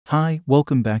Hi,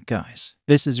 welcome back guys.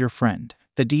 This is your friend,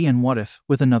 the D and WhatIf,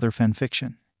 with another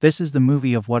fanfiction. This is the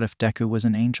movie of What If Deku Was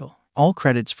an Angel. All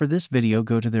credits for this video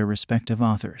go to their respective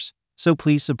authors, so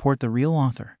please support the real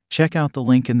author. Check out the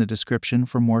link in the description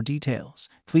for more details.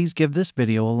 Please give this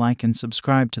video a like and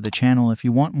subscribe to the channel if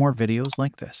you want more videos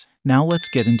like this. Now let's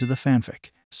get into the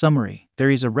fanfic. Summary: there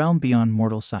is a realm beyond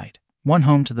mortal sight, one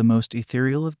home to the most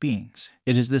ethereal of beings.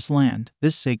 It is this land,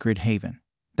 this sacred haven,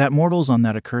 that mortals on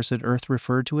that accursed earth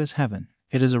refer to as heaven.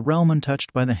 It is a realm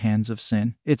untouched by the hands of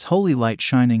sin, its holy light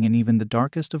shining in even the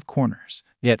darkest of corners.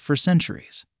 Yet for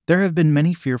centuries, there have been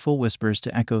many fearful whispers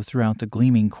to echo throughout the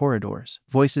gleaming corridors,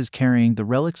 voices carrying the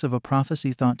relics of a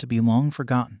prophecy thought to be long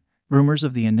forgotten. Rumors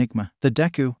of the enigma, the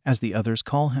Deku, as the others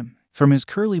call him. From his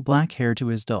curly black hair to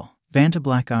his dull, Vanta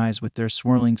black eyes with their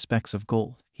swirling specks of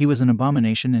gold, he was an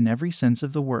abomination in every sense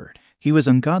of the word. He was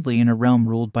ungodly in a realm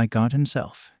ruled by God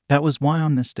himself. That was why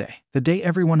on this day, the day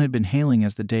everyone had been hailing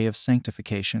as the day of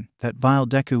sanctification, that vile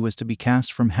Deku was to be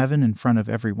cast from heaven in front of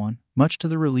everyone, much to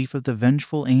the relief of the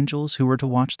vengeful angels who were to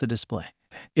watch the display.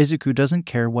 Izuku doesn't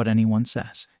care what anyone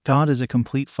says. God is a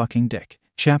complete fucking dick.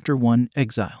 Chapter 1,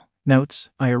 Exile. Notes: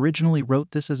 I originally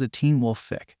wrote this as a Teen Wolf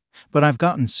fic, but I've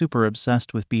gotten super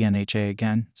obsessed with BNHA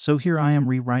again, so here I am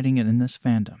rewriting it in this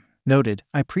fandom. Noted: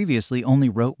 I previously only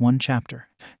wrote one chapter.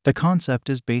 The concept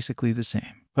is basically the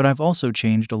same, but I've also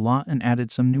changed a lot and added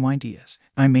some new ideas.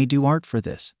 I may do art for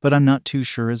this, but I'm not too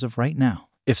sure as of right now.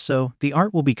 If so, the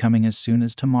art will be coming as soon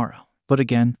as tomorrow. But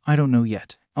again, I don't know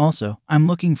yet. Also, I'm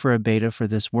looking for a beta for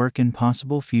this work and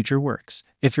possible future works.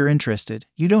 If you're interested,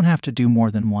 you don't have to do more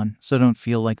than one, so don't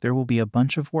feel like there will be a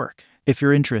bunch of work. If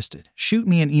you're interested, shoot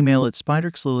me an email at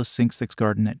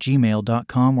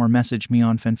spiderxlilis6garden@gmail.com or message me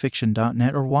on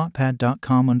fanfiction.net or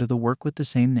wattpad.com under the work with the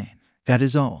same name. That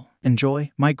is all.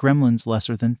 Enjoy. My gremlins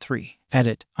lesser than 3.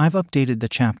 Edit: I've updated the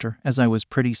chapter as I was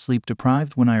pretty sleep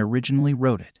deprived when I originally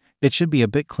wrote it. It should be a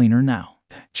bit cleaner now.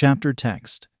 Chapter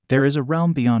text: there is a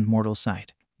realm beyond mortal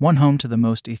sight, one home to the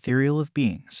most ethereal of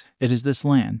beings. It is this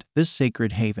land, this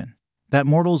sacred haven, that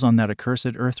mortals on that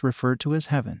accursed earth refer to as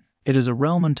heaven. It is a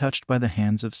realm untouched by the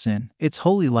hands of sin, its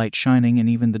holy light shining in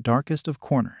even the darkest of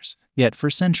corners. Yet for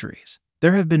centuries,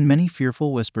 there have been many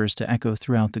fearful whispers to echo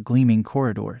throughout the gleaming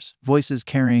corridors, voices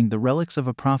carrying the relics of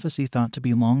a prophecy thought to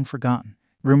be long forgotten.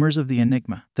 Rumors of the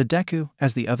enigma, the Deku,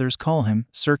 as the others call him,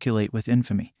 circulate with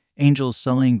infamy, angels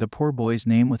sullying the poor boy's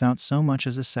name without so much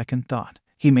as a second thought.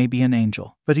 He may be an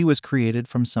angel, but he was created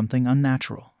from something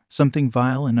unnatural, something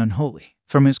vile and unholy.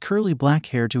 From his curly black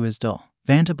hair to his dull,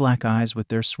 Vanta black eyes with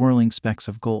their swirling specks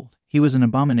of gold, he was an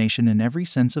abomination in every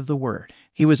sense of the word.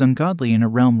 He was ungodly in a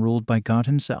realm ruled by God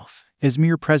himself. His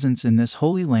mere presence in this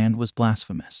holy land was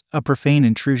blasphemous, a profane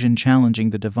intrusion challenging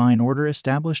the divine order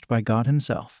established by God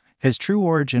himself. His true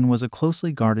origin was a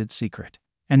closely guarded secret,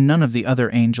 and none of the other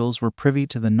angels were privy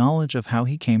to the knowledge of how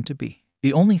he came to be.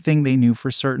 The only thing they knew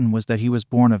for certain was that he was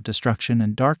born of destruction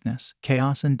and darkness,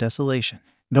 chaos and desolation.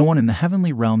 No one in the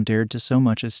heavenly realm dared to so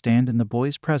much as stand in the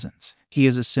boy's presence. He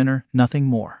is a sinner, nothing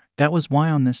more. That was why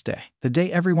on this day, the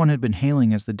day everyone had been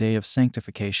hailing as the day of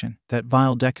sanctification, that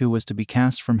vile Deku was to be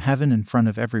cast from heaven in front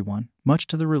of everyone, much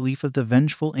to the relief of the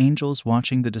vengeful angels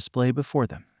watching the display before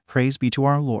them. Praise be to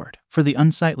our Lord, for the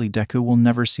unsightly Deku will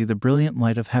never see the brilliant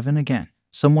light of heaven again.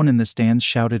 Someone in the stands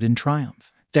shouted in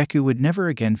triumph. Deku would never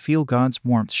again feel God's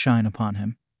warmth shine upon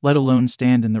him, let alone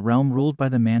stand in the realm ruled by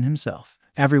the man himself.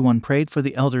 Everyone prayed for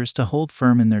the elders to hold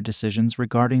firm in their decisions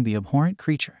regarding the abhorrent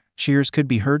creature. Cheers could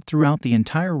be heard throughout the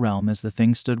entire realm as the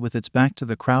thing stood with its back to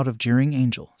the crowd of jeering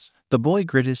angels. The boy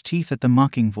grit his teeth at the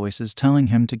mocking voices telling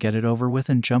him to get it over with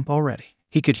and jump already.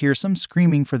 He could hear some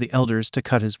screaming for the elders to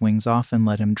cut his wings off and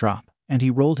let him drop, and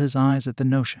he rolled his eyes at the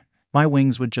notion. My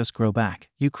wings would just grow back,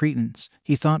 you cretins,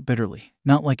 he thought bitterly.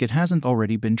 Not like it hasn't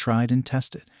already been tried and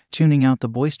tested. Tuning out the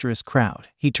boisterous crowd,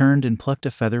 he turned and plucked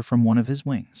a feather from one of his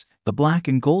wings. The black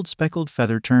and gold speckled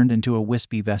feather turned into a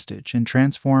wispy vestige and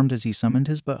transformed as he summoned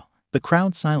his bow. The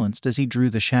crowd silenced as he drew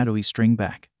the shadowy string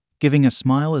back, giving a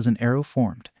smile as an arrow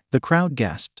formed. The crowd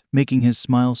gasped, making his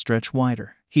smile stretch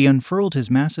wider. He unfurled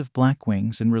his massive black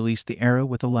wings and released the arrow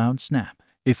with a loud snap.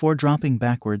 Before dropping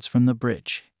backwards from the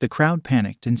bridge, the crowd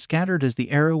panicked and scattered as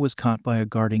the arrow was caught by a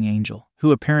guarding angel,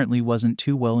 who apparently wasn't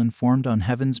too well informed on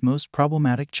heaven's most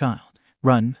problematic child.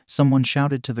 Run, someone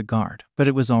shouted to the guard, but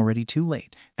it was already too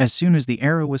late. As soon as the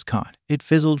arrow was caught, it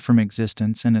fizzled from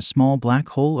existence and a small black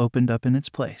hole opened up in its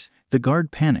place. The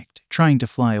guard panicked, trying to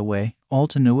fly away, all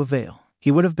to no avail. He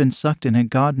would have been sucked in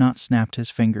had God not snapped his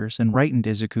fingers and rightened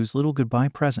Izuku's little goodbye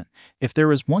present. If there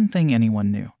was one thing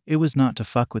anyone knew, it was not to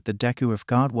fuck with the Deku if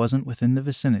God wasn't within the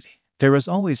vicinity. There was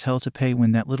always hell to pay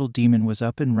when that little demon was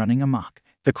up and running amok.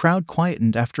 The crowd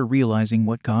quietened after realizing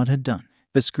what God had done.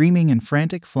 The screaming and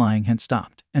frantic flying had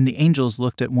stopped, and the angels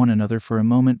looked at one another for a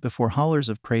moment before hollers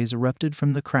of praise erupted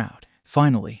from the crowd.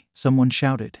 Finally, someone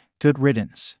shouted, "Good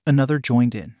riddance." Another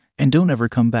joined in, "And don't ever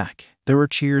come back." There were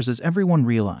cheers as everyone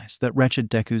realized that wretched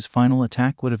Deku's final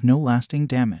attack would have no lasting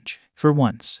damage. For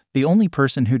once, the only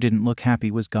person who didn't look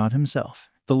happy was God himself.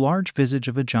 The large visage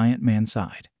of a giant man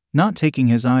sighed, not taking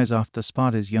his eyes off the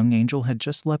spot his young angel had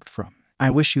just leapt from. "I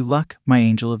wish you luck, my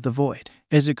angel of the void."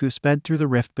 Izuku sped through the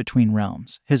rift between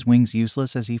realms, his wings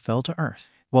useless as he fell to earth.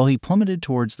 While he plummeted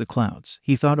towards the clouds,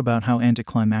 he thought about how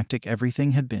anticlimactic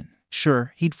everything had been.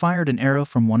 Sure, he'd fired an arrow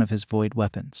from one of his void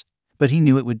weapons, but he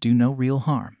knew it would do no real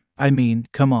harm. I mean,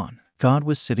 come on. God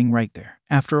was sitting right there.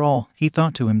 After all, he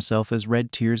thought to himself as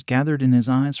red tears gathered in his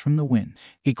eyes from the wind.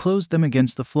 He closed them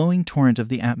against the flowing torrent of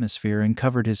the atmosphere and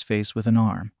covered his face with an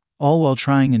arm, all while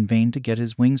trying in vain to get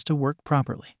his wings to work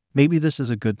properly. Maybe this is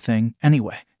a good thing.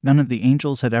 Anyway, none of the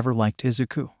angels had ever liked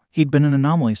Izuku. He'd been an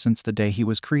anomaly since the day he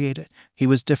was created. He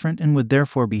was different and would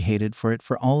therefore be hated for it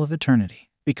for all of eternity.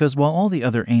 Because while all the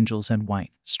other angels had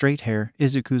white, straight hair,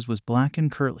 Izuku's was black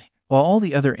and curly. While all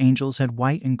the other angels had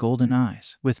white and golden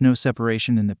eyes, with no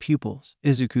separation in the pupils,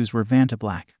 Izuku's were Vanta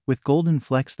black, with golden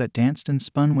flecks that danced and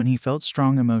spun when he felt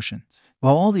strong emotions.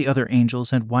 While all the other angels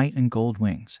had white and gold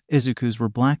wings, Izuku's were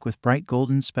black with bright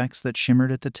golden specks that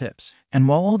shimmered at the tips. And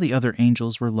while all the other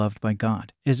angels were loved by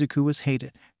God, Izuku was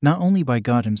hated, not only by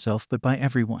God himself but by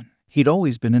everyone. He'd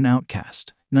always been an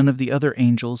outcast. None of the other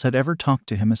angels had ever talked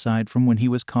to him aside from when he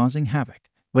was causing havoc.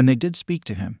 When they did speak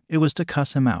to him, it was to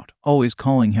cuss him out, always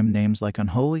calling him names like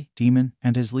unholy, demon,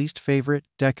 and his least favorite,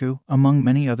 Deku, among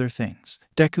many other things.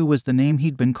 Deku was the name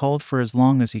he'd been called for as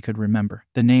long as he could remember,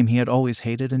 the name he had always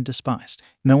hated and despised.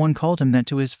 No one called him that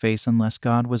to his face unless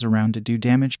God was around to do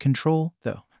damage control,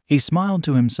 though. He smiled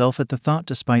to himself at the thought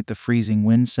despite the freezing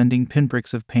wind sending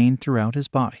pinpricks of pain throughout his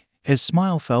body. His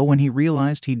smile fell when he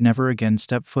realized he'd never again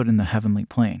step foot in the heavenly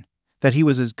plane, that he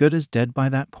was as good as dead by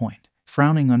that point.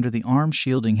 Frowning under the arm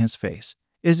shielding his face,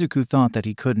 Izuku thought that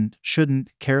he shouldn't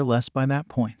care less by that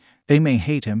point. They may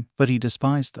hate him, but he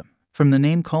despised them. From the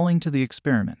name-calling to the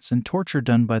experiments and torture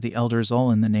done by the elders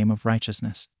all in the name of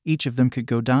righteousness, each of them could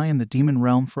go die in the demon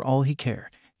realm for all he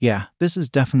cared. Yeah, this is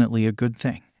definitely a good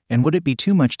thing. And would it be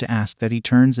too much to ask that he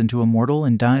turns into a mortal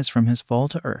and dies from his fall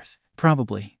to earth?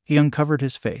 Probably. He uncovered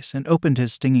his face and opened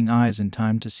his stinging eyes in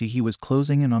time to see he was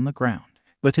closing in on the ground.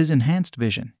 With his enhanced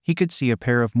vision, he could see a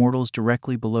pair of mortals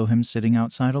directly below him sitting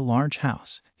outside a large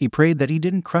house. He prayed that he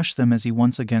didn't crush them as he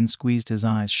once again squeezed his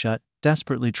eyes shut,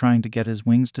 desperately trying to get his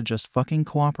wings to just fucking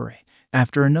cooperate.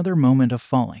 After another moment of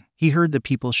falling, he heard the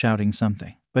people shouting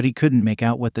something, but he couldn't make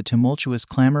out what the tumultuous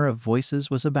clamor of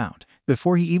voices was about.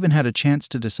 Before he even had a chance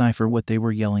to decipher what they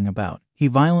were yelling about, he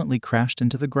violently crashed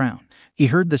into the ground. He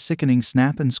heard the sickening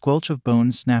snap and squelch of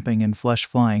bones snapping and flesh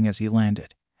flying as he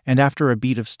landed. And after a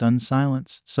beat of stunned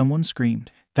silence, someone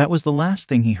screamed. That was the last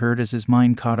thing he heard as his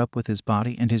mind caught up with his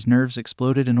body and his nerves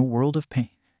exploded in a world of pain.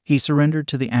 He surrendered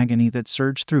to the agony that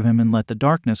surged through him and let the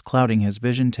darkness clouding his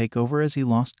vision take over as he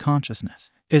lost consciousness.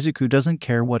 Izuku doesn't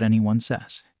care what anyone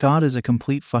says. God is a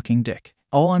complete fucking dick.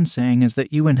 All I'm saying is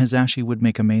that you and Hisashi would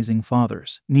make amazing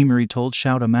fathers, Nimiri told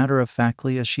Shouta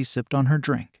matter-of-factly as she sipped on her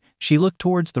drink. She looked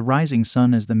towards the rising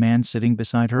sun as the man sitting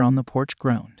beside her on the porch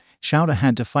groaned. Shouta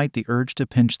had to fight the urge to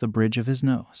pinch the bridge of his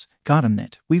nose. Got him,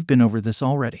 Nit. We've been over this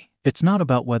already. It's not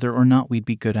about whether or not we'd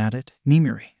be good at it.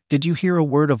 Nimiri, did you hear a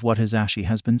word of what Hisashi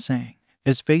has been saying?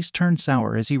 His face turned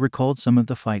sour as he recalled some of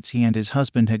the fights he and his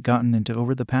husband had gotten into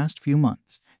over the past few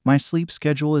months. My sleep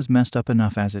schedule is messed up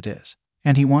enough as it is.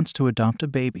 And he wants to adopt a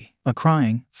baby. A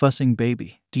crying, fussing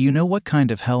baby. Do you know what kind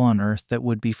of hell on earth that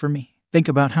would be for me? Think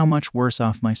about how much worse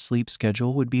off my sleep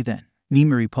schedule would be then.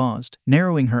 Nimiri paused,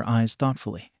 narrowing her eyes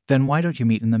thoughtfully. Then why don't you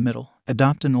meet in the middle?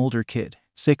 Adopt an older kid,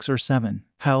 6 or 7,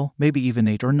 hell, maybe even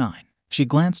 8 or 9. She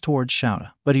glanced towards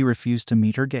Shouta, but he refused to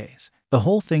meet her gaze. The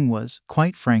whole thing was,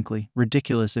 quite frankly,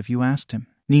 ridiculous if you asked him.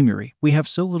 Nimiri, we have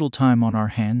so little time on our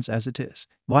hands as it is.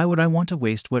 Why would I want to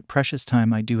waste what precious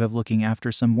time I do have looking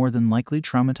after some more than likely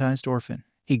traumatized orphan?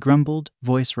 He grumbled,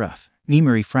 voice rough.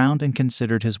 Nimiri frowned and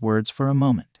considered his words for a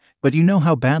moment. But you know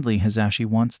how badly Hisashi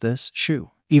wants this,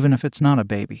 Shu. Even if it's not a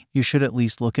baby, you should at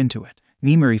least look into it.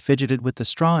 Nimiri fidgeted with the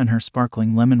straw in her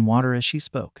sparkling lemon water as she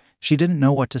spoke. She didn't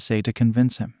know what to say to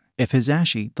convince him. If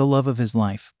Hisashi, the love of his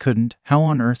life, couldn't, how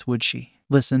on earth would she?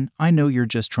 Listen, I know you're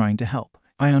just trying to help.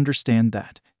 I understand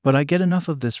that. But I get enough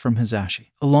of this from Hisashi,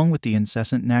 along with the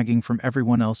incessant nagging from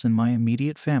everyone else in my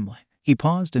immediate family. He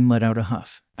paused and let out a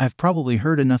huff. I've probably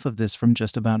heard enough of this from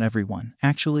just about everyone,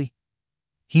 actually.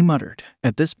 He muttered.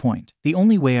 At this point, the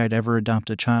only way I'd ever adopt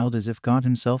a child is if God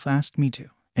himself asked me to.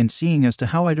 And seeing as to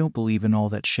how I don't believe in all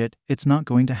that shit, it's not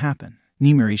going to happen.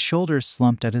 Nimiri's shoulders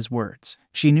slumped at his words.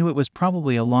 She knew it was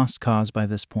probably a lost cause by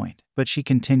this point, but she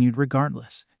continued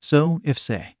regardless. So, if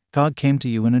say, God came to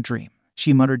you in a dream,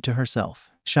 she muttered to herself.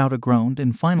 Shouta groaned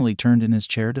and finally turned in his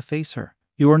chair to face her.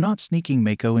 You are not sneaking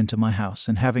Mako into my house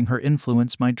and having her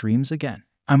influence my dreams again.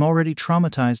 I'm already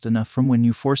traumatized enough from when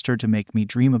you forced her to make me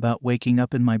dream about waking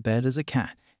up in my bed as a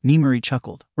cat. Nimiri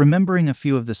chuckled, remembering a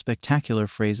few of the spectacular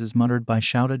phrases muttered by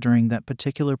Shouta during that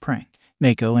particular prank.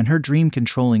 Mako and her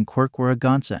dream-controlling quirk were a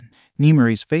godsend.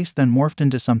 Nimiri's face then morphed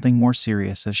into something more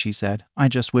serious as she said, I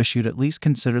just wish you'd at least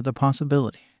consider the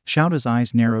possibility. Shouta's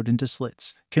eyes narrowed into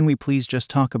slits. Can we please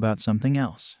just talk about something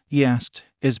else? He asked.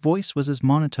 His voice was as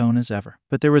monotone as ever,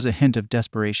 but there was a hint of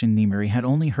desperation Nimiri had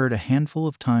only heard a handful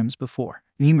of times before.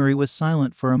 Nimiri was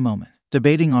silent for a moment,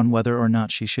 debating on whether or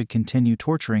not she should continue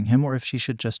torturing him or if she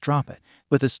should just drop it.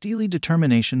 With a steely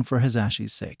determination for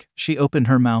Hisashi's sake, she opened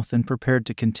her mouth and prepared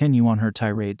to continue on her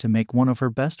tirade to make one of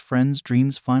her best friend's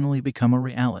dreams finally become a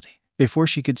reality. Before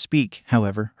she could speak,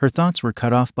 however, her thoughts were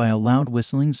cut off by a loud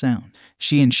whistling sound.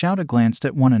 She and Shouta glanced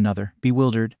at one another,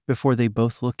 bewildered, before they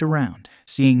both looked around,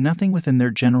 seeing nothing within their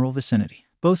general vicinity.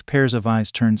 Both pairs of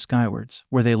eyes turned skywards,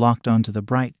 where they locked onto the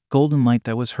bright, golden light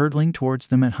that was hurtling towards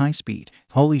them at high speed.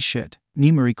 Holy shit,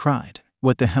 Nimiri cried.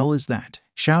 What the hell is that?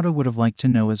 Shouta would have liked to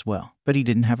know as well, but he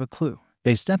didn't have a clue.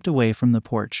 They stepped away from the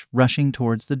porch, rushing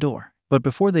towards the door. But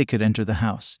before they could enter the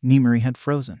house, Nimiri had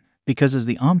frozen. Because as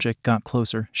the object got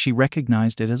closer, she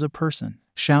recognized it as a person.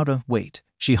 Shouta, wait,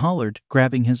 she hollered,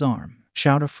 grabbing his arm.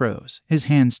 Shouta froze, his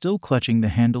hand still clutching the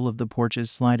handle of the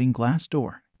porch's sliding glass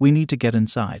door. We need to get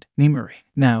inside, Nimiri.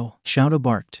 Now, Shouta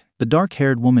barked. The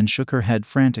dark-haired woman shook her head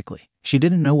frantically. She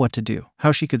didn't know what to do,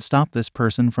 how she could stop this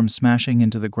person from smashing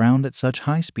into the ground at such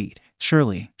high speed.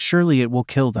 Surely it will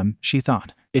kill them, she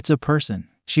thought. It's a person.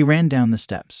 She ran down the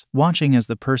steps, watching as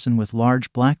the person with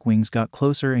large black wings got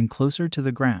closer and closer to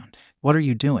the ground. What are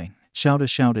you doing? Shouta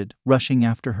shouted, rushing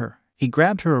after her. He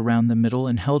grabbed her around the middle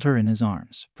and held her in his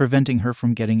arms, preventing her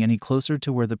from getting any closer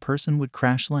to where the person would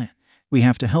crash land. We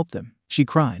have to help them, she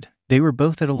cried. They were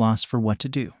both at a loss for what to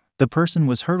do. The person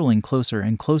was hurtling closer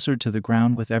and closer to the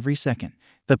ground with every second.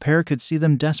 The pair could see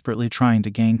them desperately trying to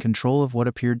gain control of what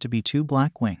appeared to be two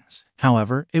black wings.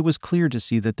 However, it was clear to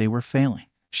see that they were failing.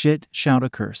 Shit,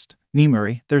 Shouta cursed.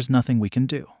 Nimiri, there's nothing we can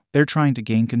do. They're trying to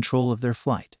gain control of their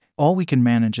flight. All we can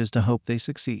manage is to hope they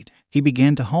succeed. He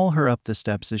began to haul her up the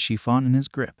steps as she fought in his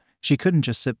grip. She couldn't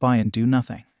just sit by and do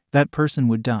nothing. That person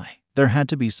would die. There had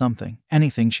to be something,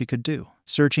 anything she could do.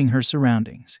 Searching her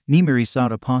surroundings, Nimiri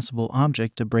sought a possible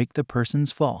object to break the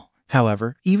person's fall.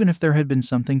 However, even if there had been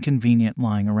something convenient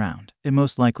lying around, it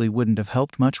most likely wouldn't have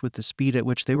helped much with the speed at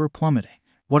which they were plummeting.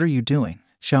 What are you doing?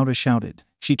 Shouta shouted.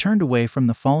 She turned away from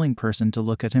the falling person to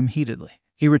look at him heatedly.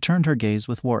 He returned her gaze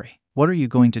with worry. What are you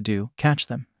going to do? Catch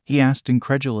them? He asked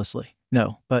incredulously.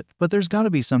 No, but there's gotta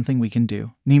be something we can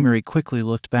do. Nimiri quickly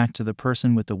looked back to the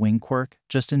person with the wing quirk,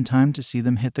 just in time to see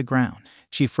them hit the ground.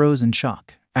 She froze in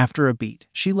shock. After a beat,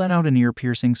 she let out an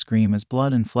ear-piercing scream as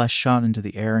blood and flesh shot into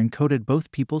the air and coated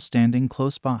both people standing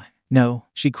close by. No,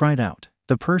 she cried out.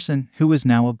 The person, who was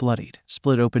now a bloodied,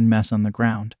 split-open mess on the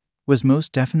ground, was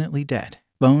most definitely dead.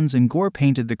 Bones and gore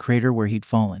painted the crater where he'd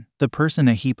fallen, the person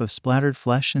a heap of splattered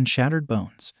flesh and shattered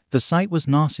bones. The sight was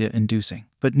nausea-inducing,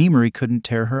 but Nimiri couldn't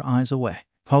tear her eyes away.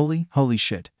 Holy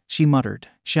shit, she muttered.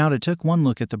 Shouta took one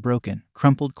look at the broken,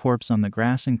 crumpled corpse on the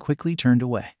grass and quickly turned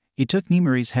away. He took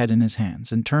Nimiri's head in his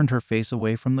hands and turned her face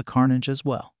away from the carnage as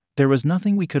well. There was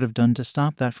nothing we could have done to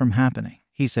stop that from happening,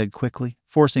 he said quickly,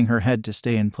 forcing her head to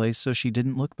stay in place so she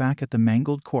didn't look back at the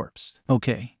mangled corpse.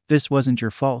 Okay, this wasn't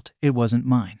your fault, it wasn't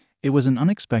mine. It was an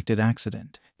unexpected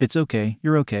accident. It's okay,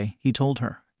 you're okay, he told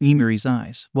her. Nimiri's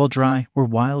eyes, while dry, were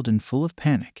wild and full of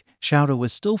panic. Shouta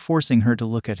was still forcing her to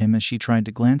look at him as she tried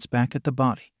to glance back at the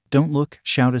body. Don't look,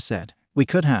 Shouta said. We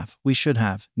should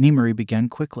have, Nimiri began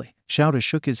quickly. Shouta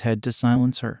shook his head to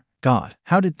silence her. God,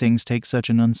 how did things take such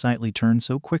an unsightly turn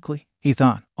so quickly? He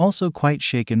thought, also quite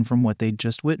shaken from what they'd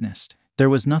just witnessed. There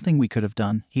was nothing we could have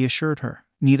done, he assured her.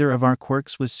 Neither of our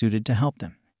quirks was suited to help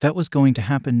them. That was going to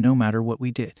happen no matter what we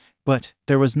did. But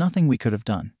there was nothing we could have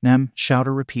done,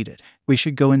 Shouta repeated. We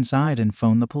should go inside and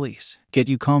phone the police. Get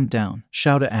you calmed down,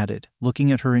 Shouta added,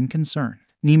 looking at her in concern.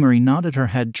 Nimiri nodded her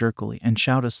head jerkily and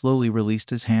Shouta slowly released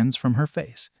his hands from her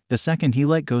face. The second he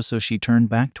let go so she turned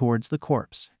back towards the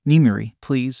corpse. Nimiri,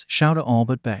 please, Shouta all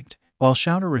but begged. While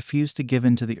Shouta refused to give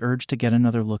in to the urge to get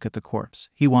another look at the corpse,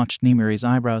 he watched Nimiri's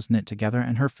eyebrows knit together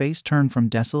and her face turn from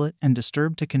desolate and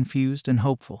disturbed to confused and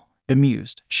hopeful.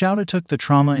 Amused, Shouta took the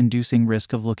trauma-inducing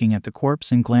risk of looking at the corpse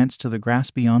and glanced to the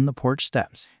grass beyond the porch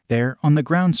steps. There, on the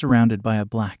ground surrounded by a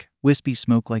black, wispy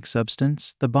smoke-like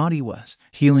substance, the body was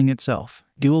healing itself.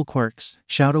 Dual quirks,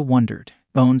 Shouta wondered.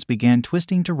 Bones began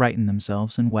twisting to righten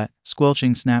themselves and wet,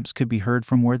 squelching snaps could be heard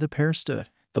from where the pair stood.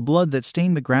 The blood that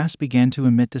stained the grass began to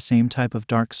emit the same type of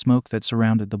dark smoke that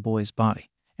surrounded the boy's body,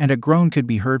 and a groan could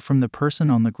be heard from the person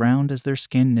on the ground as their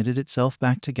skin knitted itself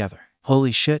back together.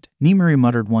 Holy shit, Nimiri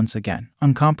muttered once again,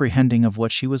 uncomprehending of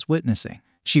what she was witnessing.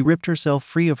 She ripped herself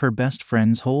free of her best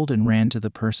friend's hold and ran to the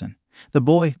person, the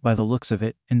boy, by the looks of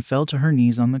it, and fell to her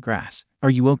knees on the grass. Are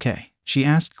you okay? She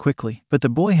asked quickly, but the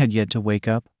boy had yet to wake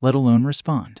up, let alone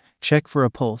respond. Check for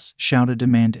a pulse, Shouta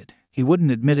demanded. He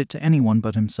wouldn't admit it to anyone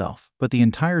but himself, but the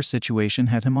entire situation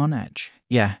had him on edge.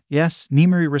 Yes,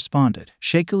 Nimiri responded,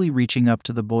 shakily reaching up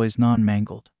to the boy's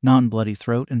non-mangled, non-bloody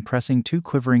throat and pressing 2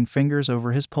 quivering fingers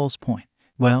over his pulse point.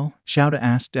 Well, Shouta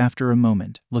asked after a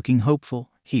moment, looking hopeful.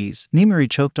 Nimiri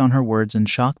choked on her words in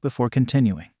shock before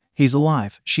continuing. He's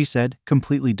alive, she said,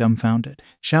 completely dumbfounded.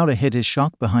 Shouta hid his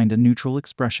shock behind a neutral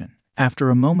expression. After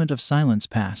a moment of silence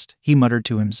passed, he muttered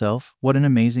to himself, what an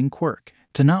amazing quirk.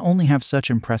 To not only have such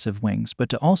impressive wings but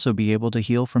to also be able to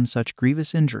heal from such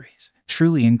grievous injuries.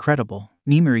 Truly incredible.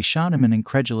 Nimiri shot him an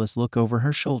incredulous look over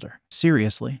her shoulder.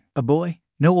 Seriously, a boy,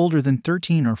 no older than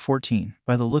 13 or 14,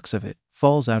 by the looks of it,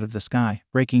 falls out of the sky,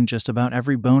 breaking just about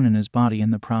every bone in his body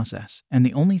in the process, and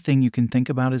the only thing you can think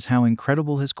about is how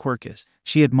incredible his quirk is,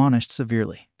 she admonished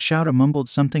severely. Shouta mumbled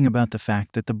something about the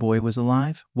fact that the boy was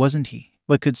alive, wasn't he?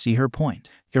 But could see her point.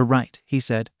 You're right, he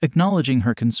said, acknowledging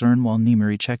her concern while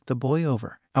Nimiri checked the boy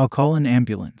over. I'll call an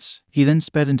ambulance. He then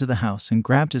sped into the house and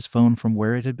grabbed his phone from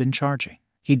where it had been charging.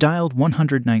 He dialed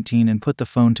 119 and put the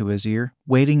phone to his ear,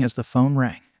 waiting as the phone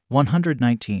rang.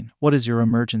 119, what is your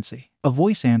emergency? A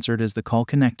voice answered as the call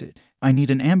connected. I need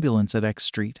an ambulance at X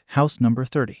Street, house number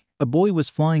 30. A boy was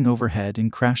flying overhead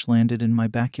and crash-landed in my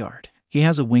backyard. He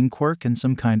has a wing quirk and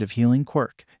some kind of healing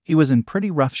quirk. He was in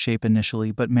pretty rough shape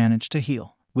initially but managed to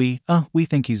heal. We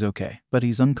think he's okay, but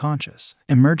he's unconscious.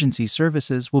 Emergency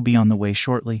services will be on the way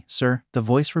shortly, sir, the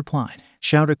voice replied.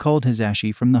 Shouta called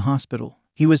Hisashi from the hospital.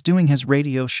 He was doing his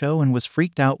radio show and was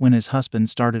freaked out when his husband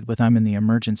started with I'm in the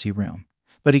emergency room.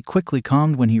 But he quickly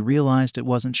calmed when he realized it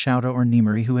wasn't Shouta or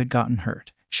Nimiri who had gotten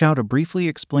hurt. Shouta briefly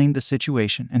explained the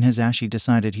situation and Hisashi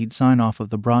decided he'd sign off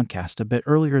of the broadcast a bit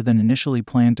earlier than initially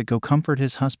planned to go comfort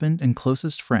his husband and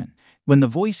closest friend. When the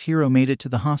voice hero made it to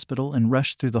the hospital and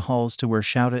rushed through the halls to where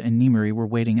Shouta and Nimiri were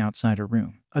waiting outside a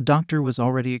room, a doctor was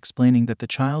already explaining that the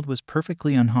child was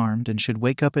perfectly unharmed and should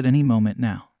wake up at any moment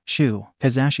now. Shoo!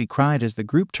 Hisashi cried as the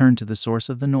group turned to the source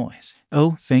of the noise.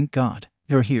 Oh, thank God.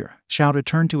 You're here. Shouta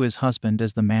turned to his husband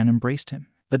as the man embraced him.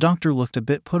 The doctor looked a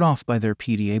bit put off by their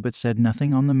PDA but said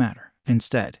nothing on the matter.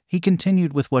 Instead, he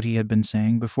continued with what he had been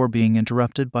saying before being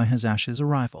interrupted by Hisashi's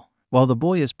arrival. While the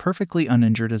boy is perfectly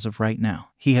uninjured as of right now,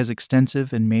 he has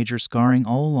extensive and major scarring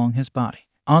all along his body.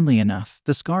 Oddly enough,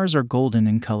 the scars are golden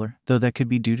in color, though that could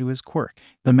be due to his quirk.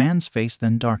 The man's face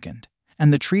then darkened,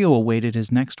 and the trio awaited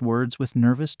his next words with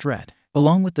nervous dread.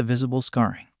 Along with the visible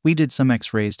scarring, we did some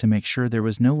x-rays to make sure there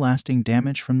was no lasting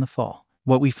damage from the fall.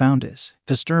 What we found is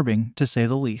disturbing, to say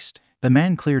the least. The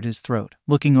man cleared his throat,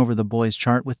 looking over the boy's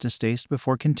chart with distaste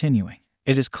before continuing.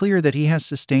 It is clear that he has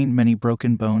sustained many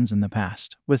broken bones in the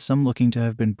past, with some looking to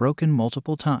have been broken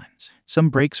multiple times. Some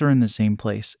breaks are in the same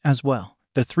place, as well.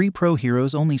 The 3 pro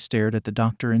heroes only stared at the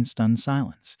doctor in stunned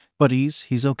silence. But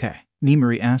he's okay,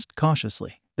 Nimiri asked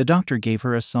cautiously. The doctor gave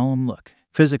her a solemn look.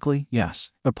 Physically,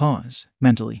 yes. A pause.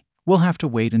 Mentally, we'll have to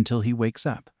wait until he wakes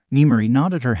up. Nimiri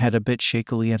nodded her head a bit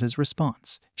shakily at his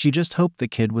response. She just hoped the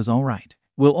kid was all right.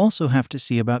 We'll also have to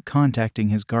see about contacting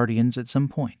his guardians at some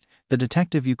point. The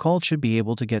detective you called should be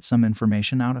able to get some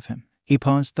information out of him. He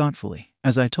paused thoughtfully.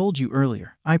 As I told you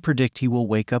earlier, I predict he will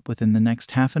wake up within the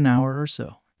next half an hour or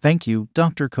so. Thank you,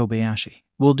 Dr. Kobayashi.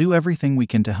 We'll do everything we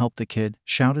can to help the kid,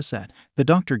 Shouta said. The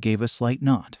doctor gave a slight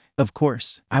nod. Of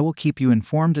course, I will keep you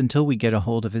informed until we get a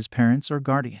hold of his parents or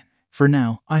guardian. For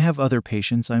now, I have other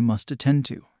patients I must attend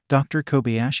to. Dr.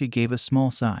 Kobayashi gave a small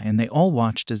sigh and they all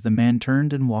watched as the man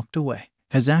turned and walked away.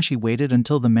 Hisashi waited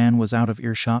until the man was out of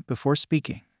earshot before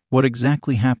speaking. What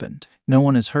exactly happened? No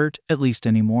one is hurt, at least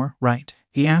anymore, right?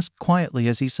 He asked quietly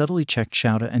as he subtly checked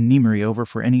Shouta and Nimiri over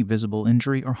for any visible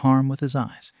injury or harm with his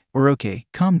eyes. We're okay,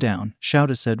 calm down,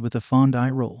 Shouta said with a fond eye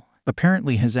roll.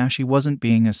 Apparently Hisashi wasn't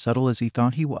being as subtle as he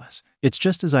thought he was. It's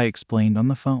just as I explained on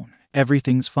the phone.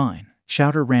 Everything's fine.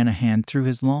 Shouta ran a hand through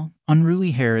his long,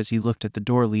 unruly hair as he looked at the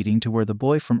door leading to where the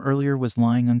boy from earlier was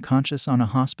lying unconscious on a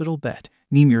hospital bed.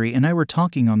 Nimiri and I were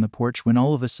talking on the porch when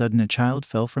all of a sudden a child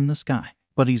fell from the sky.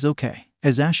 But he's okay.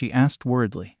 Hisashi asked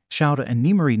worriedly. Shouta and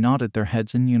Nimari nodded their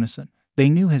heads in unison. They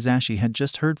knew Hisashi had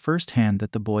just heard firsthand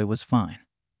that the boy was fine.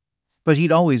 But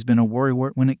he'd always been a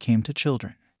worrywart when it came to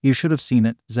children. You should have seen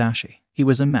it, Hisashi. He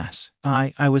was a mess.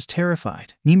 I was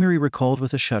terrified. Nimari recalled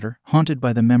with a shudder, haunted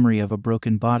by the memory of a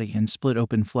broken body and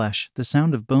split-open flesh, the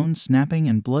sound of bones snapping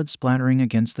and blood splattering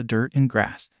against the dirt and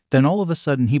grass. Then all of a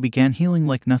sudden he began healing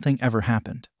like nothing ever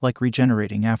happened, like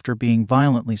regenerating after being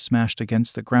violently smashed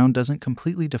against the ground doesn't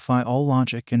completely defy all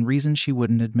logic and reason. She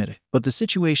wouldn't admit it. But the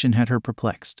situation had her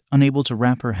perplexed, unable to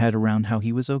wrap her head around how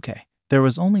he was okay. There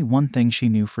was only one thing she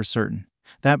knew for certain.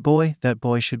 That boy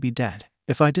should be dead.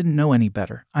 If I didn't know any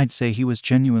better, I'd say he was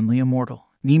genuinely immortal.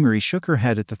 Nimari shook her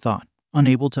head at the thought,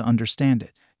 unable to understand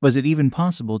it. Was it even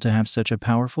possible to have such a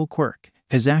powerful quirk?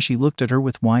 Hisashi looked at her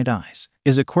with wide eyes.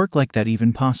 Is a quirk like that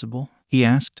even possible? He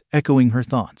asked, echoing her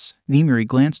thoughts. Nimari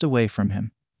glanced away from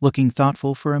him, looking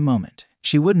thoughtful for a moment.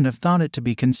 She wouldn't have thought it to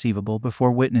be conceivable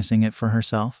before witnessing it for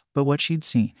herself, but what she'd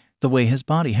seen, the way his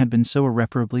body had been so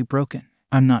irreparably broken.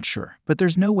 I'm not sure, but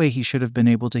there's no way he should have been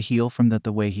able to heal from that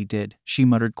the way he did, she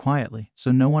muttered quietly,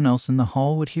 so no one else in the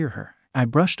hall would hear her. I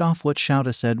brushed off what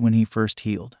Shouta said when he first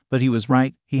healed, but he was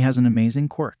right, he has an amazing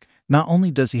quirk. Not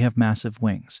only does he have massive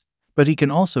wings, but he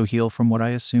can also heal from what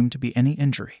I assume to be any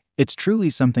injury. It's truly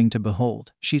something to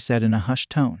behold, she said in a hushed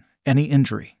tone. Any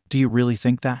injury? Do you really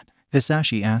think that?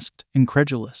 Hisashi asked,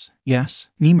 incredulous. Yes.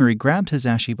 Nimari grabbed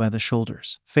Hisashi by the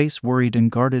shoulders, face worried and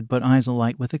guarded but eyes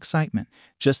alight with excitement.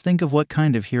 Just think of what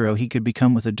kind of hero he could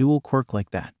become with a dual quirk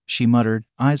like that, she muttered,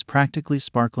 eyes practically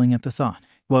sparkling at the thought.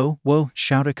 Whoa,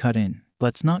 Shouta cut in.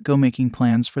 Let's not go making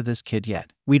plans for this kid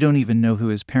yet. We don't even know who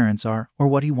his parents are or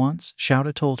what he wants,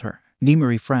 Shouta told her.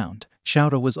 Nimari frowned.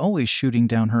 Shouta was always shooting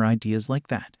down her ideas like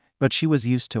that, but she was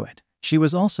used to it. She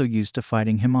was also used to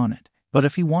fighting him on it. But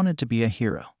if he wanted to be a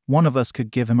hero, one of us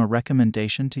could give him a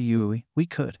recommendation to Yui. We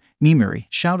could. Nimari,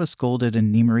 Shouta scolded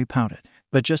and Nimari pouted.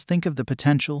 But just think of the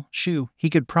potential. Shoo, he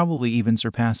could probably even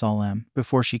surpass all M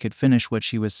before she could finish what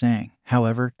she was saying.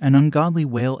 However, an ungodly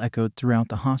wail echoed throughout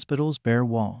the hospital's bare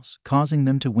walls, causing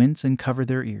them to wince and cover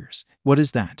their ears. What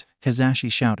is that? Hisashi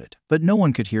shouted, but no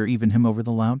one could hear even him over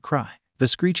the loud cry. The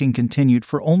screeching continued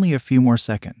for only a few more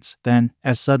seconds. Then,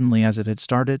 as suddenly as it had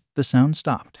started, the sound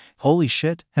stopped. Holy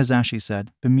shit, Hisashi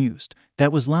said, bemused.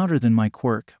 That was louder than my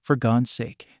quirk, for God's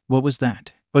sake. What was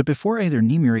that? But before either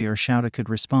Nimari or Shouta could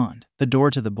respond, the door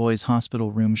to the boys'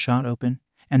 hospital room shot open,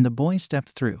 and the boy stepped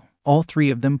through. All three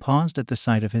of them paused at the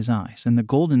sight of his eyes and the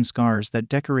golden scars that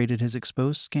decorated his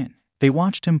exposed skin. They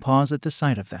watched him pause at the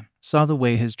sight of them, saw the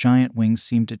way his giant wings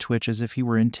seemed to twitch as if he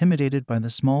were intimidated by the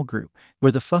small group.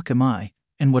 Where the fuck am I,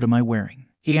 and what am I wearing?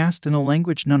 He asked in a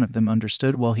language none of them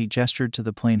understood while he gestured to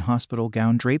the plain hospital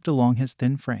gown draped along his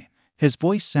thin frame. His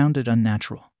voice sounded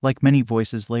unnatural, like many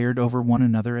voices layered over one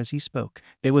another as he spoke.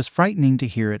 It was frightening to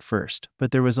hear at first,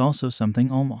 but there was also something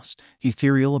almost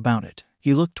ethereal about it.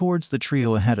 He looked towards the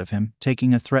trio ahead of him,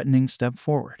 taking a threatening step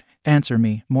forward. Answer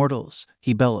me, mortals,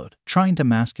 he bellowed, trying to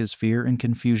mask his fear and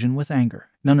confusion with anger.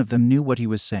 None of them knew what he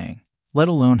was saying, let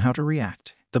alone how to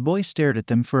react. The boy stared at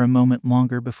them for a moment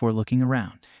longer before looking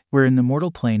around. Where in the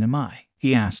mortal plane am I?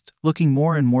 He asked, looking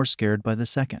more and more scared by the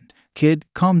second. Kid,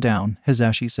 calm down,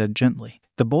 Hisashi said gently.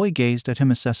 The boy gazed at him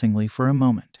assessingly for a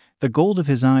moment. The gold of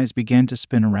his eyes began to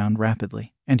spin around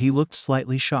rapidly, and he looked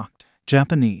slightly shocked.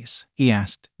 Japanese? He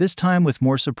asked, this time with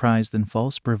more surprise than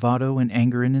false bravado and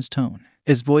anger in his tone.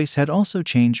 His voice had also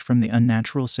changed from the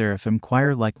unnatural seraphim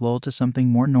choir-like lull to something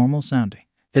more normal sounding.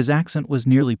 His accent was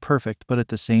nearly perfect but at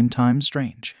the same time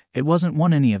strange. It wasn't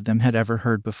one any of them had ever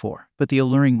heard before, but the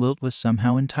alluring lilt was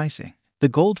somehow enticing. The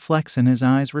gold flecks in his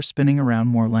eyes were spinning around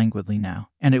more languidly now,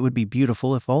 and it would be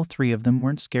beautiful if all three of them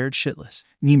weren't scared shitless.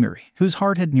 Nimari, whose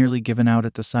heart had nearly given out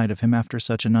at the sight of him after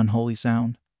such an unholy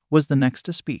sound, was the next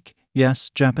to speak. Yes,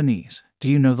 Japanese. Do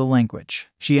you know the language?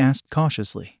 She asked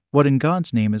cautiously. What in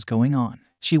God's name is going on?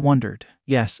 She wondered.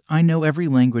 Yes, I know every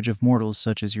language of mortals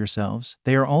such as yourselves.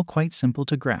 They are all quite simple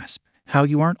to grasp. How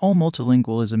you aren't all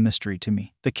multilingual is a mystery to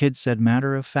me, the kid said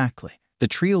matter-of-factly. The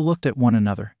trio looked at one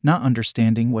another, not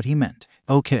understanding what he meant.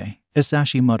 Okay,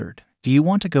 Hisashi muttered. Do you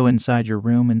want to go inside your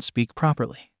room and speak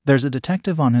properly? There's a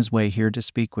detective on his way here to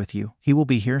speak with you. He will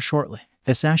be here shortly.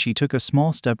 Hisashi took a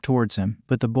small step towards him,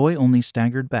 but the boy only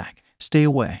staggered back. Stay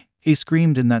away, he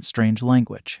screamed in that strange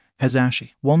language.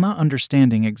 Hisashi, while not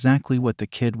understanding exactly what the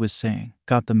kid was saying,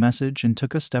 got the message and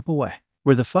took a step away.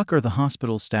 Where the fuck are the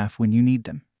hospital staff when you need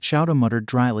them? Shouta muttered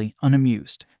dryly,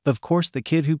 unamused. Of course the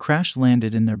kid who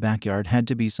crash-landed in their backyard had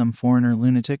to be some foreigner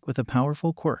lunatic with a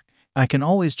powerful quirk. I can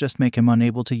always just make him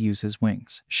unable to use his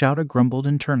wings, Shouta grumbled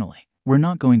internally. We're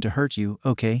not going to hurt you,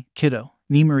 okay, kiddo?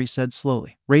 Nimari said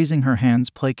slowly, raising her hands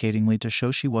placatingly to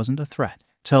show she wasn't a threat.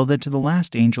 Tell that to the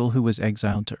last angel who was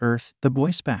exiled to Earth, the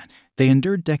boy spat. They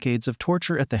endured decades of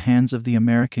torture at the hands of the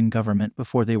American government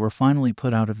before they were finally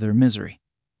put out of their misery.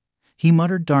 He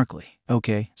muttered darkly.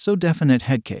 Okay, so definite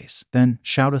head case, then,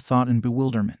 Shouta thought in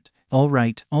bewilderment. All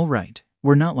right,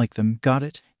 we're not like them, got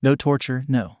it? No torture,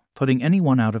 no putting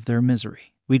anyone out of their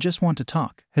misery. We just want to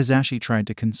talk, Hisashi tried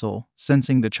to console,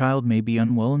 sensing the child may be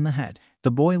unwell in the head. The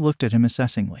boy looked at him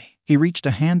assessingly. He reached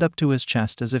a hand up to his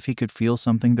chest as if he could feel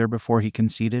something there before he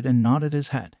conceded and nodded his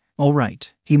head. All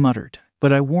right, he muttered.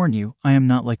 But I warn you, I am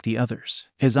not like the others.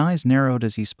 His eyes narrowed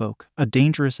as he spoke, a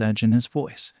dangerous edge in his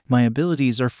voice. My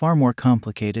abilities are far more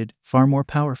complicated, far more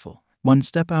powerful. One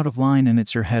step out of line and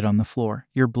it's your head on the floor,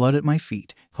 your blood at my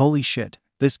feet. Holy shit,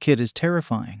 this kid is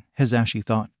terrifying, Hisashi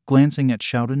thought, glancing at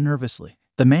Shouta nervously.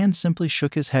 The man simply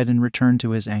shook his head and returned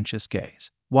to his anxious gaze,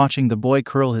 watching the boy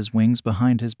curl his wings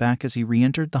behind his back as he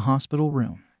re-entered the hospital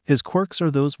room. His quirks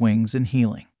are those wings and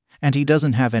healing. And he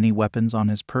doesn't have any weapons on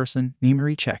his person,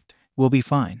 Nimari checked. We'll be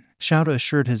fine, Shouta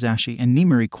assured Hisashi and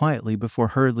Nimari quietly before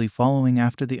hurriedly following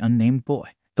after the unnamed boy.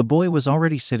 The boy was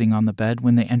already sitting on the bed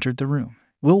when they entered the room.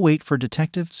 We'll wait for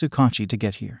Detective Tsukachi to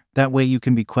get here. That way you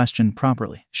can be questioned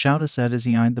properly, Shouta said as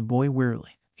he eyed the boy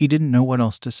wearily. He didn't know what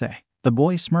else to say. The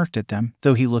boy smirked at them,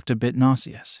 though he looked a bit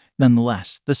nauseous.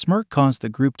 Nonetheless, the smirk caused the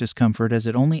group discomfort as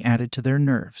it only added to their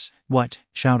nerves. What?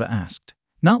 Shouta asked,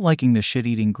 not liking the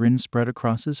shit-eating grin spread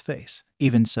across his face.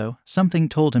 Even so, something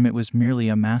told him it was merely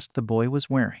a mask the boy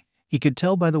was wearing. He could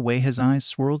tell by the way his eyes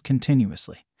swirled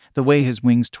continuously, the way his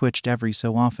wings twitched every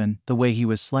so often, the way he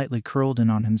was slightly curled in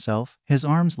on himself, his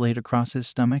arms laid across his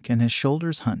stomach and his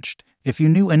shoulders hunched. If you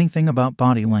knew anything about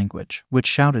body language, which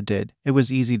Shouta did, it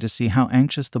was easy to see how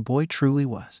anxious the boy truly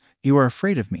was. You are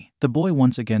afraid of me, the boy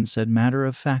once again said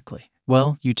matter-of-factly.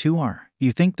 Well, you two are.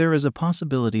 You think there is a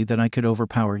possibility that I could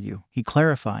overpower you, he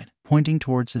clarified, pointing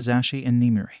towards Hisashi and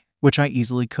Nimari. Which I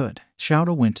easily could.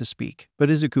 Shouta went to speak, but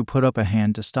Izuku put up a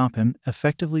hand to stop him,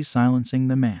 effectively silencing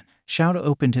the man. Shouta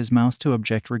opened his mouth to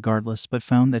object regardless but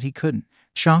found that he couldn't.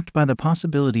 Shocked by the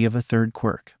possibility of a third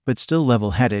quirk, but still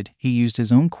level-headed, he used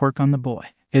his own quirk on the boy.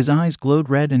 His eyes glowed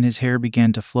red and his hair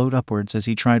began to float upwards as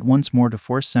he tried once more to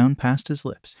force sound past his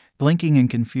lips, blinking in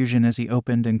confusion as he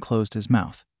opened and closed his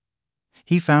mouth.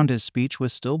 He found his speech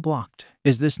was still blocked.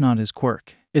 Is this not his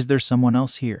quirk? Is there someone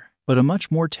else here? But a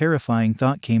much more terrifying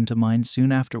thought came to mind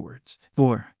soon afterwards.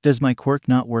 Or, does my quirk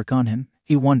not work on him?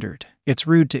 He wondered. It's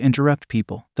rude to interrupt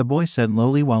people, the boy said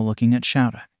lowly while looking at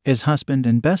Shouta. His husband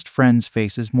and best friend's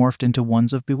faces morphed into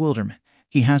ones of bewilderment.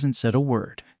 He hasn't said a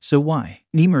word. So why?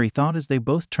 Nimari thought as they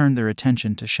both turned their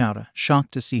attention to Shouta,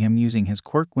 shocked to see him using his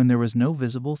quirk when there was no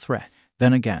visible threat.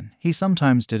 Then again, he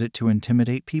sometimes did it to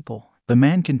intimidate people. The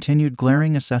man continued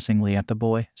glaring assessingly at the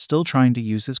boy, still trying to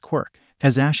use his quirk.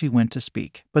 Hisashi went to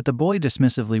speak, but the boy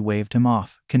dismissively waved him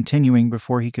off, continuing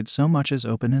before he could so much as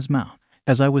open his mouth.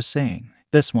 As I was saying,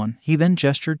 this one, he then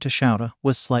gestured to Shouta,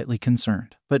 was slightly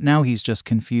concerned. But now he's just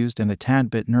confused and a tad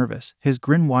bit nervous. His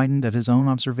grin widened at his own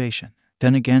observation.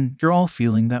 Then again, you're all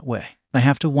feeling that way. I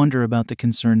have to wonder about the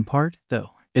concern part,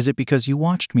 though. Is it because you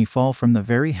watched me fall from the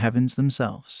very heavens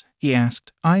themselves? He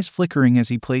asked, eyes flickering as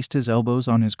he placed his elbows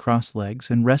on his crossed legs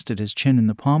and rested his chin in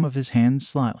the palm of his hand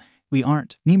slyly. We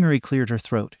aren't. Nimari cleared her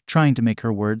throat, trying to make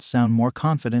her words sound more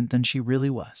confident than she really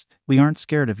was. We aren't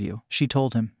scared of you, she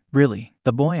told him. Really?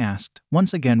 The boy asked,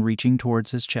 once again reaching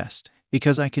towards his chest.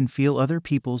 Because I can feel other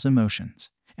people's emotions.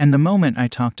 And the moment I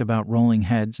talked about rolling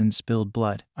heads and spilled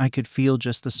blood, I could feel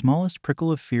just the smallest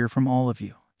prickle of fear from all of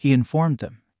you, he informed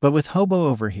them. But with Hobo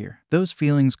over here, those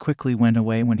feelings quickly went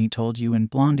away when he told you and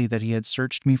Blondie that he had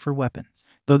searched me for weapons.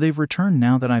 Though they've returned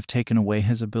now that I've taken away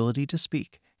his ability to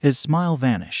speak. His smile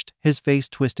vanished, his face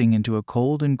twisting into a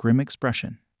cold and grim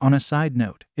expression. On a side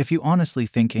note, if you honestly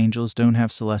think angels don't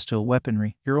have celestial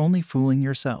weaponry, you're only fooling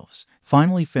yourselves.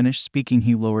 Finally finished speaking,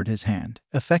 he lowered his hand,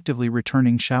 effectively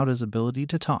returning Shouta's ability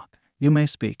to talk. You may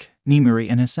speak. Nimari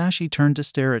and Hisashi turned to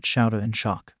stare at Shouta in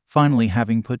shock, finally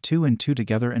having put two and two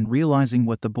together and realizing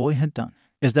what the boy had done.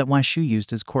 Is that why Shu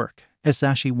used his quirk?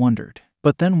 Hisashi wondered.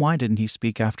 But then why didn't he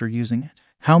speak after using it?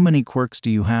 How many quirks do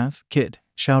you have, kid?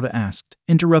 Shouta asked,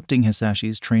 interrupting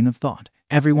Hisashi's train of thought.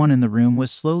 Everyone in the room was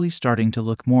slowly starting to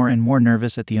look more and more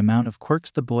nervous at the amount of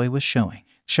quirks the boy was showing.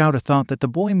 Shouta thought that the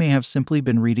boy may have simply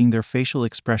been reading their facial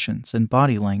expressions and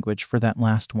body language for that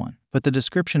last one, but the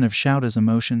description of Shouta's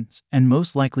emotions, and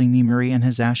most likely Nimari and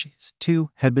Hisashi's,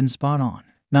 too, had been spot on.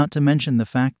 Not to mention the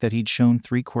fact that he'd shown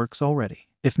 3 quirks already,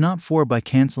 if not 4 by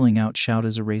cancelling out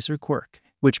Shouta's eraser quirk.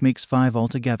 which makes 5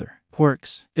 altogether.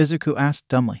 Quirks? Izuku asked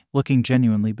dumbly, looking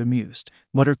genuinely bemused.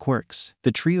 What are quirks?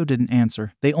 The trio didn't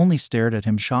answer, they only stared at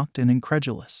him shocked and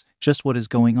incredulous. Just what is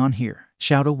going on here?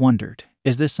 Shouta wondered.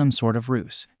 Is this some sort of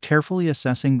ruse? Carefully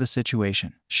assessing the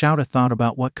situation, Shouta thought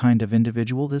about what kind of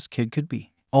individual this kid could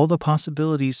be. All the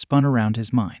possibilities spun around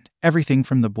his mind. Everything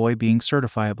from the boy being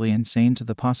certifiably insane to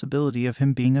the possibility of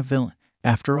him being a villain.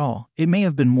 After all, it may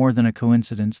have been more than a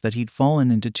coincidence that he'd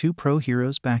fallen into 2 pro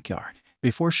heroes' backyard.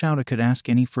 Before Shouta could ask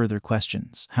any further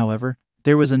questions, however,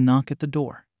 there was a knock at the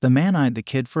door. The man eyed the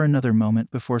kid for another moment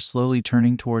before slowly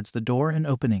turning towards the door and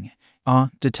opening it.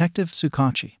 Ah, Detective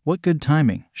Tsukachi. What good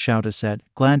timing, Shouta said,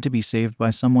 glad to be saved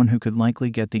by someone who could likely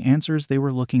get the answers they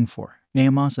were looking for.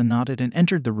 Naomasa nodded and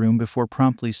entered the room before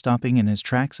promptly stopping in his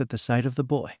tracks at the sight of the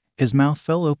boy. His mouth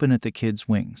fell open at the kid's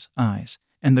wings, eyes,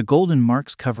 and the golden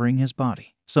marks covering his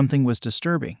body. Something was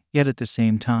disturbing, yet at the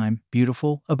same time,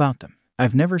 beautiful, about them.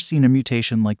 I've never seen a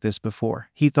mutation like this before,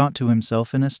 he thought to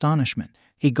himself in astonishment.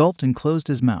 He gulped and closed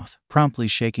his mouth, promptly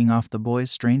shaking off the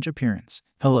boy's strange appearance.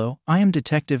 Hello, I am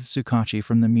Detective Tsukachi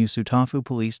from the Musutafu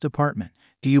Police Department.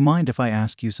 Do you mind if I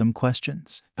ask you some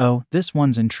questions? Oh, this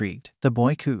one's intrigued, the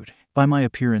boy cooed. By my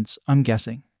appearance, I'm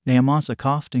guessing. Naomasa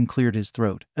coughed and cleared his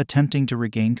throat, attempting to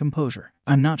regain composure.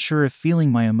 I'm not sure if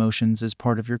feeling my emotions is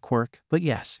part of your quirk, but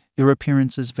yes, your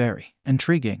appearance is very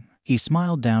intriguing. He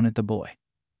smiled down at the boy,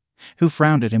 who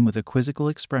frowned at him with a quizzical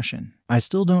expression. I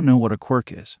still don't know what a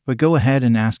quirk is, but go ahead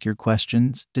and ask your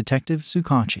questions, Detective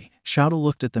Tsukachi. Shouta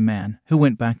looked at the man, who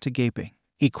went back to gaping.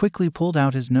 He quickly pulled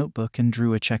out his notebook and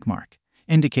drew a checkmark,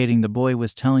 indicating the boy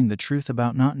was telling the truth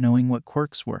about not knowing what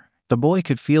quirks were. The boy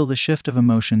could feel the shift of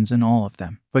emotions in all of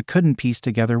them, but couldn't piece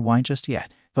together why just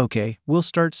yet. Okay, we'll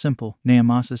start simple,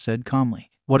 Naomasa said calmly.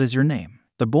 What is your name?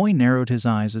 The boy narrowed his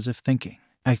eyes as if thinking.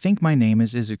 I think my name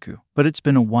is Izuku, but it's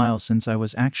been a while since I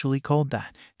was actually called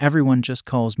that. Everyone just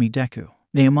calls me Deku.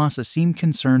 Naomasa seemed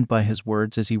concerned by his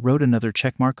words as he wrote another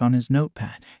checkmark on his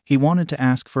notepad. He wanted to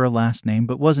ask for a last name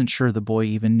but wasn't sure the boy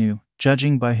even knew,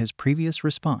 judging by his previous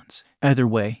response. Either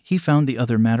way, he found the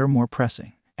other matter more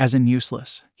pressing. As in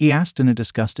useless, he asked in a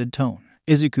disgusted tone.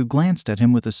 Izuku glanced at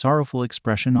him with a sorrowful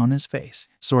expression on his face.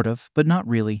 Sort of, but not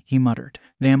really, he muttered.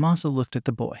 Naomasa looked at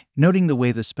the boy, noting the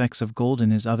way the specks of gold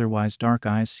in his otherwise dark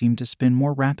eyes seemed to spin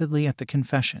more rapidly at the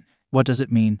confession. What does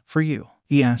it mean, for you?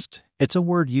 He asked. It's a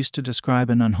word used to describe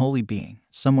an unholy being,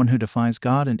 someone who defies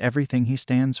God and everything he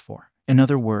stands for. In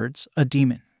other words, a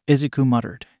demon. Izuku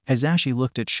muttered. Hazashi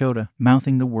looked at Shouta,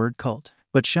 mouthing the word cult.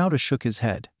 But Shouta shook his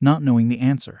head, not knowing the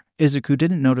answer. Izuku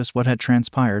didn't notice what had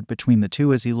transpired between the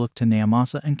two as he looked to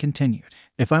Naomasa and continued.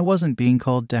 If I wasn't being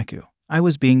called Deku, I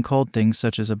was being called things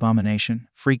such as abomination,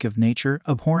 freak of nature,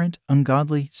 abhorrent,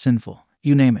 ungodly, sinful.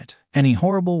 You name it. Any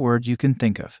horrible word you can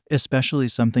think of, especially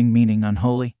something meaning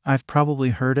unholy, I've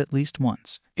probably heard at least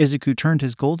once. Izuku turned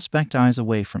his gold-specked eyes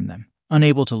away from them,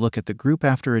 unable to look at the group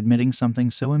after admitting something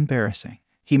so embarrassing.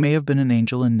 He may have been an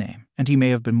angel in name, and he may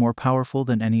have been more powerful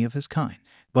than any of his kind.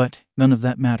 But none of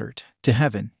that mattered. To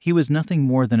heaven, he was nothing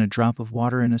more than a drop of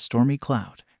water in a stormy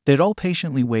cloud. They'd all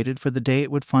patiently waited for the day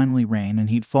it would finally rain and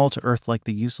he'd fall to earth like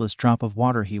the useless drop of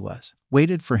water he was.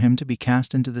 Waited for him to be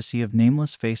cast into the sea of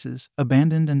nameless faces,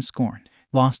 abandoned and scorned,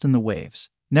 lost in the waves,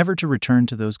 never to return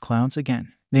to those clouds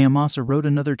again. Naomasa wrote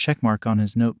another checkmark on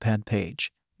his notepad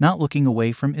page, not looking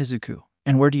away from Izuku.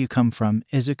 And where do you come from,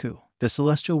 Izuku? The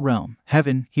celestial realm.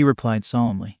 Heaven, he replied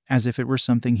solemnly, as if it were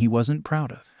something he wasn't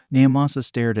proud of. Naomasa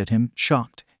stared at him,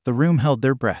 shocked. The room held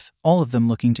their breath, all of them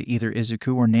looking to either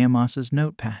Izuku or Naomasa's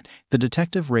notepad. The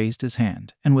detective raised his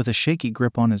hand, and with a shaky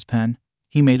grip on his pen,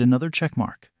 he made another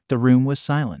checkmark. The room was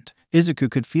silent. Izuku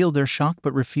could feel their shock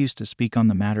but refused to speak on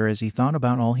the matter as he thought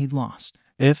about all he'd lost.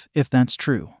 If that's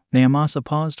true. Naomasa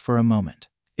paused for a moment,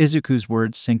 Izuku's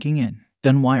words sinking in.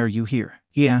 Then why are you here?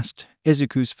 He asked.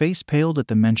 Izuku's face paled at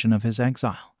the mention of his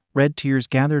exile. Red tears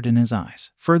gathered in his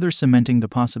eyes, further cementing the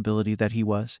possibility that he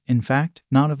was, in fact,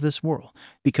 not of this world.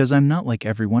 Because I'm not like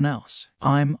everyone else.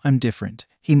 I'm different,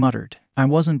 he muttered. I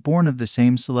wasn't born of the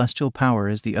same celestial power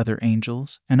as the other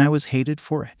angels, and I was hated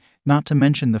for it. Not to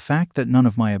mention the fact that none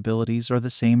of my abilities are the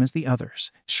same as the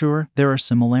others. Sure, there are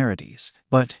similarities,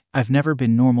 but I've never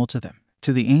been normal to them.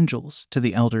 To the angels, to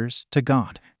the elders, to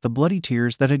God. The bloody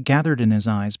tears that had gathered in his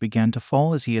eyes began to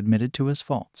fall as he admitted to his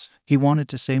faults. He wanted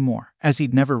to say more, as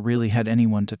he'd never really had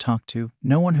anyone to talk to,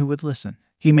 no one who would listen.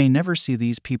 He may never see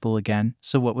these people again,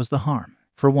 so what was the harm?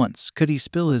 For once, could he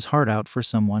spill his heart out for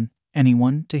someone,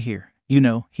 anyone, to hear? You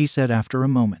know, he said after a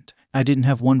moment, I didn't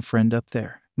have one friend up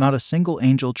there. Not a single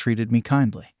angel treated me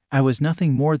kindly. I was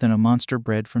nothing more than a monster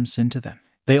bred from sin to them.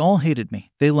 They all hated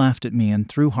me. They laughed at me and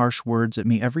threw harsh words at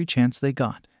me every chance they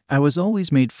got. I was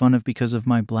always made fun of because of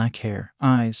my black hair,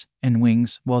 eyes, and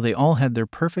wings, while they all had their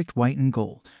perfect white and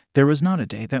gold. There was not a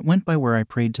day that went by where I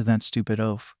prayed to that stupid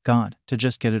oaf, God, to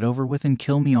just get it over with and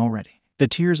kill me already. The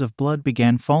tears of blood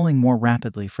began falling more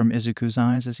rapidly from Izuku's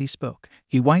eyes as he spoke.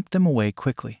 He wiped them away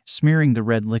quickly, smearing the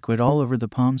red liquid all over the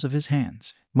palms of his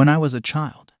hands. When I was a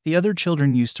child, the other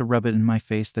children used to rub it in my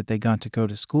face that they got to go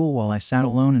to school while I sat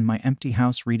alone in my empty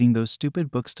house reading those stupid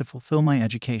books to fulfill my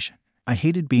education. I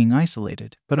hated being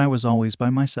isolated, but I was always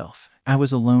by myself. I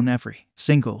was alone every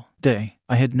single day.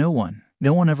 I had no one.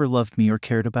 No one ever loved me or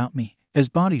cared about me. His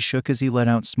body shook as he let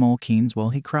out small keens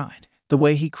while he cried. The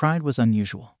way he cried was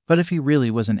unusual, but if he really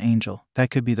was an angel,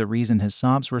 that could be the reason his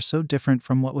sobs were so different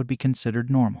from what would be considered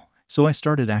normal. So I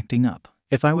started acting up.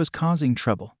 If I was causing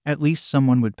trouble, at least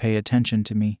someone would pay attention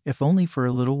to me, if only for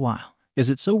a little while.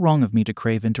 Is it so wrong of me to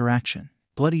crave interaction?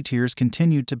 Bloody tears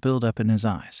continued to build up in his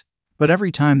eyes, but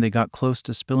every time they got close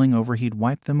to spilling over, he'd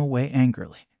wipe them away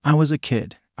angrily. I was a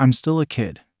kid. I'm still a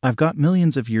kid. I've got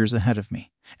millions of years ahead of me,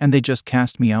 and they just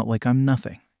cast me out like I'm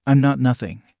nothing. I'm not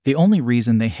nothing. The only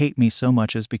reason they hate me so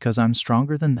much is because I'm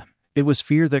stronger than them. It was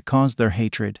fear that caused their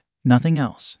hatred, nothing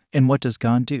else. And what does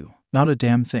God do? Not a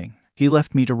damn thing. He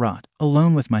left me to rot,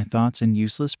 alone with my thoughts and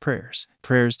useless prayers.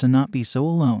 Prayers to not be so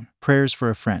alone. Prayers for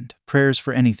a friend. Prayers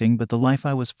for anything but the life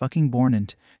I was fucking born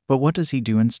into. But what does he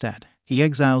do instead? He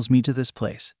exiles me to this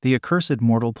place, the accursed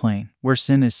mortal plane, where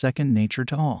sin is second nature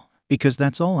to all. Because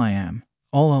that's all I am.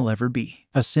 All I'll ever be.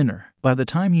 A sinner. By the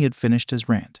time he had finished his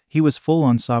rant, he was full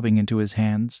on sobbing into his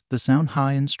hands, the sound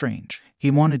high and strange. He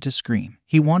wanted to scream.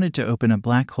 He wanted to open a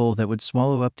black hole that would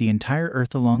swallow up the entire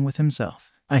earth along with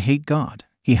himself. I hate God.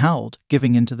 He howled,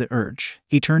 giving in to the urge.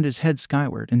 He turned his head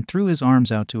skyward and threw his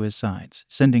arms out to his sides,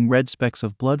 sending red specks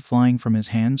of blood flying from his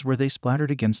hands where they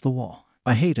splattered against the wall.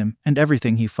 I hate him and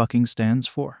everything he fucking stands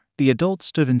for. The adults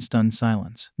stood in stunned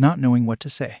silence, not knowing what to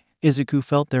say. Izuku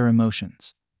felt their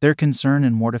emotions, their concern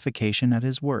and mortification at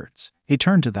his words. He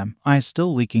turned to them, eyes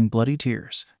still leaking bloody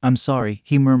tears. I'm sorry,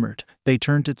 he murmured. They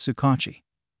turned to Tsukachi,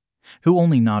 who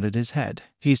only nodded his head.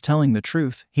 He's telling the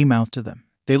truth, he mouthed to them.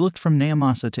 They looked from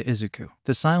Naomasa to Izuku,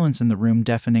 the silence in the room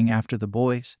deafening after the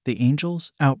boys, the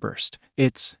angels, outburst.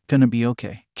 It's gonna be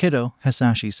okay, kiddo,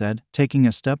 Hasashi said, taking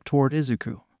a step toward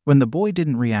Izuku. When the boy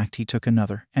didn't react, he took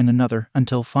another, and another,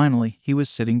 until finally he was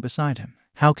sitting beside him.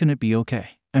 How can it be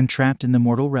okay? I'm trapped in the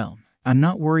mortal realm. I'm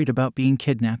not worried about being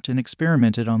kidnapped and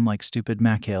experimented on like stupid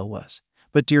Macale was.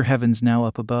 But dear heavens, now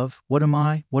up above, what am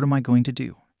I going to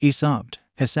do? He sobbed.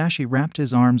 Hasashi wrapped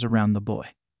his arms around the boy,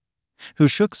 who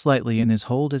shook slightly in his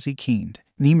hold as he keened.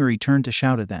 Nimuri turned to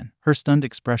Shouta then, her stunned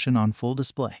expression on full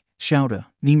display. Shouta,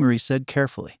 Nimuri said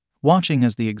carefully, watching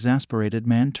as the exasperated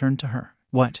man turned to her.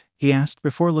 What? He asked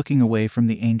before looking away from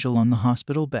the angel on the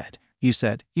hospital bed. You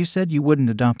said you wouldn't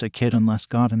adopt a kid unless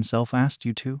God himself asked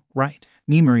you to, right?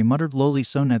 Nimuri muttered lowly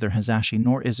so neither Hasashi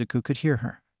nor Izuku could hear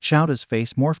her. Shouta's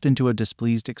face morphed into a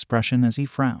displeased expression as he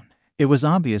frowned. It was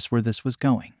obvious where this was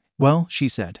going. Well, she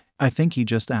said, I think he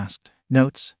just asked.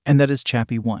 Notes, and that is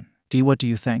Chappie 1. What do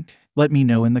you think? Let me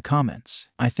know in the comments.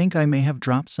 I think I may have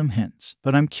dropped some hints,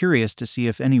 but I'm curious to see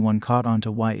if anyone caught on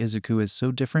to why Izuku is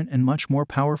so different and much more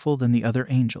powerful than the other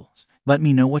angels. Let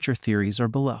me know what your theories are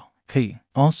below. Hey,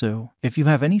 also, if you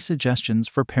have any suggestions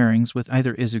for pairings with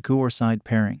either Izuku or side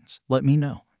pairings, let me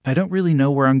know. I don't really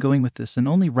know where I'm going with this and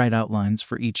only write outlines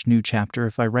for each new chapter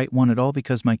if I write one at all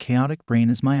because my chaotic brain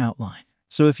is my outline.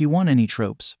 So if you want any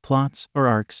tropes, plots, or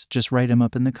arcs, just write them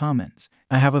up in the comments.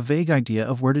 I have a vague idea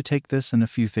of where to take this and a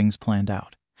few things planned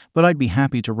out, but I'd be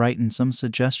happy to write in some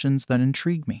suggestions that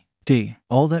intrigue me.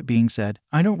 All that being said,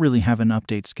 I don't really have an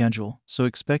update schedule, so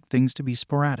expect things to be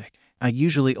sporadic. I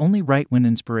usually only write when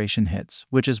inspiration hits,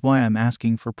 which is why I'm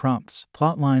asking for prompts,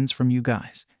 plot lines from you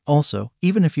guys. Also,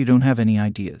 even if you don't have any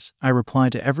ideas, I reply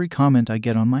to every comment I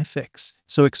get on my fics,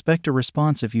 so expect a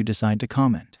response if you decide to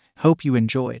comment. Hope you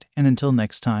enjoyed, and until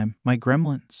next time, my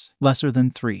gremlins. Lesser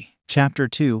than 3. Chapter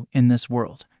 2, In This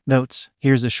World. Notes,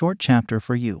 here's a short chapter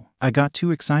for you. I got too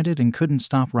excited and couldn't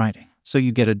stop writing, so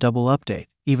you get a double update,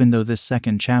 even though this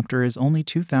second chapter is only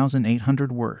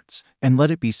 2,800 words. And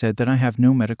let it be said that I have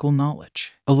no medical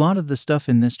knowledge. A lot of the stuff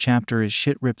in this chapter is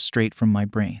shit ripped straight from my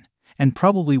brain, and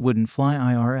probably wouldn't fly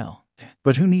IRL.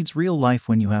 But who needs real life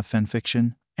when you have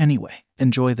fanfiction? Anyway,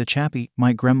 enjoy the chappy,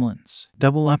 my gremlins.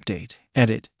 Double update.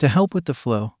 Edit. To help with the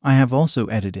flow, I have also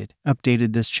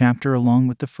updated this chapter along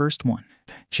with the first one.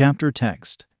 Chapter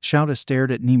text. Shouta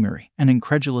stared at Nimuri, an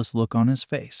incredulous look on his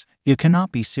face. You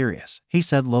cannot be serious, he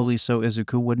said lowly so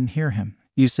Izuku wouldn't hear him.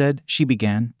 You said, she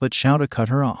began, but Shouta cut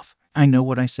her off. I know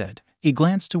what I said. He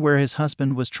glanced to where his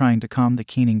husband was trying to calm the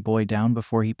keening boy down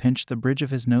before he pinched the bridge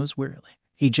of his nose wearily.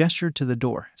 He gestured to the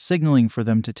door, signaling for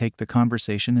them to take the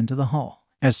conversation into the hall.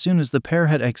 As soon as the pair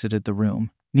had exited the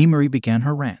room, Nimiri began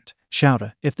her rant.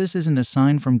 Shouta, if this isn't a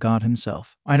sign from God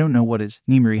himself, I don't know what is.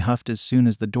 Nimiri huffed as soon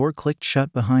as the door clicked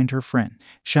shut behind her friend.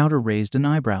 Shouta raised an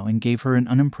eyebrow and gave her an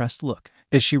unimpressed look.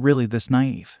 Is she really this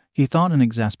naive? He thought in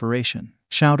exasperation.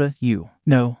 Shouta, you.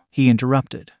 No, he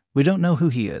interrupted. We don't know who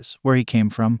he is, where he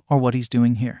came from, or what he's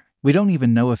doing here. We don't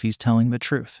even know if he's telling the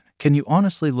truth. Can you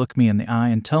honestly look me in the eye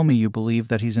and tell me you believe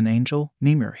that he's an angel,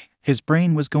 Nimiri? His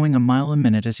brain was going a mile a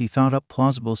minute as he thought up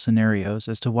plausible scenarios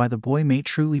as to why the boy may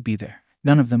truly be there.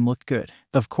 None of them looked good.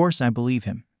 Of course I believe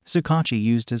him. Tsukachi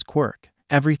used his quirk.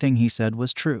 Everything he said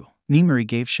was true. Nimiri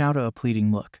gave Shouta a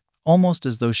pleading look, almost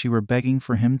as though she were begging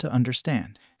for him to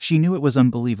understand. She knew it was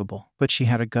unbelievable, but she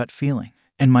had a gut feeling.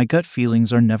 And my gut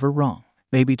feelings are never wrong.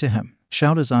 Maybe to him.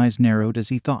 Shouta's eyes narrowed as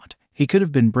he thought. He could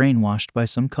have been brainwashed by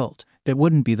some cult. It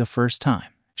wouldn't be the first time.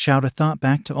 Shouta thought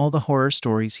back to all the horror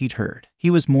stories he'd heard.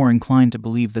 He was more inclined to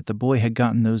believe that the boy had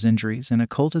gotten those injuries in a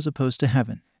cult as opposed to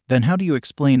heaven. Then how do you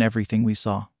explain everything we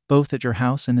saw, both at your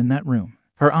house and in that room?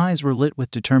 Her eyes were lit with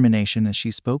determination as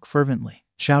she spoke fervently.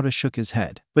 Shouta shook his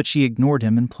head, but she ignored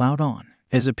him and plowed on.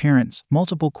 His appearance,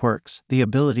 multiple quirks, the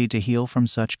ability to heal from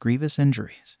such grievous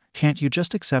injuries. Can't you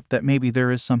just accept that maybe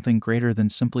there is something greater than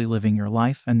simply living your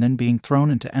life and then being thrown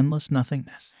into endless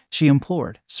nothingness? She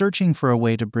implored, searching for a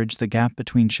way to bridge the gap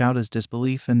between Shouta's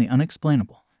disbelief and the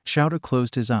unexplainable. Shouta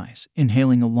closed his eyes,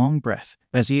 inhaling a long breath.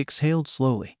 As he exhaled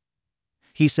slowly,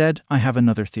 he said, I have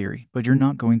another theory, but you're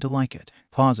not going to like it.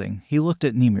 Pausing, he looked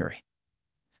at Nimiri,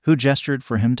 who gestured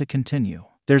for him to continue.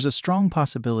 There's a strong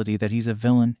possibility that he's a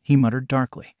villain, he muttered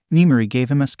darkly. Nimiri gave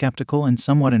him a skeptical and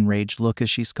somewhat enraged look as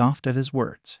she scoffed at his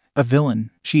words. A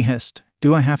villain, she hissed.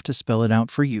 Do I have to spell it out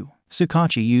for you?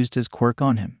 Tsukachi used his quirk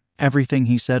on him. Everything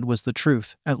he said was the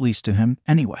truth, at least to him,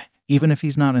 anyway. Even if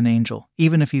he's not an angel,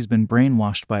 even if he's been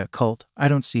brainwashed by a cult, I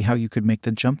don't see how you could make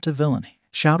the jump to villainy.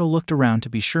 Shouta looked around to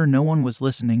be sure no one was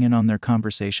listening in on their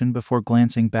conversation before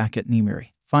glancing back at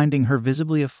Nimiri, finding her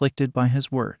visibly afflicted by his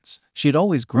words. She had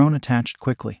always grown attached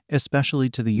quickly, especially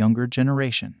to the younger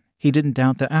generation. He didn't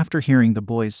doubt that after hearing the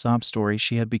boy's sob story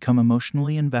she had become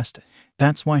emotionally invested.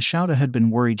 That's why Shouta had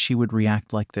been worried she would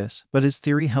react like this, but his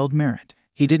theory held merit.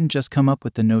 He didn't just come up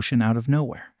with the notion out of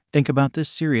nowhere. Think about this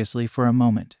seriously for a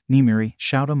moment, Nimiri,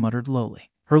 Shouta muttered lowly.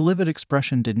 Her livid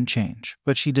expression didn't change,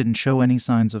 but she didn't show any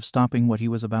signs of stopping what he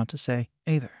was about to say,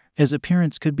 either. His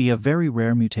appearance could be a very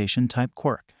rare mutation-type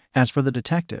quirk. As for the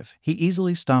detective, he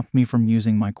easily stopped me from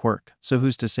using my quirk, so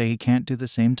who's to say he can't do the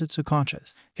same to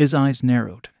Tsukachi's? His eyes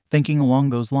narrowed. Thinking along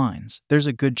those lines, there's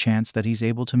a good chance that he's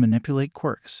able to manipulate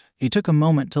quirks. He took a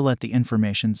moment to let the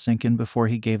information sink in before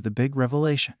he gave the big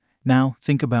revelation. Now,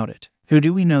 think about it. Who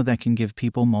do we know that can give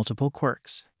people multiple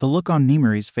quirks? The look on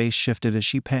Nimiri's face shifted as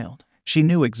she paled. She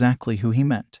knew exactly who he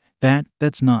meant.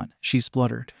 That's not, she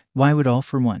spluttered. Why would All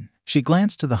for One? She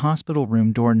glanced to the hospital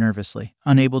room door nervously,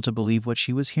 unable to believe what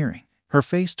she was hearing. Her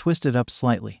face twisted up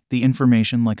slightly, the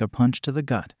information like a punch to the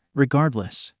gut.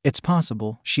 Regardless, it's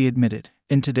possible, she admitted.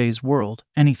 In today's world,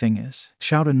 anything is.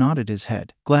 Shouta nodded his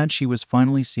head, glad she was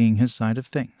finally seeing his side of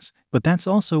things. But that's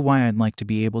also why I'd like to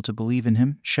be able to believe in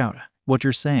him, Shouta. What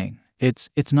you're saying, it's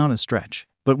not a stretch.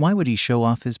 But why would he show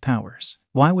off his powers?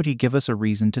 Why would he give us a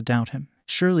reason to doubt him?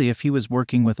 Surely if he was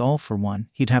working with All for One,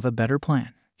 he'd have a better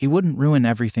plan. He wouldn't ruin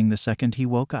everything the second he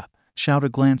woke up. Shouta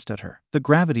glanced at her, the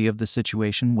gravity of the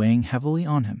situation weighing heavily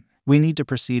on him. We need to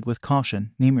proceed with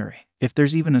caution, Nimiri. If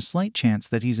there's even a slight chance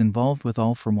that he's involved with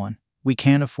All for One, we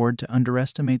can't afford to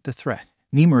underestimate the threat.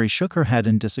 Nimiri shook her head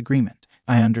in disagreement.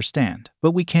 I understand,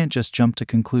 but we can't just jump to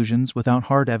conclusions without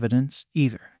hard evidence,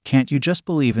 either. Can't you just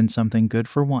believe in something good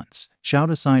for once?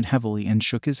 Shouta sighed heavily and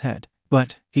shook his head.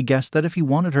 But he guessed that if he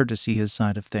wanted her to see his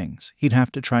side of things, he'd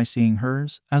have to try seeing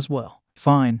hers as well.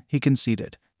 Fine, he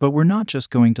conceded. But we're not just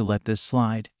going to let this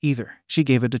slide, either. She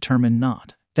gave a determined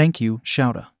nod. Thank you,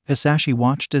 Shouta. Hisashi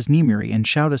watched as Nimiri and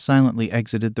Shouta silently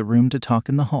exited the room to talk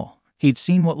in the hall. He'd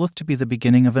seen what looked to be the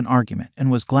beginning of an argument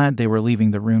and was glad they were leaving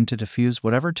the room to diffuse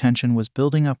whatever tension was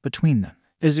building up between them.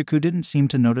 Izuku didn't seem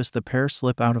to notice the pair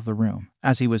slip out of the room,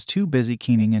 as he was too busy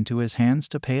keening into his hands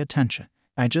to pay attention.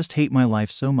 I just hate my life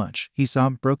so much, he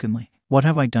sobbed brokenly. What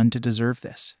have I done to deserve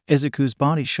this? Izuku's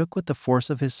body shook with the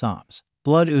force of his sobs,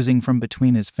 blood oozing from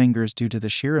between his fingers due to the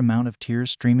sheer amount of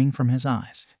tears streaming from his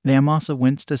eyes. Naomasa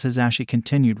winced as Hisashi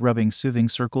continued rubbing soothing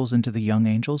circles into the young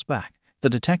angel's back. The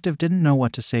detective didn't know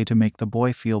what to say to make the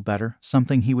boy feel better,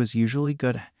 something he was usually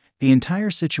good at. The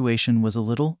entire situation was a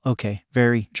little,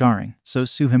 very jarring, so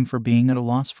sue him for being at a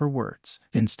loss for words.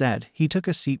 Instead, he took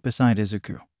a seat beside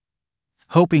Izuku,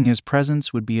 hoping his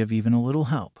presence would be of even a little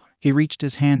help. He reached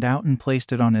his hand out and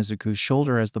placed it on Izuku's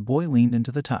shoulder as the boy leaned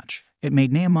into the touch. It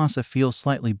made Naomasa feel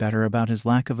slightly better about his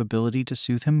lack of ability to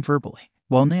soothe him verbally.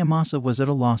 While Naomasa was at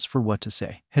a loss for what to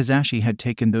say, Hisashi had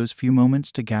taken those few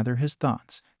moments to gather his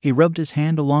thoughts. He rubbed his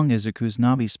hand along Izuku's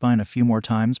knobby spine a few more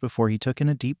times before he took in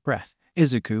a deep breath.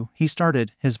 "Izuku," he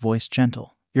started, his voice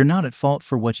gentle. "You're not at fault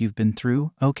for what you've been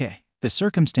through, okay? The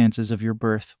circumstances of your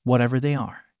birth, whatever they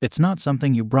are, it's not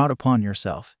something you brought upon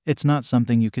yourself. It's not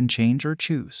something you can change or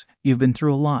choose. You've been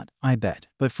through a lot, I bet.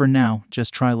 But for now,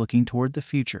 just try looking toward the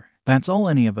future. That's all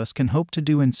any of us can hope to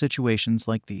do in situations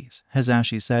like these,"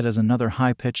 Hisashi said as another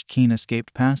high-pitched keen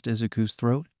escaped past Izuku's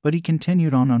throat, but he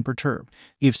continued on unperturbed.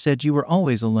 "You've said you were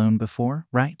always alone before,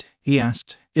 right?" he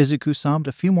asked. Izuku sobbed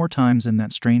a few more times in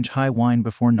that strange high whine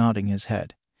before nodding his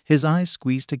head. His eyes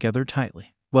squeezed together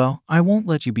tightly. "Well, I won't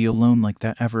let you be alone like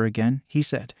that ever again," he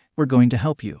said. "We're going to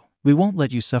help you. We won't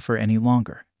let you suffer any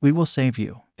longer. We will save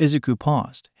you." Izuku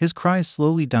paused, his cries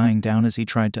slowly dying down as he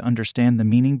tried to understand the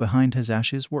meaning behind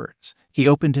Hisashi's words. He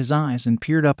opened his eyes and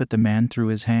peered up at the man through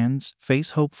his hands,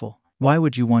 face hopeful. "Why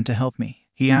would you want to help me?"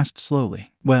 he asked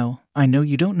slowly. "Well, I know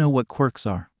you don't know what quirks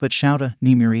are, but Shouta,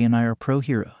 Nimiri and I are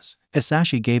pro-heroes."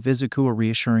 Hisashi gave Izuku a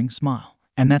reassuring smile.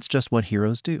 "And that's just what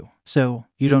heroes do. So,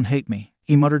 you don't hate me,"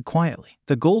 he muttered quietly,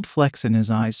 the gold flecks in his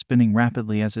eyes spinning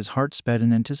rapidly as his heart sped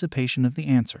in anticipation of the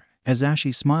answer.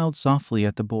 Hisashi smiled softly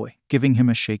at the boy, giving him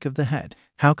a shake of the head.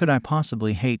 "How could I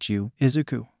possibly hate you,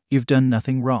 Izuku? You've done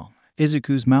nothing wrong."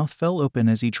 Izuku's mouth fell open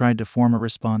as he tried to form a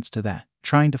response to that,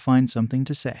 trying to find something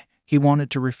to say. He wanted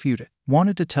to refute it,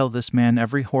 wanted to tell this man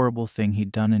every horrible thing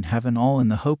he'd done in heaven, all in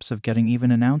the hopes of getting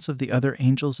even an ounce of the other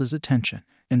angels' attention.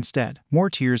 Instead, more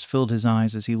tears filled his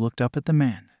eyes as he looked up at the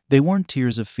man. They weren't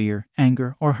tears of fear,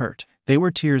 anger, or hurt. They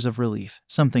were tears of relief,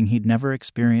 something he'd never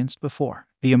experienced before.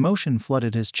 The emotion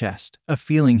flooded his chest, a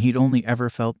feeling he'd only ever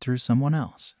felt through someone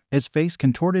else. His face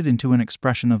contorted into an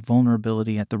expression of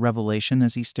vulnerability at the revelation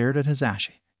as he stared at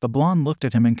Hisashi. The blonde looked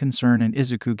at him in concern and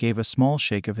Izuku gave a small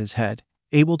shake of his head,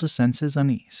 able to sense his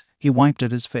unease. He wiped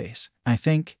at his face. "I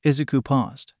think," Izuku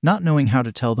paused, not knowing how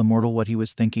to tell the mortal what he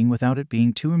was thinking without it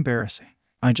being too embarrassing.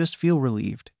 "I just feel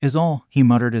relieved, is all," he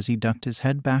muttered as he ducked his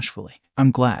head bashfully.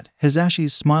 "I'm glad."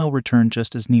 Hisashi's smile returned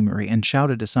just as Nimiri and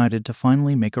Shouta decided to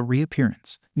finally make a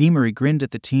reappearance. Nimiri grinned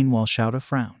at the teen while Shouta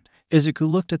frowned. Izuku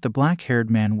looked at the black-haired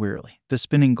man wearily, the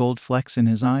spinning gold flecks in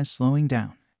his eyes slowing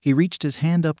down. He reached his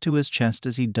hand up to his chest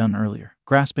as he'd done earlier,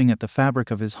 grasping at the fabric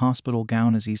of his hospital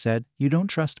gown as he said, "You don't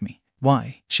trust me."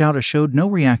 "Why?" Shouta showed no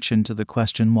reaction to the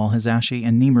question while Hisashi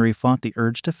and Nimiri fought the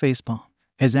urge to facepalm.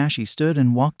 Hisashi stood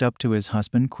and walked up to his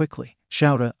husband quickly.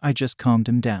 "Shouta, I just calmed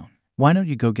him down. Why don't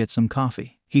you go get some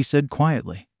coffee?" he said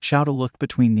quietly. Shouta looked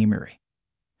between Nimiri,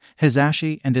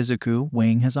 Hisashi, and Izuku,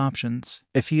 weighing his options.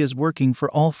 If he is working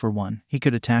for All for One, he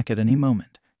could attack at any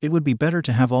moment. It would be better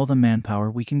to have all the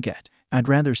manpower we can get. "I'd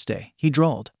rather stay," he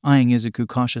drawled, eyeing Izuku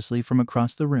cautiously from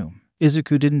across the room.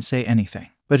 Izuku didn't say anything,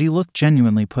 but he looked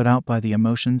genuinely put out by the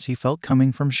emotions he felt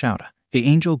coming from Shouta. The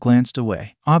angel glanced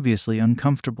away, obviously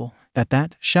uncomfortable. At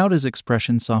that, Shouta's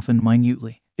expression softened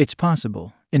minutely. "It's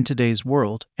possible. In today's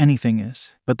world, anything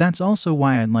is. But that's also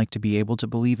why I'd like to be able to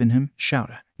believe in him,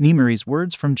 Shouta." Nimiri's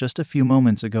words from just a few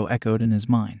moments ago echoed in his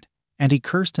mind, and he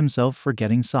cursed himself for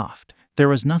getting soft. There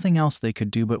was nothing else they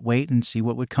could do but wait and see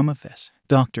what would come of this.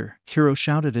 "Doctor," Hiro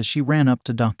shouted as she ran up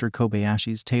to Dr.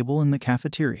 Kobayashi's table in the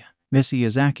cafeteria. "Miss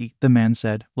Miyazaki," the man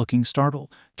said, looking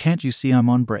startled. "Can't you see I'm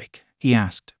on break?" he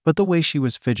asked, but the way she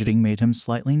was fidgeting made him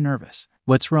slightly nervous.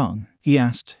 "What's wrong?" he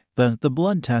asked. The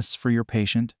blood tests for your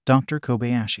patient, Dr.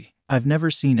 Kobayashi. I've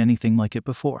never seen anything like it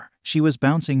before." She was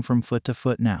bouncing from foot to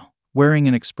foot now, wearing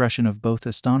an expression of both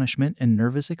astonishment and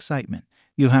nervous excitement.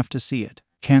 "You have to see it.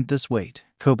 Can't this wait?"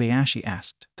 Kobayashi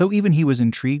asked, though even he was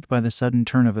intrigued by the sudden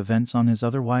turn of events on his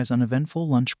otherwise uneventful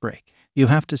lunch break. "You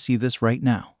have to see this right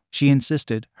now," she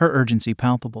insisted, her urgency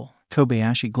palpable.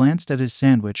 Kobayashi glanced at his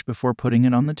sandwich before putting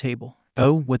it on the table.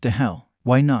 "Oh, what the hell?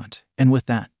 Why not?" And with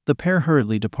that, the pair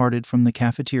hurriedly departed from the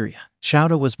cafeteria.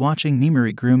 Shouta was watching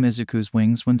Nimiri groom Izuku's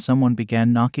wings when someone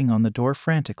began knocking on the door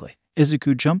frantically.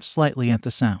 Izuku jumped slightly at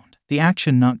the sound, the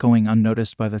action not going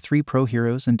unnoticed by the three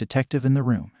pro-heroes and detective in the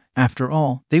room. After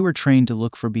all, they were trained to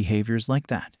look for behaviors like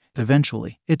that.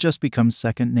 Eventually, it just becomes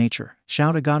second nature.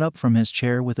 Shouta got up from his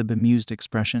chair with a bemused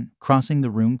expression, crossing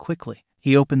the room quickly.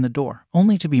 He opened the door,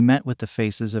 only to be met with the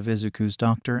faces of Izuku's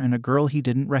doctor and a girl he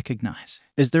didn't recognize.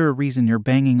 "Is there a reason you're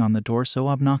banging on the door so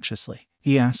obnoxiously?"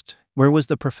 he asked. Where was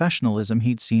the professionalism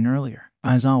he'd seen earlier?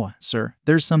 "Aizawa, sir,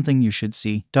 there's something you should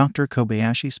see." Dr.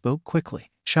 Kobayashi spoke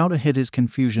quickly. Shouta hid his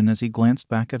confusion as he glanced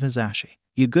back at Hisashi.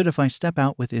 "You good if I step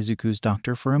out with Izuku's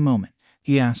doctor for a moment?"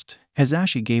 he asked.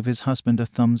 Hisashi gave his husband a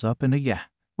thumbs up and a yeah.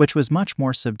 which was much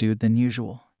more subdued than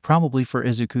usual, probably for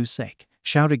Izuku's sake.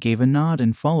 Shouta gave a nod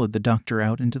and followed the doctor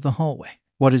out into the hallway.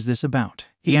 "What is this about?"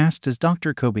 he asked as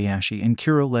Dr. Kobayashi and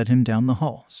Kuro led him down the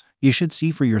halls. "You should see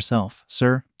for yourself,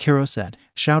 sir," Kuro said.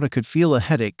 Shouta could feel a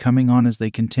headache coming on as they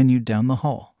continued down the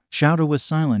hall. Shouta was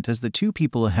silent as the two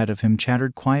people ahead of him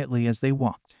chattered quietly as they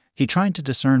walked. He tried to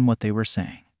discern what they were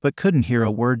saying, but couldn't hear a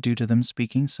word due to them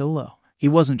speaking so low. He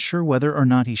wasn't sure whether or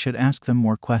not he should ask them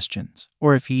more questions,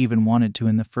 or if he even wanted to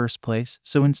in the first place,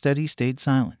 so instead he stayed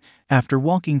silent. After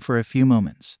walking for a few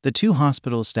moments, the two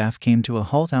hospital staff came to a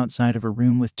halt outside of a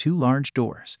room with two large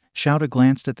doors. Shouta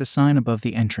glanced at the sign above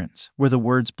the entrance, where the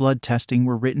words blood testing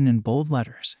were written in bold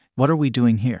letters. "What are we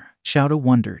doing here?" Shouta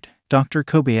wondered. Dr.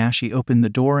 Kobayashi opened the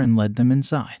door and led them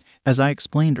inside. "As I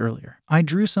explained earlier, I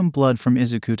drew some blood from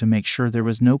Izuku to make sure there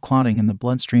was no clotting in the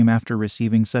bloodstream after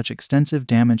receiving such extensive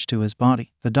damage to his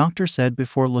body," the doctor said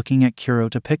before looking at Kuro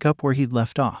to pick up where he'd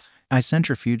left off. "I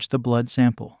centrifuged the blood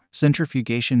sample."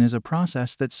 Centrifugation is a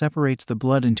process that separates the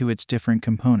blood into its different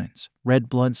components: red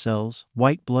blood cells,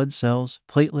 white blood cells,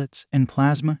 platelets, and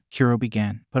plasma, Kuro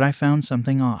began. "But I found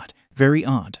something odd. Very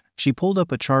odd." She pulled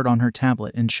up a chart on her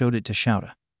tablet and showed it to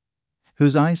Shouta,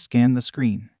 whose eyes scanned the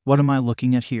screen. "What am I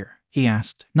looking at here?" he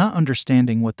asked, not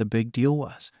understanding what the big deal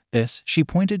was. "This," she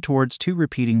pointed towards two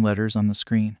repeating letters on the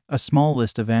screen, a small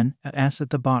list of N, S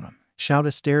at the bottom.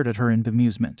 Shouta stared at her in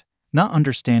bemusement, not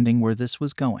understanding where this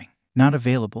was going. "Not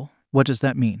available? What does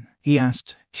that mean?" he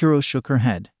asked. Kuro shook her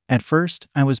head. "At first,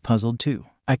 I was puzzled too.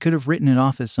 I could have written it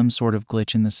off as some sort of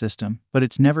glitch in the system, but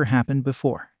it's never happened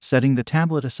before." Setting the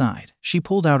tablet aside, she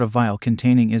pulled out a vial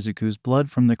containing Izuku's blood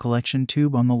from the collection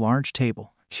tube on the large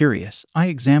table. Curious, I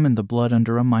examined the blood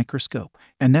under a microscope,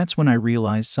 and that's when I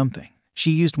realized something.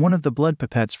 She used one of the blood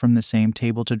pipettes from the same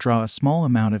table to draw a small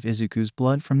amount of Izuku's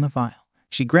blood from the vial.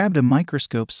 She grabbed a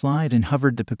microscope slide and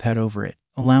hovered the pipette over it,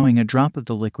 allowing a drop of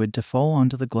the liquid to fall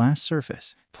onto the glass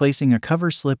surface. Placing a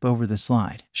cover slip over the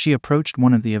slide, she approached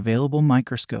one of the available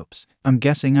microscopes. "I'm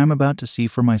guessing I'm about to see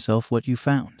for myself what you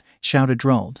found," Shouta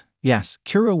drawled. "Yes,"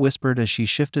 Kuro whispered as she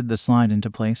shifted the slide into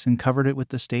place and covered it with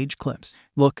the stage clips.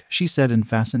 "Look," she said in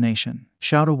fascination.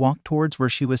 Shouta walked towards where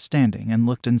she was standing and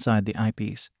looked inside the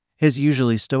eyepiece, his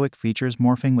usually stoic features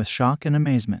morphing with shock and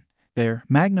amazement. There,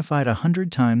 magnified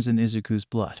 100 times in Izuku's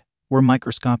blood, were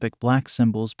microscopic black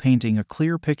symbols painting a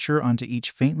clear picture onto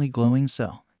each faintly glowing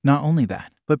cell. Not only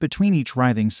that, but between each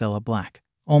writhing cell a black,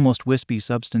 almost wispy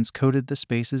substance coated the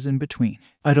spaces in between.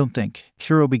 "I don't think,"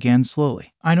 Kuro began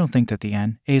slowly, "I don't think that the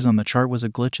N.A's on the chart was a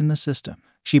glitch in the system."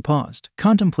 She paused,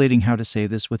 contemplating how to say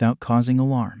this without causing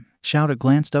alarm. Shouta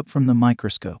glanced up from the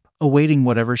microscope, awaiting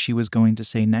whatever she was going to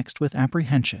say next with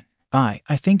apprehension. I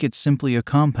think it's simply a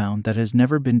compound that has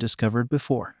never been discovered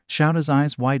before." Shouta's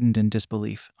eyes widened in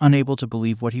disbelief, unable to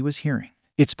believe what he was hearing.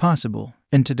 "It's possible.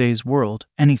 In today's world,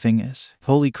 anything is."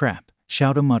 "Holy crap,"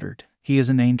 Shouta muttered. "He is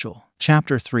an angel."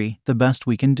 Chapter 3, The Best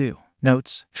We Can Do.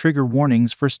 Notes: trigger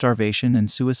warnings for starvation and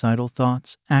suicidal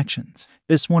thoughts, actions.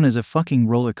 This one is a fucking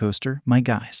roller coaster, my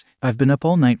guys. I've been up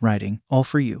all night writing, all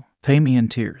for you. Pay me in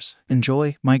tears.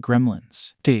 Enjoy, my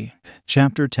gremlins. D.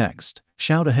 Chapter text.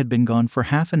 Shouta had been gone for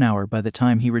half an hour by the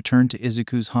time he returned to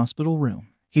Izuku's hospital room.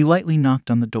 He lightly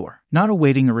knocked on the door, not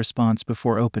awaiting a response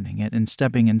before opening it and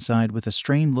stepping inside with a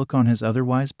strained look on his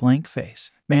otherwise blank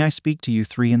face. "May I speak to you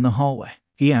three in the hallway?"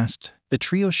 he asked. The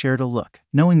trio shared a look,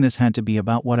 knowing this had to be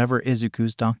about whatever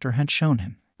Izuku's doctor had shown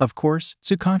him. "Of course,"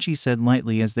 Tsukachi said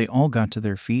lightly as they all got to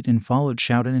their feet and followed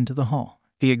Shouta into the hall.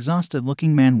 The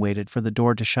exhausted-looking man waited for the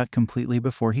door to shut completely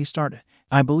before he started.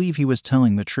 "I believe he was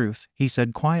telling the truth," he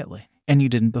said quietly. "And you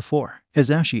didn't before?"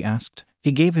 Hisashi asked.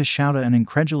 He gave his Shouta an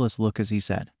incredulous look as he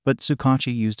said, but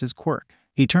Tsukachi used his quirk.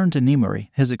 He turned to Nimori,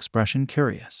 his expression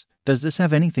curious. "Does this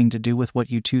have anything to do with what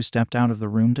you two stepped out of the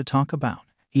room to talk about?"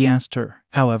 he asked her.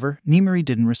 However, Nimori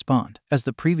didn't respond, as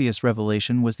the previous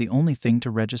revelation was the only thing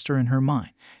to register in her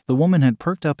mind. The woman had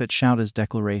perked up at Shouta's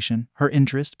declaration, her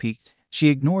interest piqued. She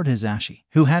ignored Hisashi,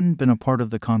 who hadn't been a part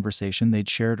of the conversation they'd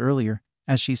shared earlier.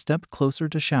 As she stepped closer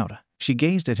to Shouta, she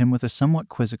gazed at him with a somewhat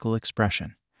quizzical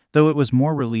expression, though it was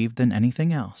more relieved than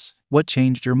anything else. "What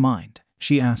changed your mind?"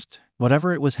 she asked.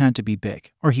 Whatever it was had to be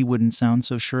big, or he wouldn't sound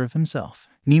so sure of himself.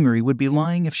 Nimori would be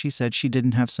lying if she said she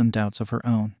didn't have some doubts of her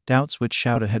own, doubts which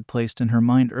Shouta had placed in her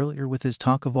mind earlier with his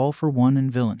talk of all for one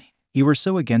and villainy. "You were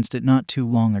so against it not too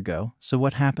long ago, so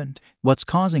what happened? What's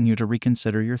causing you to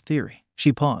reconsider your theory?"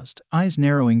 She paused, eyes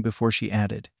narrowing before she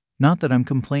added, "Not that I'm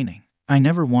complaining. I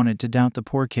never wanted to doubt the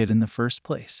poor kid in the first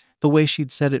place." The way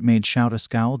she'd said it made Shouta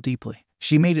scowl deeply.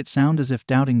 She made it sound as if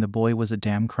doubting the boy was a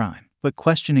damn crime, but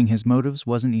questioning his motives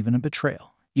wasn't even a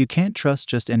betrayal. "You can't trust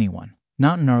just anyone.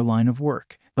 not in our line of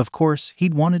work. Of course,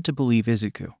 he'd wanted to believe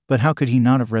Izuku, but how could he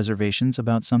not have reservations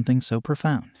about something so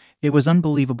profound? It was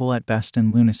unbelievable at best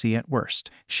and lunacy at worst.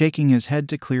 Shaking his head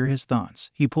to clear his thoughts,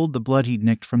 he pulled the blood he'd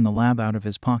nicked from the lab out of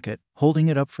his pocket, holding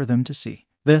it up for them to see.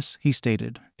 This, he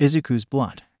stated, Izuku's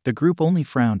blood. The group only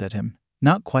frowned at him,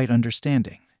 not quite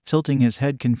understanding, tilting his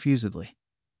head confusedly.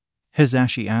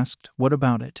 Hisashi asked, what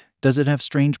about it? Does it have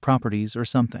strange properties or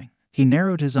something? He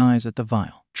narrowed his eyes at the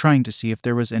vial, trying to see if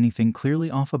there was anything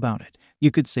clearly off about it.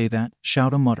 You could say that,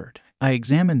 Shouta muttered. I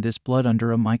examined this blood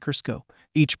under a microscope.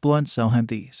 Each blood cell had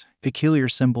these peculiar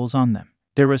symbols on them.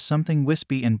 There was something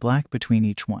wispy and black between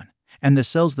each one, and the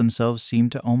cells themselves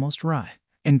seemed to almost writhe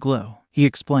and glow, he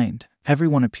explained.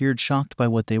 Everyone appeared shocked by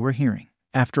what they were hearing.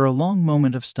 After a long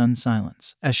moment of stunned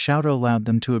silence, as Shouta allowed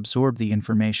them to absorb the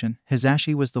information,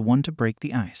 Hisashi was the one to break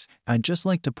the ice. I'd just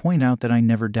like to point out that I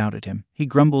never doubted him, he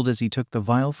grumbled as he took the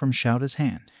vial from Shouta's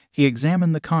hand. He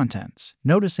examined the contents,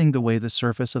 noticing the way the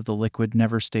surface of the liquid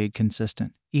never stayed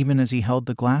consistent, even as he held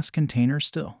the glass container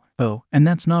still. Oh, and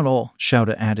that's not all,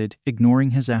 Shouta added,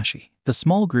 ignoring Hisashi. The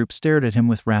small group stared at him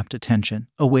with rapt attention,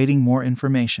 awaiting more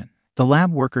information. The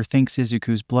lab worker thinks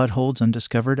Izuku's blood holds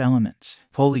undiscovered elements.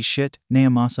 Holy shit,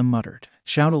 Naomasa muttered.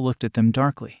 Shouta looked at them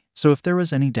darkly. So if there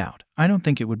was any doubt, I don't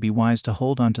think it would be wise to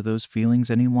hold on to those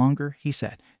feelings any longer, he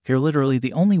said. You're literally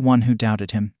the only one who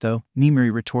doubted him, though,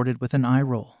 Nimiri retorted with an eye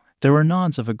roll. There were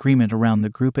nods of agreement around the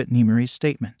group at Nimiri's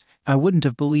statement. I wouldn't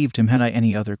have believed him had I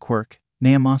any other quirk,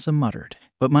 Naomasa muttered.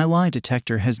 But my lie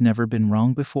detector has never been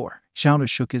wrong before. Shouta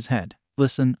shook his head.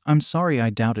 Listen, I'm sorry I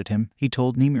doubted him, he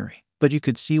told Nimiri. But you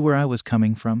could see where I was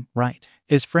coming from, right?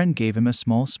 His friend gave him a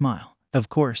small smile. Of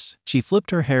course. She flipped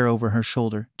her hair over her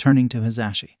shoulder, turning to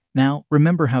Hisashi. Now,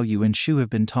 remember how you and Shu have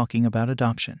been talking about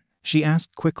adoption? She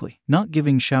asked quickly, not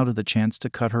giving Shouta the chance to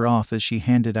cut her off as she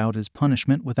handed out his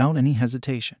punishment without any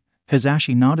hesitation.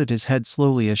 Hisashi nodded his head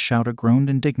slowly as Shouta groaned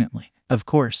indignantly. Of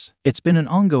course. It's been an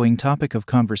ongoing topic of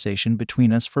conversation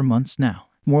between us for months now.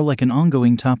 More like an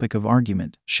ongoing topic of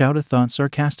argument, Shouta thought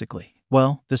sarcastically.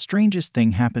 Well, the strangest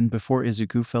thing happened before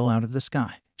Izuku fell out of the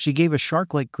sky. She gave a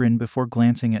shark-like grin before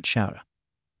glancing at Shouta,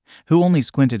 who only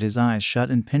squinted his eyes shut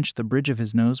and pinched the bridge of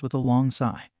his nose with a long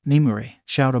sigh. Nimiri,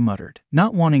 Shouta muttered,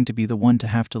 not wanting to be the one to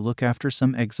have to look after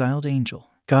some exiled angel.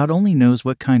 God only knows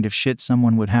what kind of shit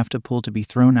someone would have to pull to be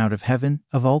thrown out of heaven,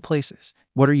 of all places.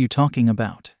 What are you talking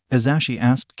about? Hisashi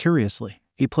asked curiously.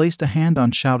 He placed a hand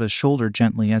on Shouta's shoulder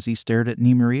gently as he stared at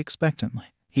Nimiri expectantly.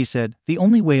 He said, the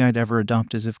only way I'd ever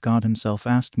adopt is if God himself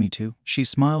asked me to. She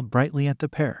smiled brightly at the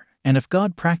pair. And if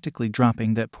God practically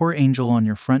dropping that poor angel on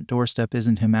your front doorstep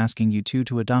isn't him asking you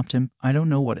to adopt him, I don't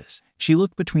know what is. She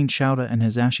looked between Shouta and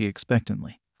Hisashi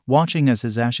expectantly, watching as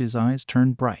Hisashi's eyes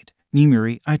turned bright.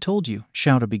 Nimiri, I told you,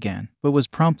 Shouta began, but was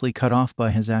promptly cut off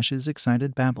by Hisashi's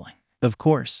excited babbling. Of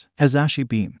course, Hisashi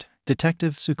beamed.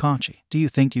 Detective Tsukachi, do you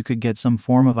think you could get some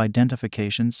form of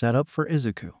identification set up for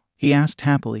Izuku? He asked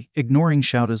happily, ignoring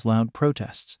Shouta's loud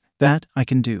protests. That, I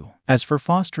can do. As for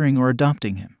fostering or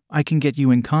adopting him, I can get you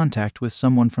in contact with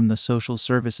someone from the social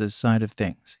services side of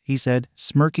things, he said,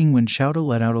 smirking when Shouta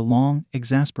let out a long,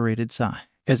 exasperated sigh.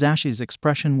 Hisashi's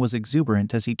expression was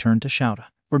exuberant as he turned to Shouta.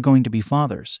 We're going to be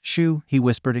fathers, Shu, he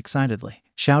whispered excitedly.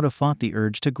 Shouta fought the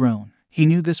urge to groan. He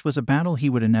knew this was a battle he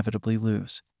would inevitably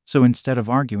lose. So instead of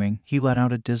arguing, he let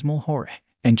out a dismal hooray.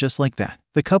 And just like that,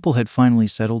 the couple had finally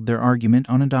settled their argument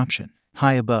on adoption.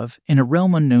 High above, in a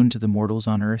realm unknown to the mortals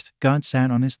on Earth, God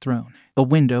sat on his throne. A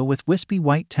window with wispy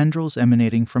white tendrils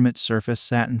emanating from its surface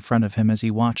sat in front of him as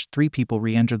he watched three people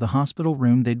re-enter the hospital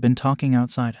room they'd been talking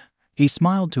outside. He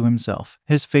smiled to himself,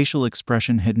 his facial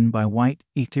expression hidden by white,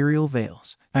 ethereal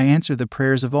veils. I answer the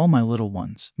prayers of all my little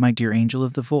ones, my dear angel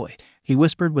of the void, he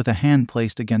whispered with a hand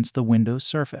placed against the window's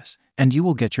surface. And you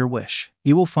will get your wish.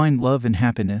 You will find love and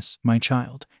happiness, my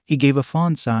child. He gave a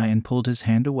fond sigh and pulled his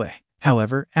hand away.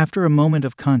 However, after a moment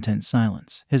of content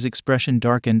silence, his expression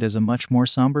darkened as a much more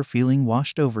somber feeling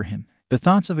washed over him. The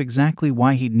thoughts of exactly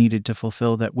why he'd needed to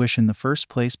fulfill that wish in the first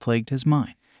place plagued his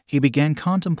mind. He began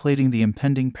contemplating the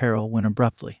impending peril when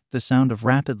abruptly, the sound of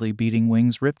rapidly beating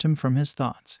wings ripped him from his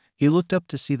thoughts. He looked up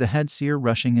to see the head seer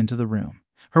rushing into the room,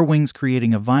 her wings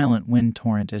creating a violent wind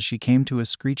torrent as she came to a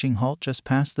screeching halt just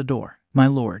past the door. My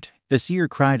lord, the seer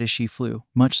cried as she flew,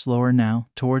 much slower now,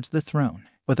 towards the throne.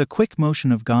 With a quick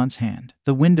motion of God's hand,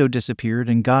 the window disappeared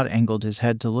and God angled his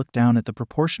head to look down at the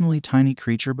proportionally tiny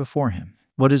creature before him.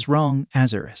 What is wrong,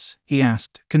 Azaris? He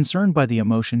asked, concerned by the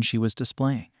emotion she was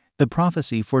displaying. The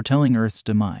prophecy foretelling Earth's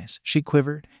demise, she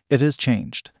quivered. It has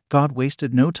changed. God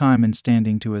wasted no time in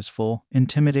standing to his full,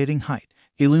 intimidating height.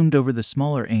 He loomed over the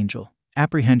smaller angel,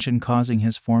 apprehension causing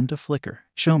his form to flicker.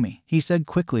 "Show me," he said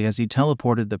quickly as he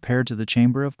teleported the pair to the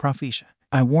chamber of prophetia.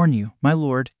 "I warn you, my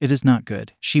lord, it is not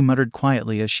good," she muttered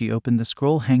quietly as she opened the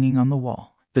scroll hanging on the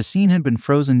wall. The scene had been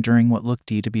frozen during what looked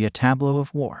to be a tableau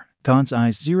of war. God's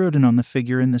eyes zeroed in on the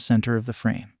figure in the center of the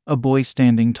frame. A boy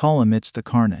standing tall amidst the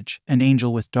carnage, an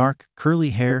angel with dark, curly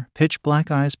hair,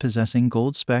 pitch-black eyes possessing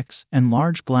gold specks, and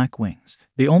large black wings.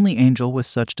 The only angel with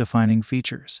such defining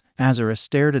features. Azura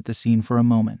stared at the scene for a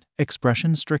moment,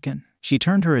 expression-stricken. She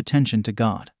turned her attention to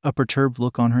God, a perturbed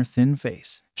look on her thin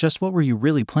face. "Just what were you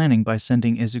really planning by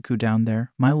sending Izuku down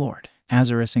there, my lord?"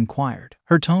 Azura inquired,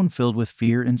 her tone filled with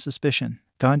fear and suspicion.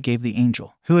 God gave the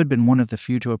angel, who had been one of the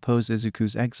few to oppose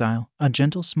Izuku's exile, a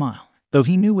gentle smile. Though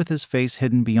he knew with his face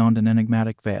hidden beyond an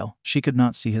enigmatic veil, she could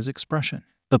not see his expression.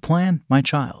 "The plan, my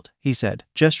child," he said,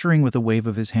 gesturing with a wave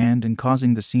of his hand and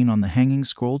causing the scene on the hanging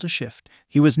scroll to shift.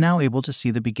 He was now able to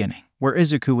see the beginning, where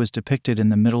Izuku was depicted in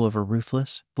the middle of a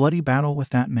ruthless, bloody battle with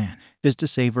that man, is to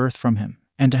save Earth from him,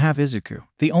 and to have Izuku,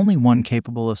 the only one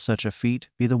capable of such a feat,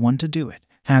 be the one to do it.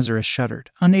 Azura shuddered,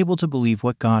 unable to believe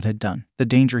what God had done, the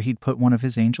danger he'd put one of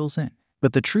his angels in.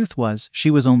 But the truth was,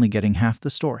 she was only getting half the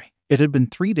story. It had been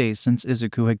 3 days since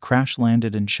Izuku had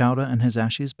crash-landed in Shouta and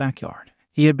Hisashi's backyard.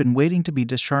 He had been waiting to be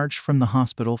discharged from the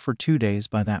hospital for 2 days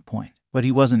by that point, but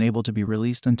he wasn't able to be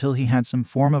released until he had some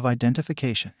form of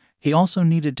identification. He also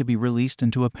needed to be released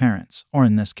into a parent's, or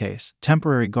in this case,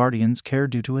 temporary guardian's care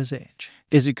due to his age.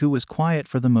 Izuku was quiet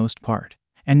for the most part,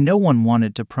 and no one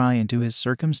wanted to pry into his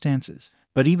circumstances.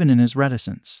 But even in his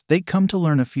reticence, they'd come to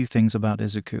learn a few things about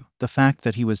Izuku. The fact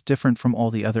that he was different from all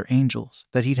the other angels,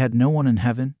 that he'd had no one in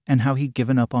heaven, and how he'd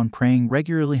given up on praying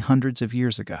regularly hundreds of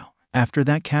years ago. After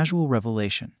that casual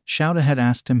revelation, Shouta had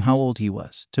asked him how old he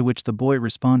was, to which the boy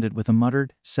responded with a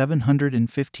muttered,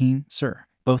 715, sir.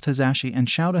 Both Hisashi and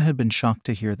Shouta had been shocked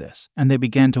to hear this, and they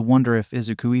began to wonder if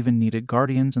Izuku even needed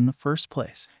guardians in the first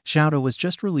place. Shouta was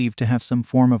just relieved to have some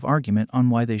form of argument on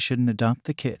why they shouldn't adopt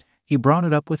the kid. He brought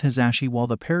it up with Hisashi while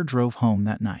the pair drove home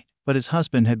that night, but his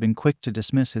husband had been quick to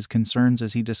dismiss his concerns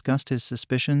as he discussed his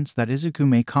suspicions that Izuku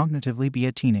may cognitively be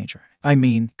a teenager. "I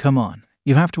mean, come on.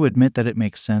 You have to admit that it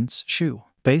makes sense, Shu.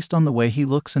 Based on the way he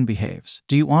looks and behaves,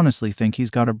 do you honestly think he's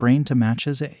got a brain to match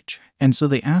his age?" And so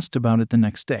they asked about it the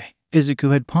next day.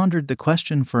 Izuku had pondered the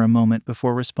question for a moment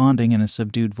before responding in a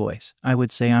subdued voice. "I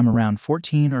would say I'm around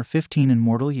 14 or 15 in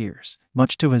mortal years."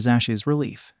 Much to Hisashi's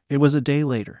relief, it was a day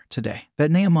later, today,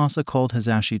 that Naomasa called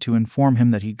Hisashi to inform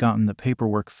him that he'd gotten the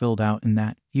paperwork filled out and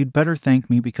that, "You'd better thank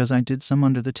me because I did some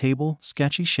under-the-table,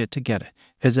 sketchy shit to get it."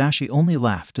 Hisashi only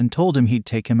laughed and told him he'd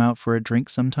take him out for a drink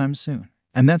sometime soon.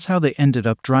 And that's how they ended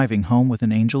up driving home with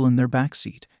an angel in their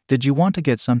backseat. "Did you want to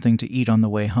get something to eat on the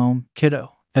way home,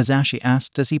 kiddo?" Hisashi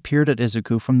asked as he peered at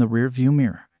Izuku from the rear-view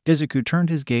mirror. Izuku turned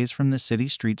his gaze from the city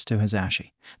streets to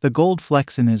Hisashi, the gold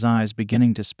flecks in his eyes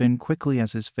beginning to spin quickly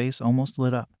as his face almost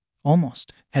lit up.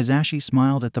 "Almost." Hisashi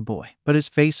smiled at the boy, but his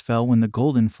face fell when the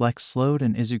golden flecks slowed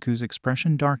and Izuku's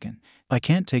expression darkened. "I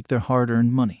can't take their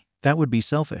hard-earned money. That would be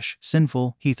selfish,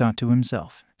 sinful," he thought to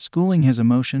himself, schooling his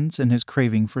emotions and his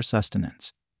craving for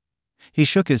sustenance. He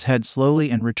shook his head slowly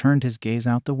and returned his gaze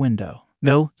out the window.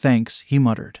 "No, thanks," he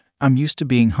muttered. "I'm used to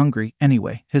being hungry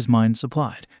anyway," his mind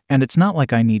supplied. "And it's not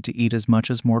like I need to eat as much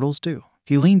as mortals do."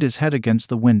 He leaned his head against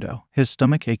the window, his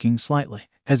stomach aching slightly.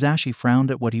 Hisashi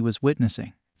frowned at what he was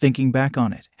witnessing. Thinking back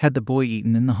on it, had the boy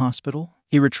eaten in the hospital?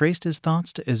 He retraced his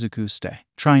thoughts to Izuku's stay,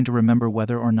 trying to remember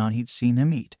whether or not he'd seen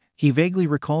him eat. He vaguely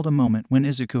recalled a moment when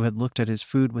Izuku had looked at his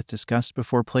food with disgust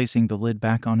before placing the lid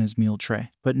back on his meal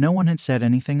tray, but no one had said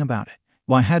anything about it.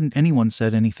 Why hadn't anyone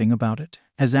said anything about it?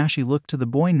 Hisashi looked to the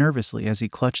boy nervously as he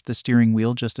clutched the steering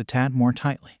wheel just a tad more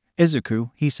tightly. "Izuku,"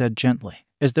 he said gently,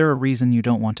 "is there a reason you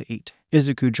don't want to eat?"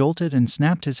 Izuku jolted and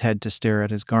snapped his head to stare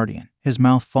at his guardian, his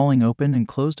mouth falling open and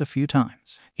closed a few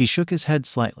times. He shook his head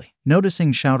slightly,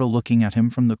 noticing Shouta looking at him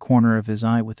from the corner of his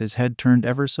eye with his head turned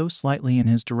ever so slightly in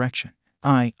his direction.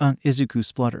 Izuku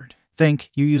spluttered. "Think,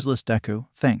 you useless Deku,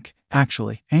 think.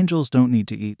 Actually, angels don't need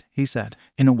to eat," he said.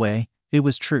 In a way, it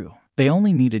was true. They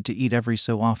only needed to eat every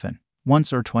so often,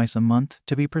 once or twice a month,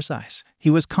 to be precise. He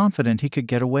was confident he could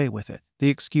get away with it. The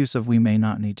excuse of "we may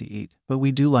not need to eat, but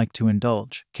we do like to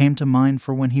indulge" came to mind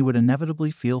for when he would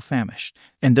inevitably feel famished.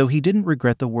 And though he didn't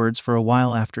regret the words for a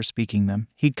while after speaking them,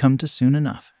 he'd come to soon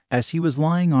enough. As he was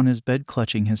lying on his bed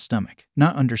clutching his stomach,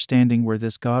 not understanding where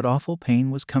this god-awful pain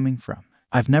was coming from.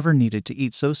 "I've never needed to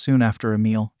eat so soon after a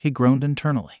meal," he groaned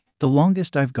internally. "The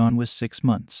longest I've gone was 6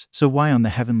 months, so why on the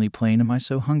heavenly plane am I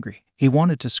so hungry?" He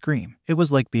wanted to scream. It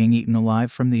was like being eaten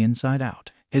alive from the inside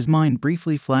out. His mind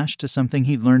briefly flashed to something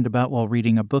he'd learned about while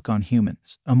reading a book on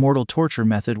humans, a mortal torture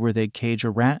method where they'd cage a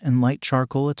rat and light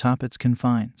charcoal atop its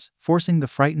confines, forcing the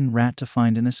frightened rat to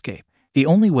find an escape, the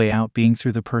only way out being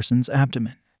through the person's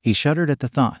abdomen. He shuddered at the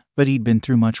thought, but he'd been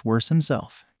through much worse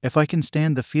himself. If I can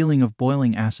stand the feeling of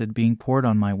boiling acid being poured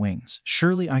on my wings,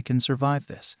 surely I can survive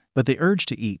this. But the urge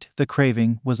to eat, the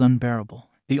craving, was unbearable.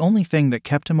 The only thing that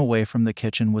kept him away from the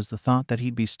kitchen was the thought that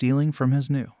he'd be stealing from his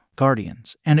new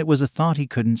guardians, and it was a thought he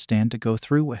couldn't stand to go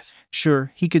through with.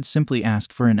 Sure, he could simply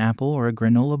ask for an apple or a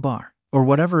granola bar, or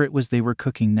whatever it was they were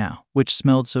cooking now, which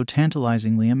smelled so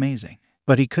tantalizingly amazing.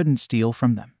 But he couldn't steal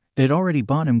from them. They'd already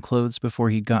bought him clothes before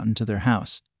he'd gotten to their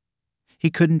house. He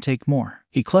couldn't take more.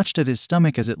 He clutched at his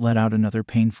stomach as it let out another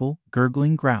painful,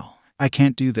 gurgling growl. I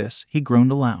can't do this, he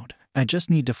groaned aloud. I just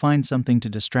need to find something to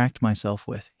distract myself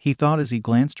with, he thought as he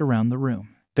glanced around the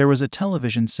room. There was a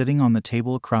television sitting on the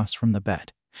table across from the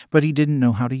bed, but he didn't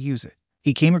know how to use it.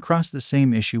 He came across the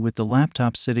same issue with the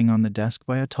laptop sitting on the desk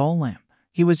by a tall lamp.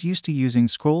 He was used to using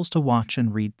scrolls to watch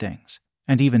and read things.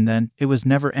 And even then, it was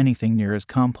never anything near as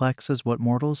complex as what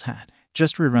mortals had.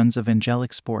 Just reruns of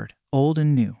angelic sport, old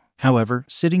and new. However,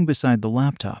 sitting beside the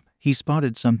laptop, he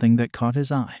spotted something that caught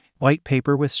his eye. White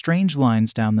paper with strange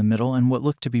lines down the middle and what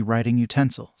looked to be writing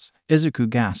utensils. Izuku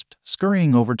gasped,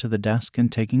 scurrying over to the desk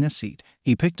and taking a seat.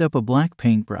 He picked up a black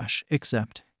paintbrush,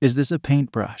 except, is this a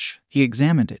paintbrush? He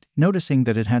examined it, noticing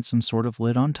that it had some sort of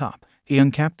lid on top. He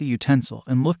uncapped the utensil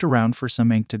and looked around for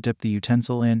some ink to dip the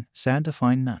utensil in, sad to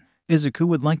find none. Izuku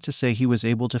would like to say he was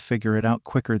able to figure it out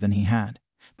quicker than he had,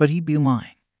 but he'd be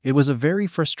lying. It was a very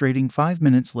frustrating 5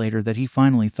 minutes later that he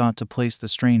finally thought to place the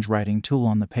strange writing tool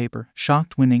on the paper,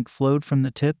 shocked when ink flowed from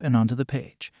the tip and onto the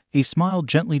page. He smiled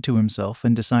gently to himself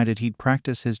and decided he'd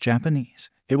practice his Japanese.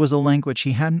 It was a language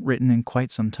he hadn't written in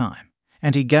quite some time,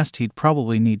 and he guessed he'd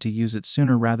probably need to use it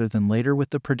sooner rather than later with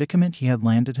the predicament he had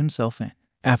landed himself in.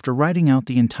 After writing out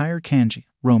the entire kanji,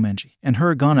 romanji, and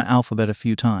hiragana alphabet a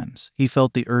few times, he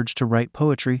felt the urge to write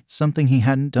poetry, something he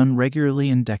hadn't done regularly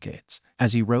in decades.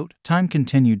 As he wrote, time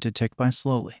continued to tick by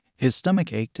slowly. His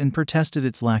stomach ached and protested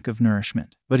its lack of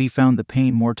nourishment, but he found the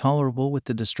pain more tolerable with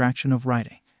the distraction of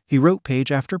writing. He wrote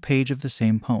page after page of the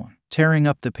same poem, tearing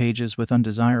up the pages with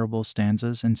undesirable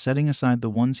stanzas and setting aside the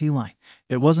ones he liked.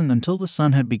 It wasn't until the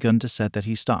sun had begun to set that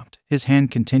he stopped, his hand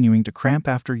continuing to cramp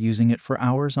after using it for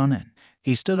hours on end.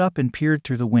 He stood up and peered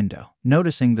through the window,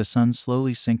 noticing the sun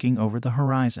slowly sinking over the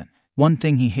horizon. One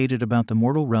thing he hated about the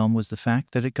mortal realm was the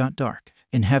fact that it got dark.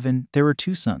 In heaven, there were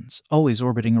two suns, always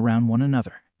orbiting around one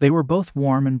another. They were both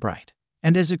warm and bright,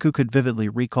 and Izuku could vividly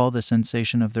recall the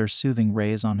sensation of their soothing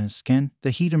rays on his skin,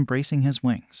 the heat embracing his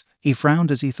wings. He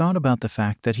frowned as he thought about the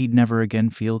fact that he'd never again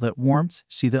feel that warmth,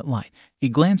 see that light. He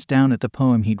glanced down at the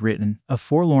poem he'd written, a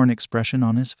forlorn expression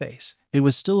on his face. It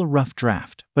was still a rough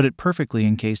draft, but it perfectly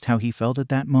encased how he felt at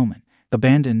that moment.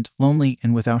 Abandoned, lonely,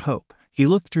 and without hope. He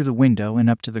looked through the window and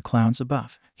up to the clouds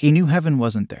above. He knew heaven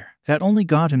wasn't there, that only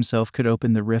God himself could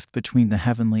open the rift between the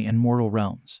heavenly and mortal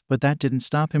realms, but that didn't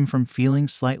stop him from feeling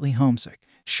slightly homesick.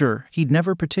 Sure, he'd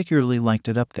never particularly liked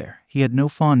it up there. He had no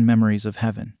fond memories of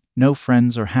heaven, no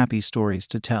friends or happy stories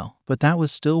to tell, but that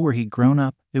was still where he'd grown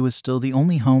up. It was still the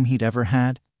only home he'd ever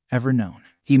had, ever known.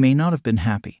 He may not have been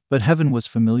happy, but heaven was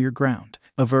familiar ground.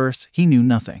 Of earth, he knew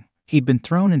nothing. He'd been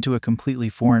thrown into a completely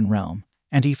foreign realm,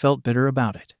 and he felt bitter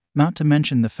about it. Not to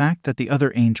mention the fact that the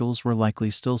other angels were likely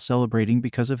still celebrating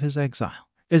because of his exile.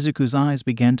 Izuku's eyes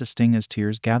began to sting as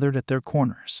tears gathered at their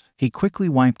corners. He quickly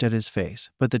wiped at his face,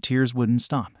 but the tears wouldn't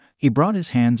stop. He brought his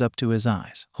hands up to his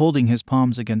eyes, holding his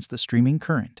palms against the streaming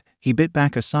current. He bit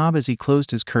back a sob as he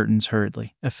closed his curtains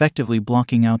hurriedly, effectively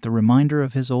blocking out the reminder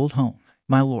of his old home.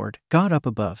 My lord, God up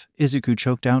above, Izuku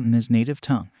choked out in his native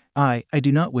tongue. I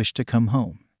do not wish to come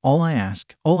home. All I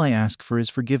ask for is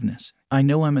forgiveness. I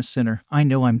know I'm a sinner, I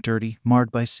know I'm dirty,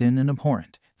 marred by sin and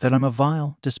abhorrent, that I'm a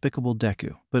vile, despicable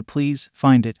Deku, but please,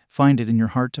 find it in your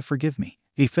heart to forgive me.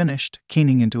 He finished,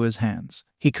 keening into his hands.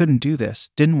 He couldn't do this,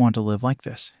 didn't want to live like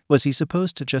this. Was he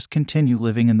supposed to just continue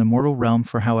living in the mortal realm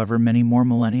for however many more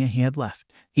millennia he had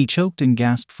left? He choked and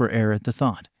gasped for air at the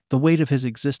thought. The weight of his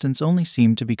existence only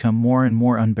seemed to become more and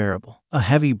more unbearable. A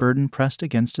heavy burden pressed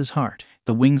against his heart.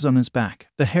 The wings on his back,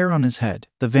 the hair on his head,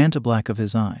 the vantablack of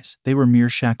his eyes, they were mere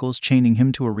shackles chaining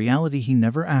him to a reality he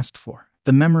never asked for.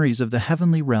 The memories of the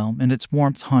heavenly realm and its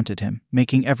warmth haunted him,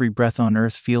 making every breath on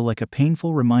earth feel like a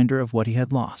painful reminder of what he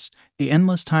had lost. The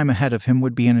endless time ahead of him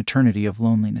would be an eternity of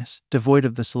loneliness, devoid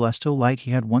of the celestial light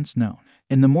he had once known.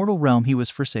 In the mortal realm he was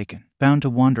forsaken, bound to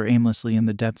wander aimlessly in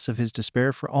the depths of his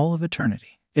despair for all of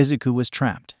eternity. Izuku was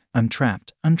trapped. I'm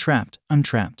trapped, I'm trapped, I'm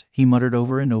trapped, he muttered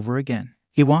over and over again.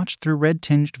 He watched through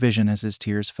red-tinged vision as his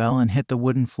tears fell and hit the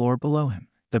wooden floor below him.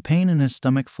 The pain in his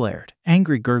stomach flared,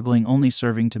 angry gurgling only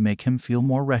serving to make him feel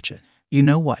more wretched. You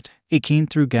know what? He keened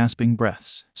through gasping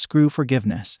breaths. Screw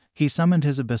forgiveness. He summoned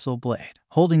his abyssal blade,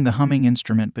 holding the humming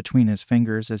instrument between his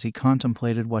fingers as he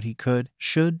contemplated what he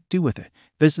should do with it.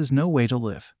 This is no way to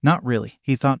live. Not really,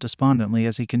 he thought despondently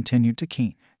as he continued to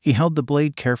keen. He held the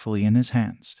blade carefully in his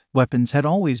hands. Weapons had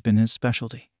always been his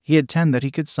specialty. He had 10 that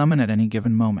he could summon at any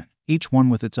given moment, each one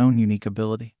with its own unique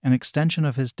ability, an extension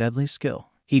of his deadly skill.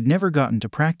 He'd never gotten to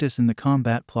practice in the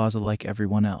combat plaza like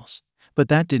everyone else, but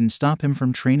that didn't stop him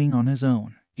from training on his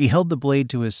own. He held the blade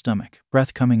to his stomach,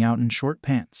 breath coming out in short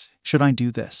pants. Should I do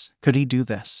this? Could he do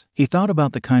this? He thought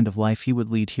about the kind of life he would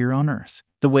lead here on Earth,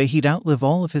 the way he'd outlive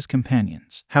all of his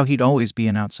companions, how he'd always be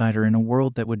an outsider in a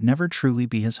world that would never truly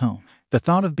be his home. The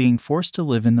thought of being forced to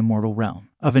live in the mortal realm,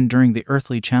 of enduring the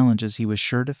earthly challenges he was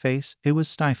sure to face, it was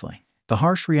stifling. The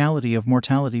harsh reality of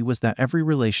mortality was that every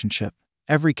relationship,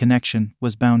 every connection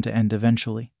was bound to end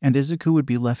eventually, and Izuku would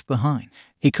be left behind.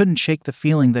 He couldn't shake the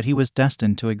feeling that he was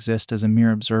destined to exist as a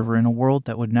mere observer in a world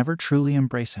that would never truly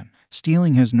embrace him.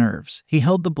 Steeling his nerves, he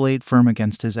held the blade firm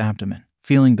against his abdomen,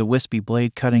 feeling the wispy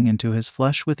blade cutting into his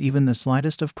flesh with even the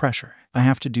slightest of pressure. I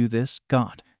have to do this,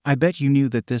 God. I bet you knew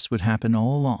that this would happen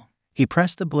all along. He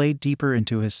pressed the blade deeper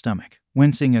into his stomach,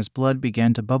 wincing as blood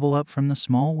began to bubble up from the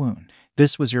small wound.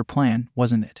 This was your plan,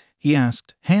 wasn't it? He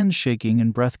asked, hands shaking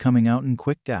and breath coming out in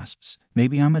quick gasps.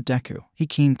 Maybe I'm a Deku. He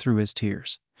keened through his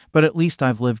tears. But at least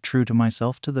I've lived true to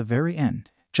myself to the very end.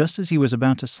 Just as he was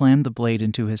about to slam the blade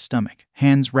into his stomach,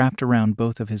 hands wrapped around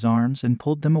both of his arms and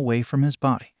pulled them away from his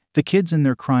body. The kids in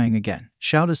there crying again,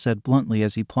 Shouta said bluntly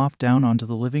as he plopped down onto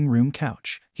the living room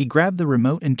couch. He grabbed the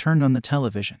remote and turned on the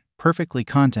television, perfectly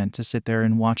content to sit there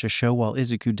and watch a show while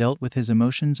Izuku dealt with his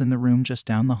emotions in the room just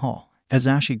down the hall.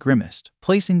 Hasashi grimaced,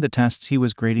 placing the tests he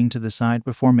was grading to the side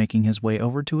before making his way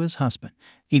over to his husband.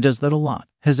 He does that a lot,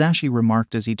 Hasashi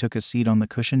remarked as he took a seat on the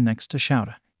cushion next to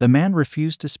Shouta. The man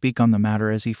refused to speak on the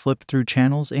matter as he flipped through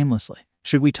channels aimlessly.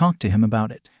 Should we talk to him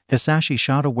about it? Hasashi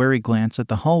shot a wary glance at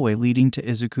the hallway leading to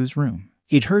Izuku's room.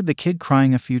 He'd heard the kid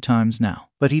crying a few times now,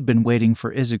 but he'd been waiting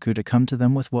for Izuku to come to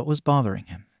them with what was bothering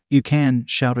him. You can,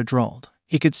 Shouta drawled.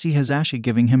 He could see Hasashi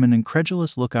giving him an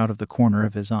incredulous look out of the corner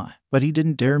of his eye, but he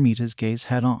didn't dare meet his gaze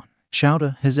head-on.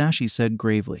 Shouta, Hasashi said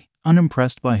gravely,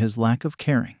 unimpressed by his lack of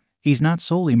caring. He's not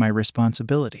solely my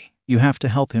responsibility. You have to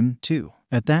help him, too.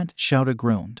 At that, Shouta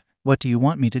groaned. What do you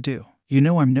want me to do? You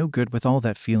know I'm no good with all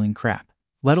that feeling crap,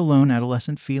 let alone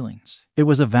adolescent feelings. It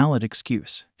was a valid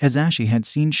excuse. Hasashi had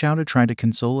seen Shouta try to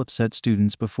console upset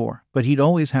students before, but he'd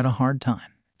always had a hard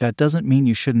time. That doesn't mean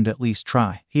you shouldn't at least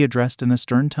try, he addressed in a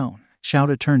stern tone.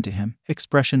 Shouta turned to him,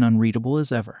 expression unreadable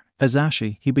as ever.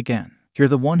 Hasashi, he began. You're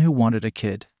the one who wanted a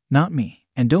kid, not me.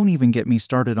 And don't even get me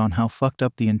started on how fucked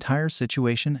up the entire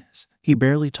situation is. He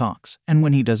barely talks, and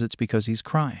when he does it's because he's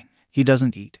crying. He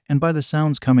doesn't eat, and by the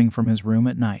sounds coming from his room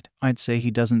at night, I'd say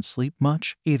he doesn't sleep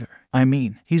much, either. I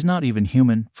mean, he's not even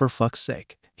human, for fuck's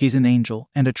sake. He's an angel,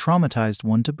 and a traumatized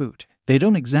one to boot. They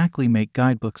don't exactly make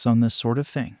guidebooks on this sort of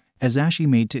thing. Hasashi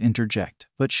made to interject,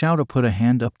 but Shouta put a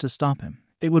hand up to stop him.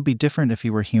 It would be different if he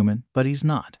were human, but he's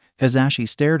not. Hasashi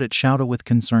stared at Shouta with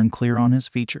concern clear on his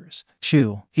features.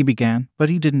 Shoo, he began, but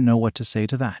he didn't know what to say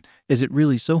to that. Is it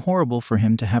really so horrible for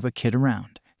him to have a kid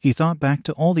around? He thought back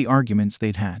to all the arguments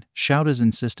they'd had, Shouta's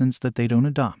insistence that they don't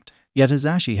adopt. Yet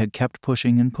Hasashi had kept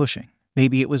pushing and pushing.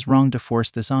 Maybe it was wrong to force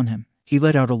this on him. He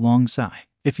let out a long sigh.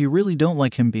 If you really don't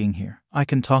like him being here, I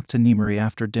can talk to Nimari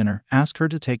after dinner, ask her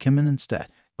to take him in instead.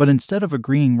 But instead of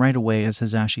agreeing right away as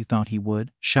Hasashi thought he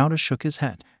would, Shouta shook his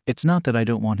head. It's not that I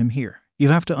don't want him here. You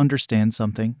have to understand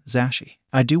something, Zashi.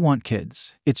 I do want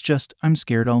kids. It's just, I'm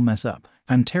scared I'll mess up.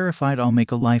 I'm terrified I'll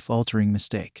make a life-altering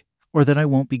mistake. Or that I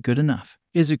won't be good enough.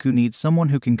 Izuku needs someone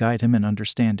who can guide him and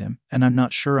understand him, and I'm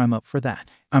not sure I'm up for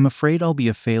that. I'm afraid I'll be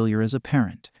a failure as a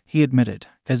parent, he admitted.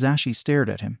 Hasashi stared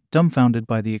at him, dumbfounded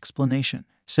by the explanation.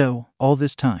 So, all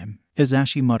this time,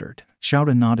 Hasashi muttered.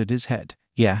 Shouta nodded his head.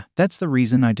 Yeah, that's the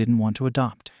reason I didn't want to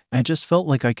adopt. I just felt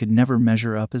like I could never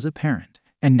measure up as a parent.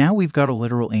 And now we've got a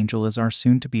literal angel as our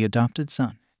soon-to-be adopted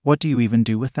son. What do you even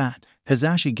do with that?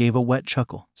 Hasashi gave a wet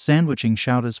chuckle, sandwiching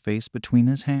Shouta's face between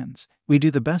his hands. We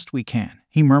do the best we can,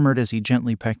 he murmured as he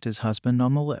gently pecked his husband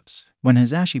on the lips. When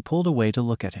Hasashi pulled away to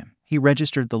look at him, he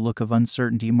registered the look of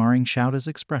uncertainty marring Shouta's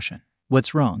expression.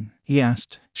 What's wrong? He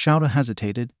asked. Shouta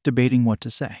hesitated, debating what to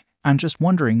say. I'm just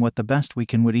wondering what the best we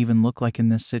can would even look like in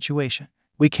this situation.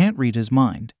 We can't read his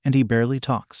mind, and he barely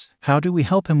talks. How do we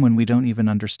help him when we don't even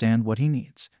understand what he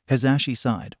needs? Hasashi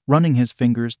sighed, running his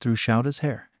fingers through Shouta's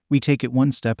hair. We take it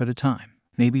one step at a time.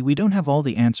 Maybe we don't have all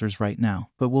the answers right now,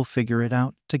 but we'll figure it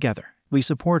out together. We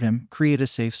support him, create a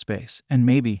safe space, and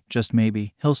maybe, just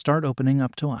maybe, he'll start opening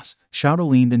up to us. Shouta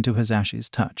leaned into Hazashi's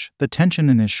touch, the tension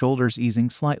in his shoulders easing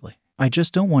slightly. I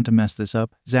just don't want to mess this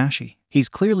up, Zashi. He's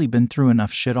clearly been through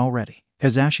enough shit already.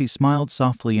 Hazashi smiled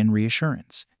softly in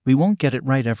reassurance. We won't get it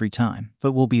right every time,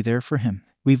 but we'll be there for him.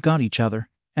 We've got each other,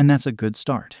 and that's a good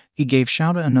start. He gave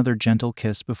Shouta another gentle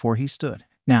kiss before he stood.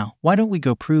 Now, why don't we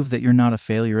go prove that you're not a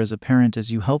failure as a parent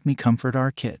as you help me comfort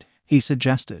our kid? He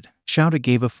suggested. Shouta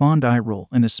gave a fond eye roll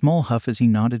and a small huff as he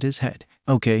nodded his head.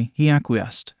 Okay, he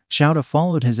acquiesced. Shouta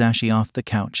followed Hazashi off the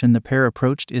couch and the pair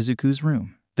approached Izuku's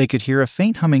room. They could hear a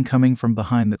faint humming coming from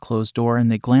behind the closed door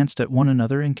and they glanced at one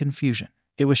another in confusion.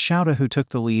 It was Shouta who took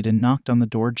the lead and knocked on the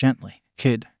door gently.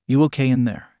 Kid, you okay in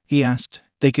there? He asked.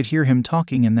 They could hear him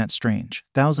talking in that strange,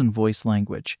 thousand-voice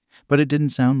language, but it didn't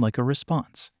sound like a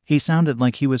response. He sounded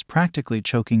like he was practically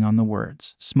choking on the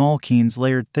words, small keens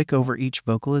layered thick over each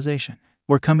vocalization.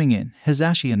 We're coming in,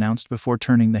 Hazashi announced before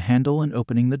turning the handle and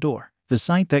opening the door. The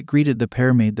sight that greeted the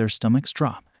pair made their stomachs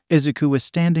drop. Izuku was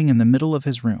standing in the middle of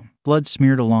his room, blood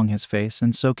smeared along his face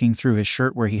and soaking through his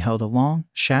shirt where he held a long,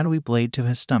 shadowy blade to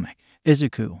his stomach.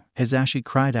 Izuku, Hazashi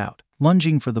cried out,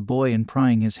 lunging for the boy and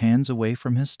prying his hands away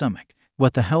from his stomach.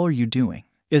 What the hell are you doing?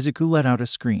 Izuku let out a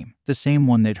scream, the same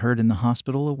one they'd heard in the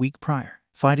hospital a week prior.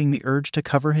 Fighting the urge to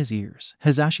cover his ears,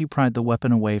 Hazashi pried the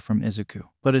weapon away from Izuku,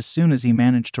 but as soon as he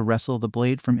managed to wrestle the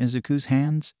blade from Izuku's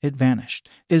hands, it vanished.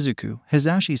 Izuku,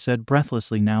 Hazashi said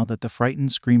breathlessly now that the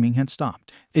frightened screaming had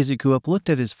stopped. Izuku looked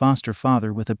at his foster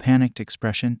father with a panicked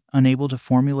expression, unable to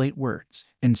formulate words.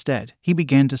 Instead, he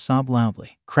began to sob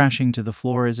loudly, crashing to the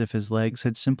floor as if his legs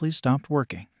had simply stopped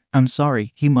working. I'm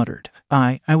sorry, he muttered.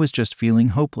 I was just feeling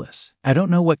hopeless. I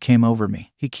don't know what came over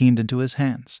me. He keened into his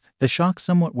hands. The shock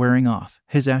somewhat wearing off,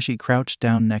 Hazashi crouched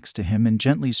down next to him and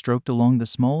gently stroked along the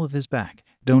small of his back.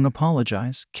 Don't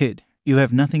apologize, kid. You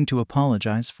have nothing to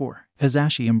apologize for.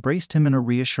 Hazashi embraced him in a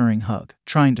reassuring hug,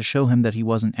 trying to show him that he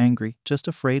wasn't angry, just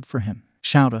afraid for him.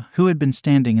 Shouta, who had been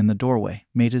standing in the doorway,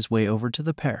 made his way over to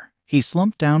the pair. He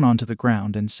slumped down onto the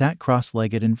ground and sat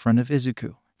cross-legged in front of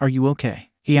Izuku. Are you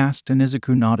okay? He asked and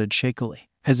Izuku nodded shakily.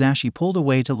 Hazashi pulled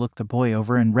away to look the boy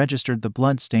over and registered the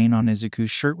blood stain on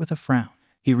Izuku's shirt with a frown.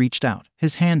 He reached out,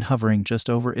 his hand hovering just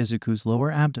over Izuku's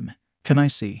lower abdomen. Can I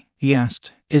see? He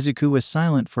asked. Izuku was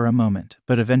silent for a moment,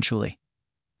 but eventually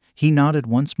he nodded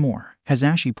once more.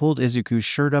 Hazashi pulled Izuku's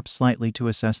shirt up slightly to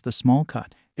assess the small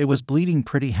cut. It was bleeding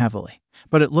pretty heavily,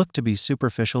 but it looked to be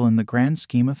superficial in the grand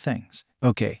scheme of things.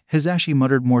 Okay, Hazashi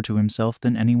muttered more to himself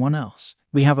than anyone else.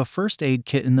 We have a first aid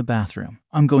kit in the bathroom.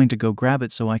 I'm going to go grab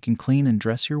it so I can clean and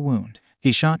dress your wound.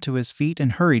 He shot to his feet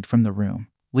and hurried from the room,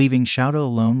 leaving Shouta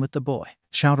alone with the boy.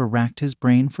 Shouta racked his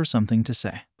brain for something to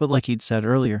say, but like he'd said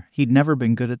earlier, he'd never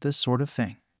been good at this sort of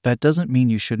thing. That doesn't mean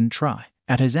you shouldn't try.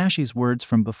 At Hazashi's words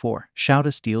from before,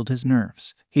 Shouta steeled his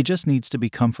nerves. He just needs to be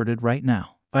comforted right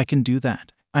now. I can do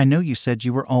that. I know you said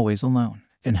you were always alone.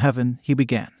 In heaven, he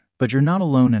began. But you're not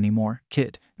alone anymore,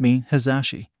 kid. Me,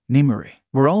 Hazashi, Nimuri.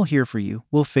 We're all here for you.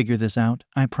 We'll figure this out,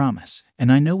 I promise.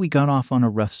 And I know we got off on a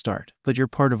rough start, but you're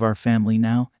part of our family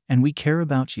now, and we care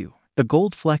about you. The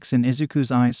gold flecks in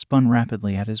Izuku's eyes spun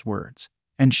rapidly at his words,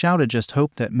 and Shouta just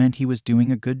hoped that meant he was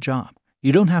doing a good job.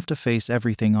 You don't have to face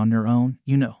everything on your own,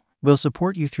 you know. We'll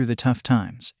support you through the tough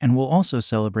times, and we'll also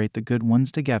celebrate the good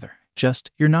ones together. Just,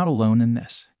 you're not alone in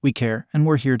this. We care, and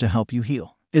we're here to help you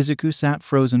heal. Izuku sat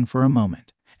frozen for a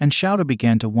moment, and Shouta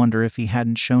began to wonder if he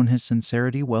hadn't shown his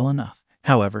sincerity well enough.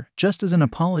 However, just as an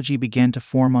apology began to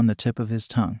form on the tip of his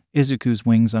tongue, Izuku's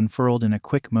wings unfurled in a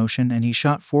quick motion and he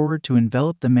shot forward to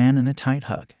envelop the man in a tight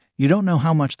hug. You don't know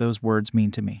how much those words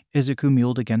mean to me. Izuku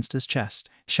mewed against his chest.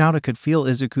 Shouta could feel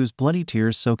Izuku's bloody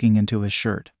tears soaking into his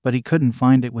shirt, but he couldn't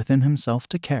find it within himself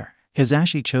to care.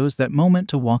 Hazashi chose that moment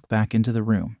to walk back into the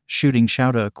room, shooting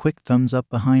Shouta a quick thumbs up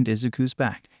behind Izuku's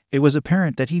back. It was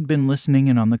apparent that he'd been listening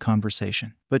in on the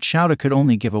conversation, but Shouta could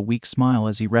only give a weak smile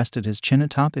as he rested his chin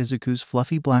atop Izuku's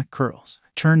fluffy black curls.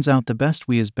 Turns out the best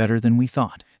we is better than we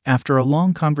thought. After a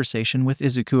long conversation with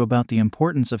Izuku about the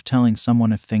importance of telling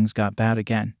someone if things got bad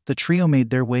again, the trio made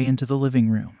their way into the living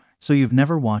room. So you've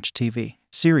never watched TV?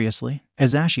 Seriously?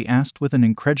 Hazashi asked with an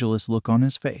incredulous look on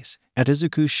his face. At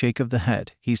Izuku's shake of the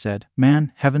head, he said,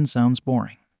 Man, heaven sounds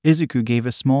boring. Izuku gave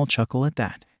a small chuckle at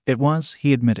that. It was,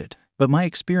 he admitted. But my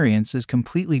experience is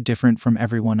completely different from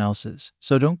everyone else's,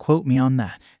 so don't quote me on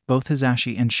that. Both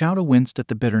Hazashi and Shouta winced at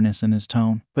the bitterness in his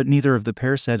tone, but neither of the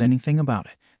pair said anything about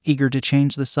it. Eager to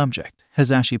change the subject,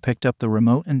 Hazashi picked up the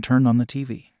remote and turned on the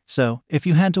TV. So, if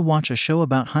you had to watch a show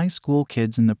about high school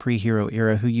kids in the pre-hero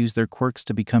era who use their quirks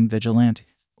to become vigilantes,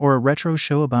 or a retro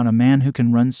show about a man who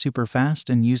can run super fast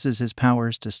and uses his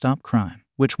powers to stop crime,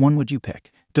 Which one would you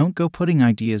pick? Don't go putting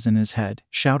ideas in his head,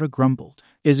 Shouta grumbled.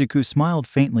 Izuku smiled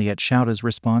faintly at Shouta's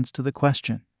response to the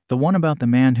question. The one about the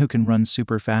man who can run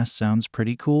super fast sounds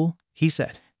pretty cool, he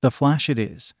said. The Flash it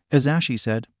is, Azashi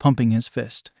said, pumping his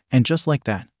fist. And just like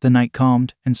that, the night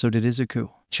calmed, and so did Izuku.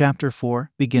 Chapter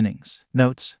 4, Beginnings.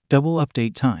 Notes, double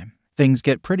update time. Things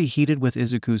get pretty heated with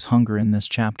Izuku's hunger in this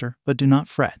chapter, but do not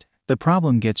fret. The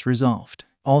problem gets resolved.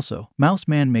 Also, Mouse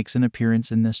Man makes an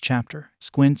appearance in this chapter,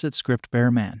 squints at Script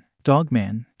Bear Man, Dog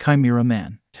Man, Chimera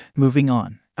Man. Moving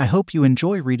on. I hope you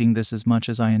enjoy reading this as much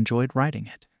as I enjoyed writing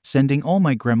it. Sending all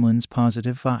my gremlins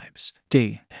positive vibes.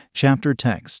 D. Chapter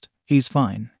text. He's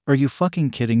fine. Are you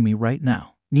fucking kidding me right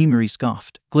now? Nimiri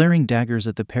scoffed, glaring daggers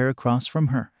at the pair across from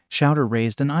her. Shouta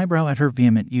raised an eyebrow at her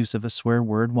vehement use of a swear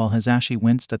word while Azashi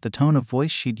winced at the tone of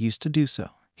voice she'd used to do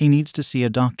so. He needs to see a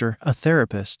doctor, a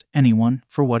therapist, anyone,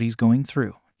 for what he's going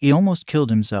through. He almost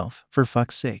killed himself, for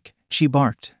fuck's sake. She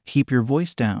barked. Keep your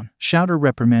voice down, Shouta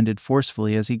reprimanded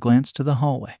forcefully as he glanced to the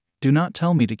hallway. Do not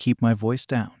tell me to keep my voice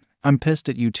down. I'm pissed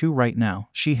at you two right now,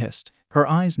 she hissed. Her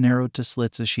eyes narrowed to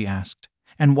slits as she asked.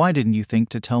 And why didn't you think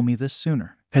to tell me this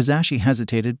sooner? Azashi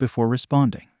hesitated before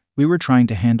responding. We were trying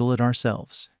to handle it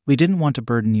ourselves. We didn't want to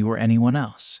burden you or anyone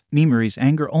else. Nimiri's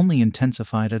anger only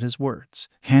intensified at his words.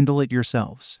 Handle it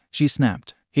yourselves, she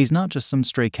snapped. He's not just some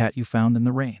stray cat you found in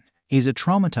the rain. He's a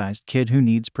traumatized kid who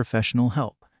needs professional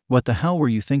help. What the hell were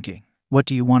you thinking? What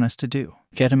do you want us to do?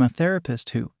 Get him a therapist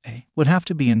who, A, would have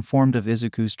to be informed of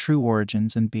Izuku's true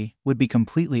origins and B, would be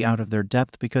completely out of their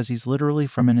depth because he's literally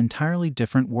from an entirely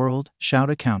different world,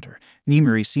 Shouta countered.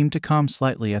 Nimiri seemed to calm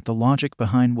slightly at the logic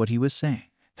behind what he was saying.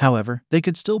 However, they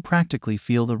could still practically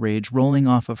feel the rage rolling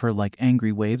off of her like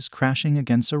angry waves crashing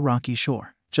against a rocky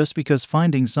shore. Just because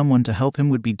finding someone to help him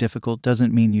would be difficult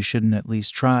doesn't mean you shouldn't at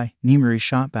least try, Nimiri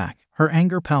shot back, her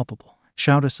anger palpable.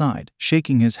 Shouta sighed,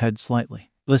 shaking his head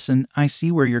slightly. Listen, I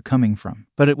see where you're coming from,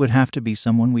 but it would have to be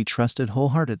someone we trusted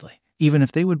wholeheartedly. Even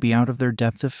if they would be out of their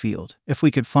depth of field. If we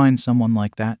could find someone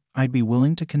like that, I'd be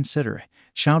willing to consider it.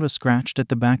 Shouta scratched at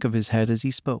the back of his head as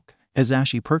he spoke.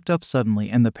 Azashi perked up suddenly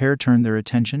and the pair turned their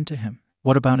attention to him.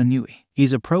 What about Inui?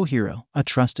 He's a pro-hero, a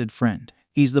trusted friend.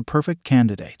 He's the perfect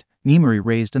candidate. Nimiri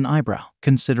raised an eyebrow,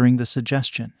 considering the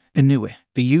suggestion. Inui,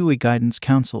 the Yui guidance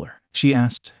counselor, she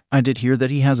asked. I did hear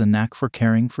that he has a knack for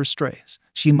caring for strays,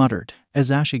 she muttered.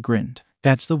 Azashi grinned.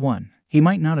 That's the one. He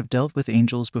might not have dealt with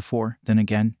angels before, then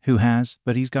again, who has,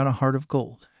 but he's got a heart of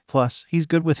gold. Plus, he's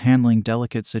good with handling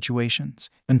delicate situations.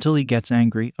 Until he gets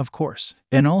angry, of course.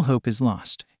 Then all hope is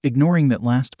lost. Ignoring that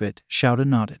last bit, Shouta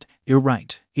nodded. You're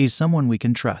right. He's someone we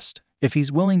can trust. If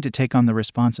he's willing to take on the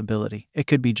responsibility, it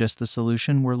could be just the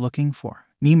solution we're looking for.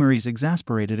 Nimiri's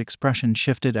exasperated expression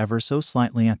shifted ever so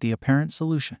slightly at the apparent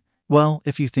solution. Well,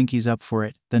 if you think he's up for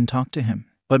it, then talk to him.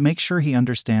 But make sure he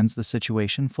understands the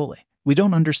situation fully. We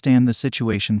don't understand the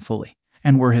situation fully.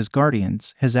 And we're his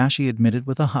guardians, Azashi admitted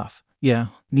with a huff. Yeah,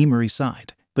 Nimiri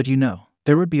sighed. But you know,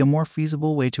 there would be a more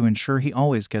feasible way to ensure he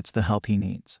always gets the help he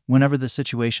needs. Whenever the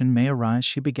situation may arise,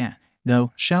 she began.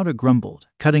 No, Shouta grumbled,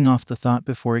 cutting off the thought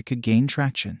before it could gain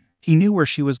traction. He knew where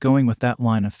she was going with that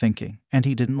line of thinking, and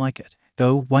he didn't like it.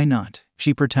 Though, why not?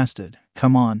 She protested.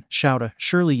 Come on, Shouta,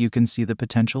 surely you can see the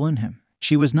potential in him.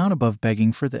 She was not above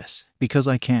begging for this. Because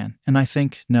I can, and I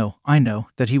think, no, I know,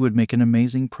 that he would make an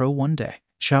amazing pro one day.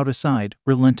 Shouta sighed,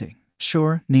 relenting.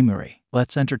 Sure, Nimiri,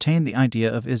 let's entertain the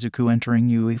idea of Izuku entering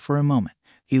Yui for a moment.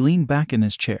 He leaned back in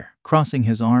his chair, crossing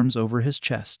his arms over his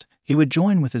chest. He would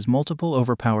join with his multiple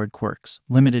overpowered quirks,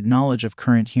 limited knowledge of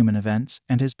current human events,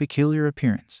 and his peculiar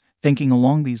appearance. Thinking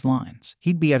along these lines,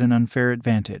 he'd be at an unfair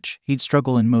advantage. He'd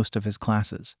struggle in most of his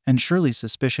classes, and surely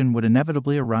suspicion would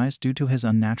inevitably arise due to his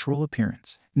unnatural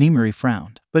appearance. Nimiri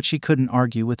frowned, but she couldn't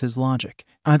argue with his logic.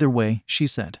 Either way, she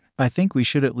said, I think we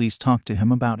should at least talk to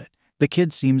him about it. The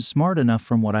kid seems smart enough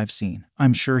from what I've seen.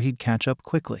 I'm sure he'd catch up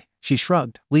quickly. She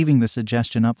shrugged, leaving the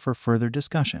suggestion up for further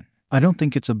discussion. I don't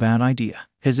think it's a bad idea,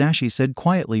 Azashi said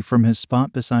quietly from his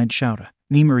spot beside Shouta.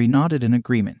 Nimiri nodded in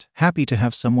agreement, happy to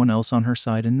have someone else on her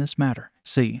side in this matter.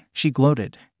 See, she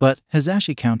gloated. But,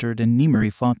 Azashi countered and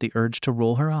Nimiri fought the urge to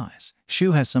roll her eyes.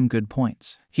 Shu has some good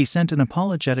points. He sent an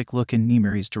apologetic look in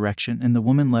Nimiri's direction and the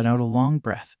woman let out a long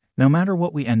breath. No matter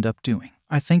what we end up doing,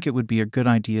 I think it would be a good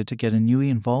idea to get Inui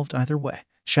involved either way.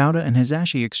 Shouta and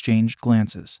Azashi exchanged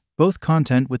glances, both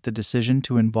content with the decision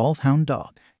to involve Hound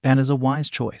Dog. That is a wise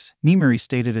choice, Nimiri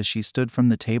stated as she stood from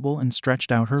the table and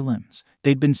stretched out her limbs.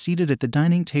 They'd been seated at the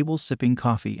dining table sipping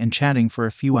coffee and chatting for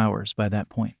a few hours by that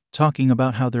point, talking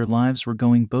about how their lives were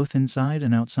going both inside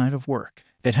and outside of work.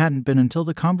 It hadn't been until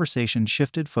the conversation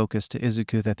shifted focus to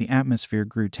Izuku that the atmosphere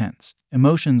grew tense,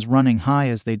 emotions running high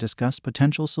as they discussed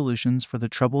potential solutions for the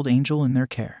troubled angel in their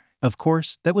care. Of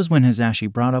course, that was when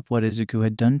Hisashi brought up what Izuku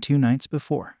had done 2 nights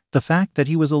before. The fact that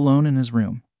he was alone in his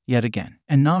room, yet again,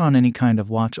 and not on any kind of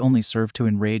watch only served to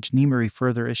enrage Nimari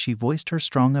further as she voiced her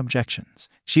strong objections.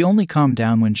 She only calmed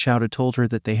down when Shouta told her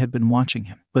that they had been watching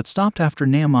him, but stopped after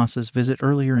Naomasa's visit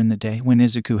earlier in the day when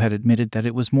Izuku had admitted that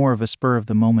it was more of a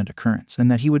spur-of-the-moment occurrence and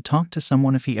that he would talk to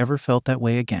someone if he ever felt that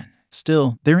way again.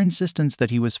 Still, their insistence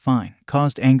that he was fine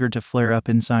caused anger to flare up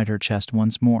inside her chest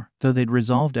once more, though they'd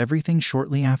resolved everything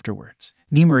shortly afterwards.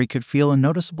 Nimari could feel a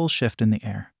noticeable shift in the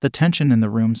air, the tension in the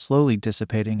room slowly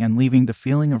dissipating and leaving the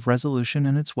feeling of resolution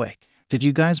in its wake. "Did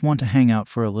you guys want to hang out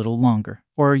for a little longer,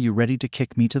 or are you ready to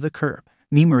kick me to the curb?"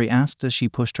 Nimari asked as she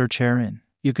pushed her chair in.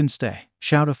 "You can stay."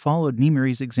 Shouta followed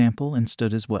Nimari's example and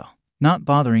stood as well, not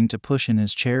bothering to push in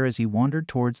his chair as he wandered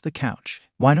towards the couch.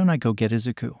 "Why don't I go get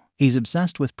Izuku? He's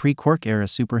obsessed with pre-Quark era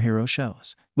superhero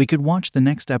shows. We could watch the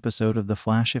next episode of The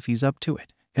Flash if he's up to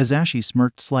it." Hisashi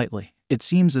smirked slightly. "It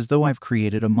seems as though I've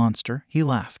created a monster," he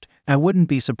laughed. "I wouldn't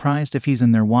be surprised if he's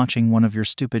in there watching one of your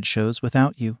stupid shows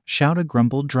without you," Shouta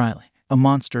grumbled dryly. "A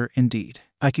monster, indeed.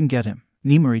 I can get him,"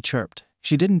 Nimari chirped.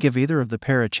 She didn't give either of the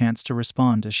pair a chance to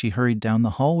respond as she hurried down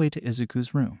the hallway to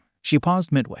Izuku's room. She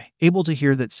paused midway, able to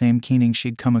hear that same keening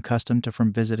she'd come accustomed to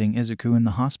from visiting Izuku in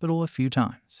the hospital a few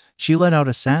times. She let out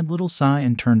a sad little sigh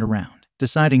and turned around,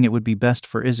 deciding it would be best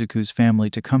for Izuku's family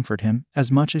to comfort him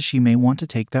as much as she may want to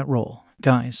take that role.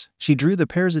 "Guys," she drew the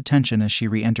pair's attention as she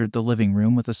re-entered the living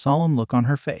room with a solemn look on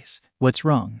her face. "What's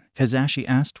wrong?" Hisashi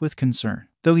asked with concern,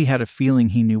 though he had a feeling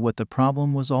he knew what the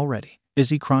problem was already. "Is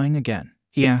he crying again?"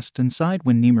 he asked and sighed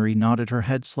when Nimari nodded her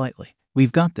head slightly.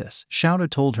 "We've got this," Shouta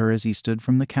told her as he stood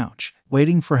from the couch,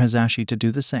 waiting for Hisashi to do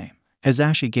the same.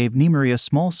 Hisashi gave Nimari a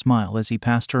small smile as he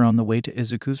passed her on the way to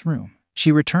Izuku's room.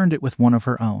 She returned it with one of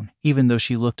her own, even though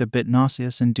she looked a bit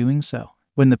nauseous in doing so.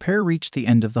 When the pair reached the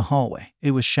end of the hallway,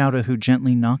 it was Shouta who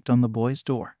gently knocked on the boy's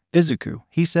door. "Izuku,"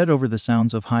 he said over the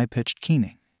sounds of high-pitched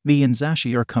keening. "Me and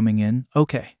Zashi are coming in,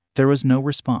 okay?" There was no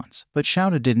response, but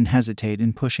Shouta didn't hesitate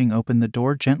in pushing open the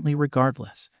door gently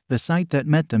regardless. The sight that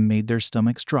met them made their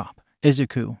stomachs drop.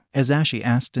 "Izuku?" Hisashi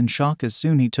asked in shock as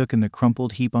soon he took in the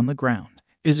crumpled heap on the ground.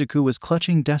 Izuku was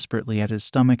clutching desperately at his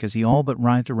stomach as he all but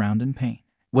writhed around in pain.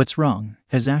 "What's wrong?"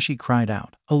 Hisashi cried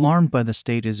out, alarmed by the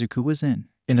state Izuku was in.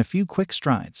 In a few quick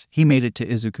strides, he made it to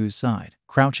Izuku's side,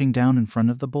 crouching down in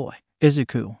front of the boy.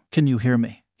 "Izuku, can you hear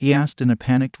me?" he asked in a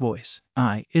panicked voice.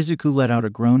 Izuku let out a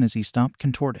groan as he stopped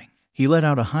contorting. He let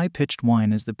out a high-pitched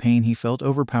whine as the pain he felt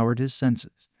overpowered his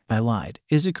senses. "I lied,"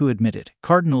 Izuku admitted,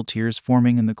 cardinal tears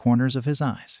forming in the corners of his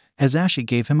eyes. Hisashi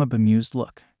gave him a bemused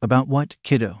look. "About what,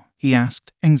 kiddo?" he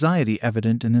asked, anxiety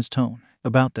evident in his tone.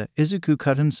 "About the—" Izuku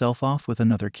cut himself off with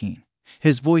another keen,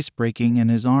 his voice breaking and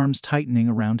his arms tightening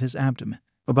around his abdomen.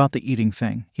 "About the eating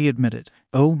thing," he admitted.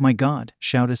 "Oh my god,"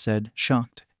 Shouta said,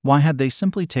 shocked. Why had they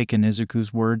simply taken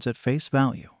Izuku's words at face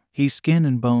value? "He's skin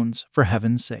and bones, for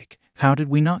heaven's sake. How did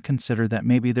we not consider that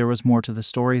maybe there was more to the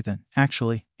story than,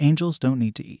 actually, angels don't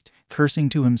need to eat?" Cursing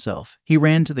to himself, he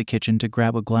ran to the kitchen to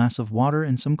grab a glass of water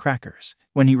and some crackers.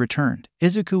 When he returned,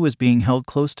 Izuku was being held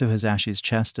close to Hisashi's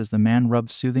chest as the man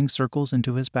rubbed soothing circles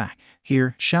into his back.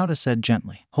 "Here," Shouta said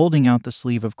gently, holding out the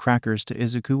sleeve of crackers to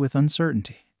Izuku with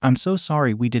uncertainty. "I'm so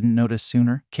sorry we didn't notice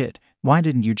sooner, kid. Why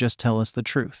didn't you just tell us the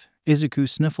truth?" Izuku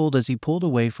sniffled as he pulled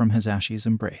away from Hisashi's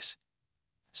embrace,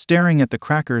 staring at the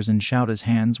crackers in Shouta's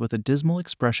hands with a dismal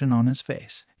expression on his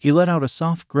face. He let out a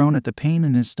soft groan at the pain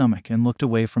in his stomach and looked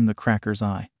away from the crackers.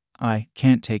 I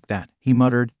can't take that," he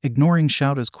muttered, ignoring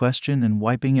Shouta's question and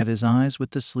wiping at his eyes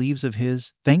with the sleeves of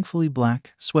his, thankfully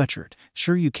black, sweatshirt.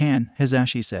 "Sure you can,"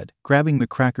 Hisashi said, grabbing the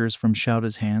crackers from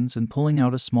Shouta's hands and pulling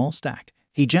out a small stack.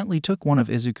 He gently took one of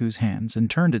Izuku's hands and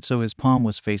turned it so his palm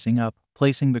was facing up,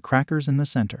 placing the crackers in the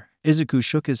center. Izuku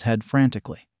shook his head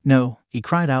frantically. "No," he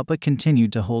cried out but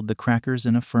continued to hold the crackers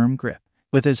in a firm grip.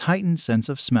 With his heightened sense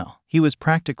of smell, he was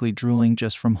practically drooling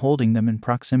just from holding them in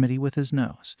proximity with his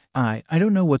nose. I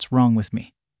don't know what's wrong with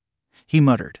me," he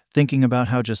muttered, thinking about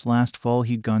how just last fall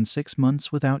he'd gone 6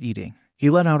 months without eating. He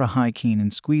let out a high keen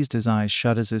and squeezed his eyes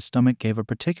shut as his stomach gave a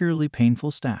particularly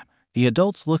painful stab. The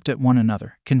adults looked at one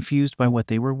another, confused by what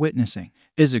they were witnessing.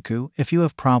 "Izuku, if you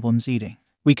have problems eating,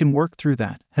 we can work through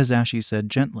that," Hisashi said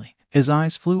gently. His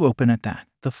eyes flew open at that,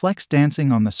 the flecks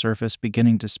dancing on the surface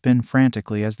beginning to spin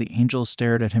frantically as the angel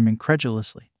stared at him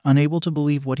incredulously, unable to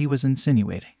believe what he was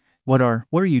insinuating. What are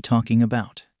you talking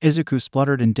about?" Izuku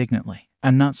spluttered indignantly.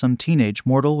 "I'm not some teenage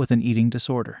mortal with an eating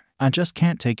disorder. I just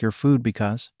can't take your food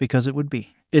because it would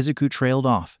be." Izuku trailed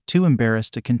off, too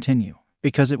embarrassed to continue.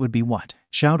 "Because it would be what?"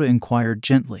 Shouta inquired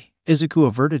gently. Izuku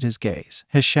averted his gaze,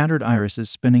 his shattered irises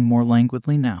spinning more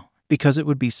languidly now. Because it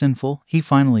would be sinful, he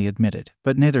finally admitted,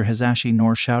 but neither Hisashi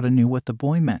nor Shouta knew what the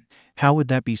boy meant. How would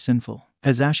that be sinful?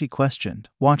 Hisashi questioned,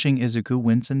 watching Izuku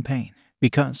wince in pain.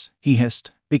 Because, he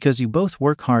hissed, because you both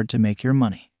work hard to make your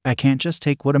money. I can't just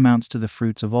take what amounts to the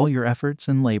fruits of all your efforts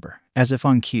and labor. As if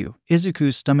on cue,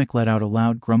 Izuku's stomach let out a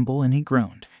loud grumble and he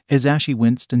groaned. Hisashi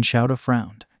winced and Shouta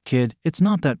frowned. Kid, it's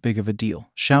not that big of a deal,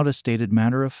 Shouta stated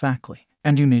matter-of-factly.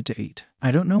 And you need to eat.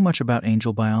 I don't know much about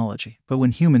angel biology, but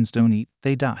when humans don't eat,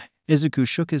 they die. Izuku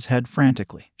shook his head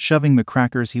frantically, shoving the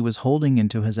crackers he was holding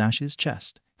into Hisashi's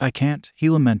chest. I can't, he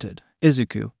lamented.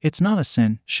 Izuku, it's not a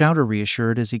sin, Shouta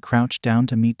reassured as he crouched down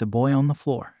to meet the boy on the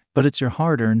floor. But it's your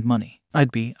hard-earned money.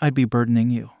 I'd be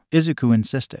burdening you. Izuku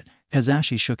insisted.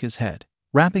 Hisashi shook his head,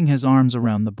 wrapping his arms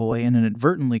around the boy and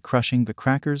inadvertently crushing the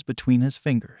crackers between his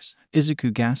fingers.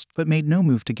 Izuku gasped but made no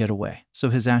move to get away, so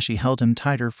Hisashi held him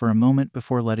tighter for a moment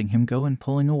before letting him go and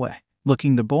pulling away.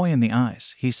 Looking the boy in the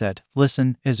eyes, he said,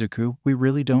 Listen, Izuku, we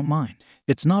really don't mind.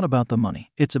 It's not about the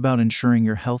money, it's about ensuring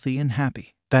you're healthy and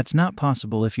happy. That's not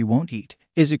possible if you won't eat.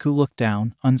 Izuku looked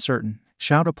down, uncertain.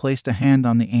 Shouta placed a hand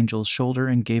on the angel's shoulder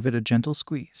and gave it a gentle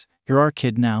squeeze. You're our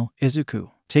kid now,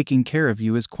 Izuku. Taking care of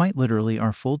you is quite literally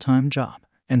our full-time job.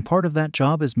 And part of that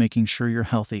job is making sure you're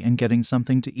healthy and getting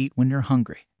something to eat when you're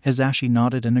hungry. Hisashi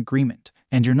nodded in agreement.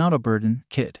 And you're not a burden,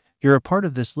 kid. You're a part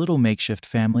of this little makeshift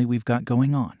family we've got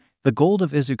going on. The gold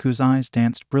of Izuku's eyes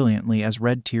danced brilliantly as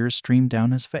red tears streamed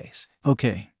down his face.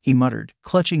 Okay, he muttered,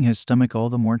 clutching his stomach all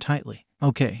the more tightly.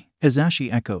 Okay,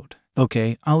 Hisashi echoed.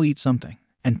 Okay, I'll eat something.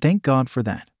 And thank God for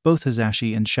that, both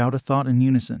Hisashi and Shouta thought in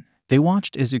unison. They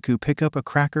watched Izuku pick up a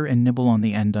cracker and nibble on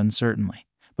the end uncertainly.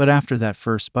 But after that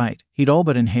first bite, he'd all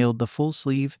but inhaled the full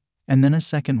sleeve, and then a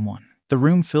second one. The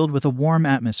room filled with a warm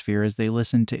atmosphere as they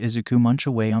listened to Izuku munch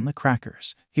away on the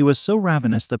crackers. He was so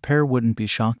ravenous the pair wouldn't be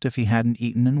shocked if he hadn't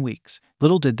eaten in weeks.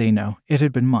 Little did they know, it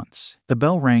had been months. The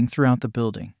bell rang throughout the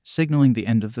building, signaling the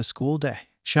end of the school day.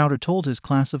 Shouta told his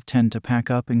class of 10 to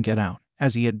pack up and get out,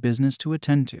 as he had business to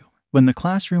attend to. When the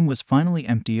classroom was finally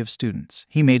empty of students,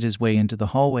 he made his way into the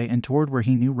hallway and toward where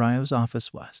he knew Ryo's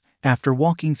office was. After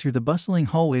walking through the bustling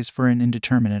hallways for an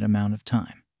indeterminate amount of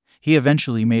time, he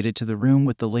eventually made it to the room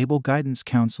with the label Guidance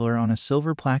Counselor on a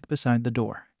silver plaque beside the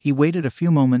door. He waited a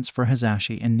few moments for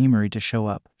Hisashi and Nimari to show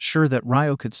up, sure that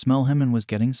Ryo could smell him and was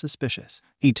getting suspicious.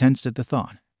 He tensed at the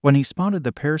thought. When he spotted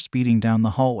the pair speeding down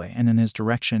the hallway and in his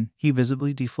direction, he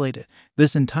visibly deflated.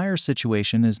 This entire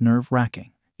situation is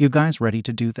nerve-wracking. You guys ready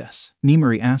to do this?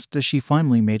 Nimari asked as she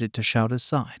finally made it to Shouta's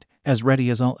side. As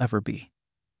ready as I'll ever be.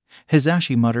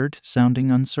 Hisashi muttered, sounding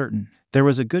uncertain. There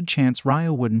was a good chance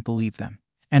Ryo wouldn't believe them.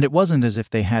 And it wasn't as if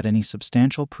they had any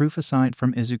substantial proof aside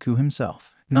from Izuku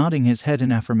himself. Nodding his head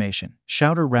in affirmation,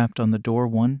 Shouta rapped on the door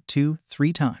 1, 2,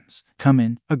 3 times. Come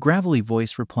in, a gravelly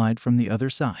voice replied from the other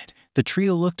side. The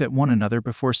trio looked at one another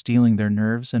before steeling their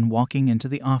nerves and walking into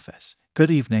the office. Good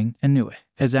evening, Inoue.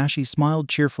 Hisashi smiled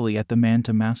cheerfully at the man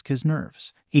to mask his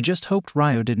nerves. He just hoped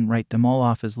Ryo didn't write them all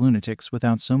off as lunatics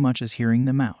without so much as hearing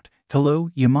them out. Hello,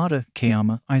 Yamada,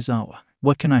 Kayama, Aizawa.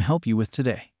 What can I help you with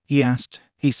today? He asked.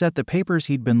 He set the papers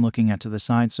he'd been looking at to the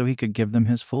side so he could give them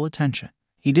his full attention.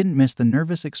 He didn't miss the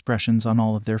nervous expressions on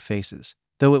all of their faces,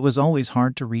 though it was always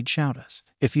hard to read Shouta's.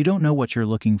 If you don't know what you're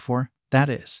looking for, that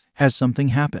is. Has something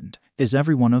happened? Is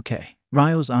everyone okay?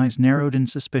 Ryo's eyes narrowed in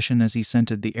suspicion as he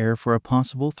scented the air for a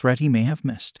possible threat he may have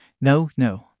missed. No,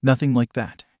 nothing like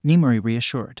that, Nimari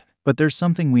reassured. But there's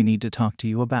something we need to talk to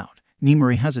you about.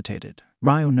 Nimari hesitated.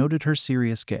 Ryo noted her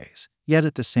serious gaze. Yet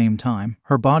at the same time,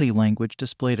 her body language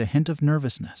displayed a hint of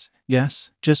nervousness.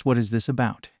 Yes, just what is this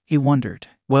about? He wondered.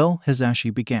 Well,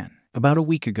 Hisashi began. About a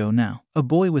week ago now, a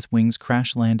boy with wings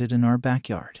crash-landed in our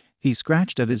backyard. He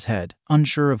scratched at his head,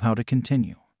 unsure of how to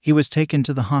continue. He was taken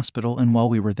to the hospital and while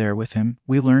we were there with him,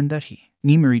 we learned that he...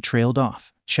 Nimari trailed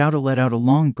off. Shouta let out a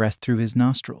long breath through his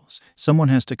nostrils. Someone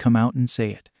has to come out and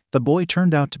say it. The boy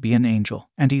turned out to be an angel,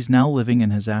 and he's now living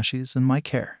in Hisashi's and my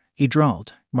care. He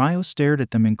drawled. Ryo stared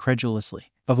at them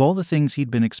incredulously. Of all the things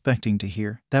he'd been expecting to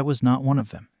hear, that was not one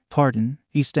of them. Pardon,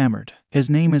 he stammered. His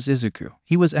name is Izuku.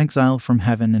 He was exiled from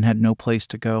heaven and had no place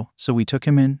to go, so we took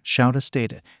him in, Shouta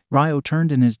stated. Ryo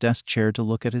turned in his desk chair to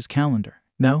look at his calendar.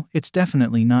 No, it's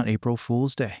definitely not April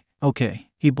Fool's Day. Okay,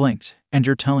 he blinked. And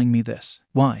you're telling me this.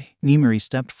 Why? Nimari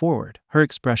stepped forward, her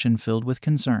expression filled with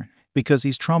concern. Because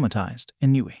he's traumatized,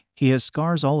 Inoue. He has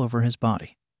scars all over his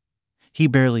body. He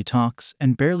barely talks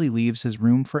and barely leaves his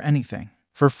room for anything.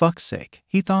 For fuck's sake,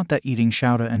 he thought that eating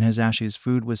Shouta and Hisashi's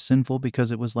food was sinful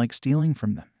because it was like stealing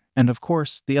from them. And of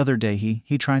course, the other day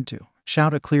he tried to.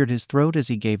 Shouta cleared his throat as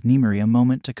he gave Nimari a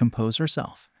moment to compose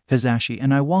herself. Hisashi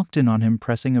and I walked in on him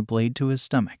pressing a blade to his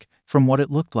stomach. from what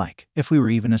it looked like, if we were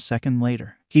even a second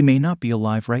later, he may not be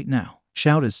alive right now.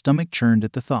 Shouta's stomach churned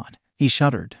at the thought. He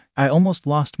shuddered. I almost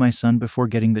lost my son before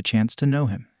getting the chance to know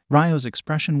him. Ryo's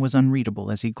expression was unreadable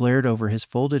as he glared over his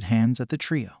folded hands at the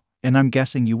trio. And I'm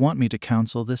guessing you want me to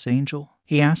counsel this angel?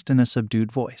 He asked in a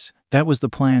subdued voice. That was the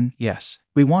plan, yes.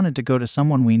 We wanted to go to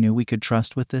someone we knew we could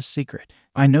trust with this secret.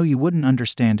 I know you wouldn't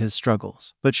understand his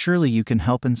struggles, but surely you can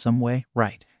help in some way,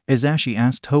 right? Izashi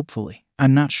asked hopefully.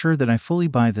 I'm not sure that I fully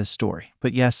buy this story,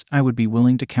 but yes, I would be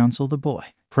willing to counsel the boy.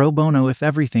 Pro bono if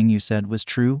everything you said was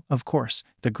true, of course.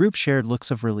 The group shared looks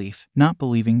of relief, not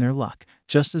believing their luck,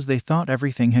 just as they thought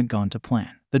everything had gone to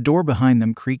plan. The door behind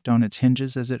them creaked on its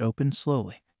hinges as it opened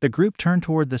slowly. The group turned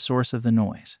toward the source of the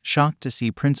noise, shocked to see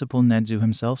Principal Nedzu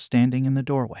himself standing in the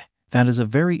doorway. That is a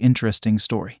very interesting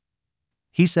story,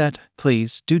 he said.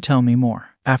 Please, do tell me more.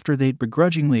 After they'd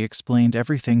begrudgingly explained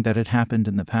everything that had happened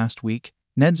in the past week,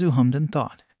 Nedzu hummed and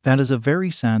thought. That is a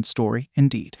very sad story,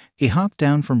 indeed. He hopped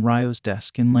down from Ryo's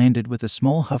desk and landed with a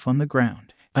small huff on the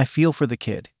ground. I feel for the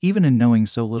kid, even in knowing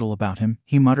so little about him,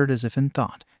 he muttered as if in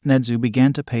thought. Nedzu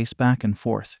began to pace back and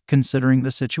forth, considering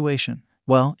the situation.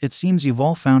 Well, it seems you've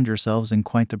all found yourselves in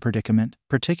quite the predicament,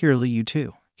 particularly you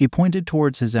two. He pointed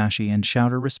towards Hisashi and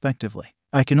Shouter respectively.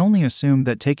 I can only assume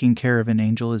that taking care of an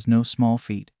angel is no small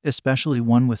feat, especially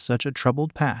one with such a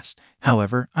troubled past.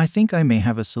 However, I think I may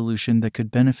have a solution that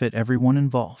could benefit everyone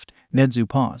involved. Nedzu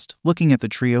paused, looking at the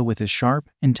trio with his sharp,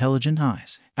 intelligent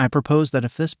eyes. I propose that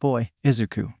if this boy,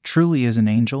 Izuku, truly is an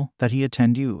angel, that he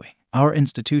attend Yui. Our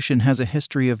institution has a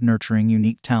history of nurturing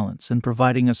unique talents and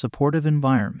providing a supportive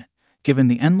environment. Given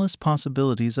the endless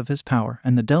possibilities of his power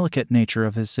and the delicate nature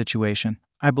of his situation,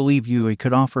 I believe Yui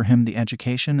could offer him the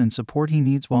education and support he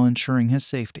needs while ensuring his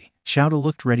safety. Shouta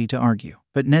looked ready to argue,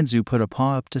 but Nedzu put a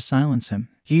paw up to silence him.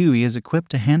 Yui is equipped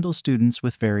to handle students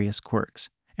with various quirks,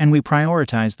 and we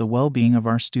prioritize the well-being of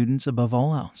our students above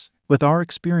all else. With our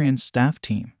experienced staff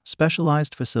team,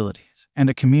 specialized facilities, and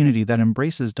a community that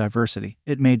embraces diversity,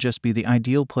 it may just be the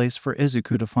ideal place for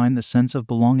Izuku to find the sense of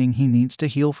belonging he needs to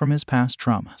heal from his past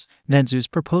traumas. Nedzu's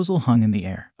proposal hung in the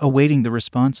air, awaiting the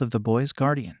response of the boy's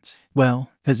guardians. Well,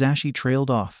 Hisashi trailed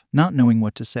off, not knowing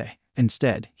what to say.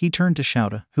 Instead, he turned to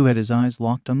Shouta, who had his eyes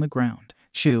locked on the ground.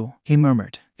 Shu, he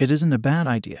murmured, it isn't a bad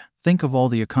idea. Think of all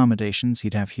the accommodations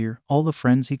he'd have here, all the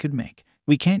friends he could make.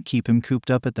 We can't keep him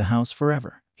cooped up at the house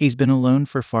forever. He's been alone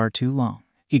for far too long.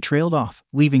 He trailed off,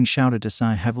 leaving Shouta to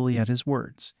sigh heavily at his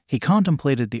words. He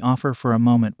contemplated the offer for a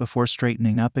moment before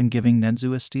straightening up and giving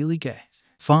Nedzu a steely gaze.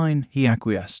 Fine, he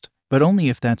acquiesced, but only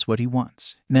if that's what he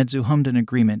wants. Nedzu hummed in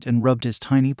agreement and rubbed his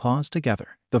tiny paws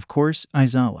together. Of course,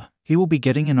 Aizawa. He will be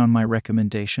getting in on my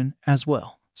recommendation as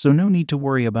well, so no need to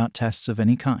worry about tests of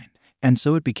any kind. And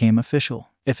so it became official.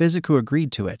 If Izuku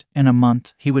agreed to it, in a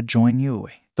month he would join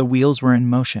Yui. The wheels were in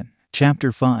motion.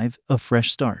 Chapter 5, A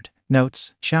Fresh Start.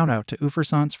 Notes, shout out to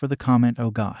Ufersance for the comment,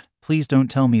 oh god, please don't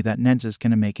tell me that Nedzu's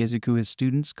gonna make Izuku his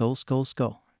student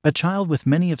skull. A child with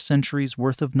many of centuries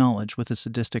worth of knowledge with a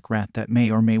sadistic rat that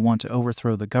may or may want to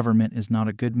overthrow the government is not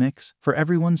a good mix, for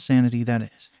everyone's sanity that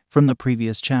is. From the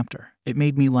previous chapter, it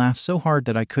made me laugh so hard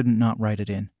that I couldn't not write it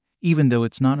in, even though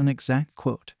it's not an exact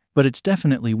quote. But it's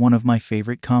definitely one of my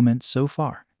favorite comments so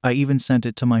far. I even sent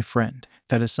it to my friend.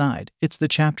 That aside, it's the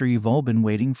chapter you've all been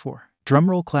waiting for.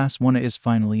 Drumroll, Class 1 is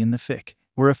finally in the fic.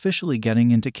 We're officially getting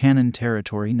into canon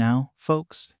territory now,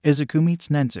 folks. Izuku meets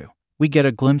Nedzu. We get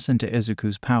a glimpse into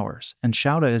Izuku's powers, and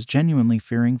Shouta is genuinely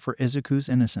fearing for Izuku's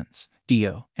innocence.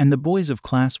 Dio and the boys of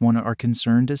Class 1 are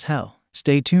concerned as hell.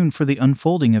 Stay tuned for the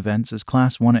unfolding events as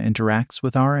Class 1 interacts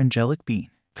with our angelic being.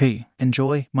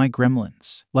 Enjoy, my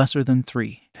gremlins. Lesser than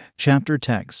 3. Chapter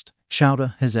text.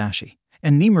 Shouta, Hisashi,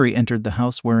 and Nimari entered the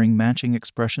house wearing matching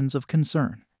expressions of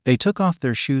concern. They took off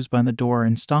their shoes by the door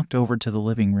and stalked over to the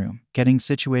living room, getting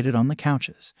situated on the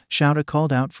couches. Shouta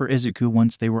called out for Izuku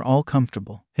once they were all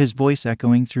comfortable, his voice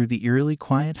echoing through the eerily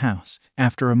quiet house.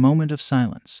 After a moment of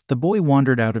silence, the boy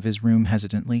wandered out of his room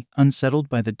hesitantly, unsettled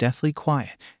by the deathly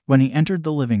quiet. When he entered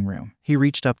the living room, he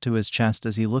reached up to his chest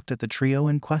as he looked at the trio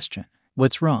in question.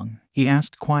 What's wrong? He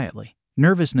asked quietly,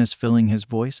 nervousness filling his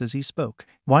voice as he spoke.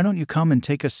 Why don't you come and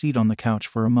take a seat on the couch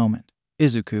for a moment?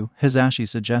 Izuku, Hisashi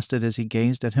suggested as he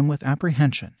gazed at him with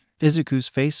apprehension. Izuku's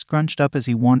face scrunched up as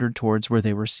he wandered towards where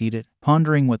they were seated,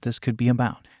 pondering what this could be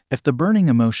about. If the burning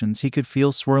emotions he could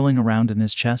feel swirling around in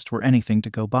his chest were anything to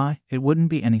go by, it wouldn't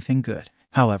be anything good.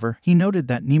 However, he noted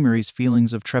that Nimari's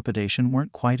feelings of trepidation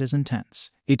weren't quite as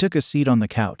intense. He took a seat on the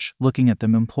couch, looking at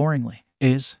them imploringly.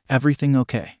 Is everything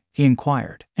okay? He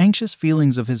inquired, anxious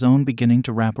feelings of his own beginning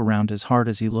to wrap around his heart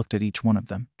as he looked at each one of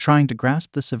them, trying to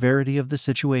grasp the severity of the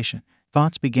situation.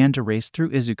 Thoughts began to race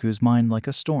through Izuku's mind like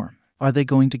a storm. Are they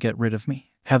going to get rid of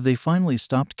me? Have they finally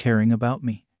stopped caring about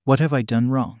me? What have I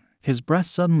done wrong? His breath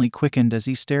suddenly quickened as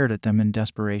he stared at them in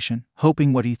desperation,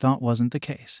 hoping what he thought wasn't the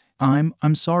case. I'm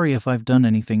sorry if I've done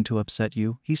anything to upset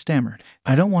you, he stammered.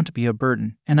 I don't want to be a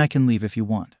burden, and I can leave if you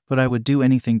want, but I would do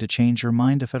anything to change your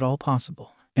mind if at all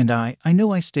possible. And I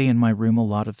know I stay in my room a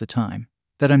lot of the time,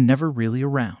 that I'm never really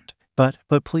around. But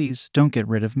please, don't get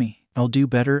rid of me. I'll do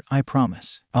better, I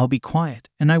promise. I'll be quiet,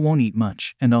 and I won't eat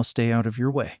much, and I'll stay out of your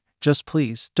way. Just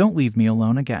please, don't leave me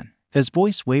alone again. His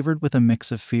voice wavered with a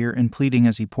mix of fear and pleading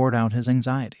as he poured out his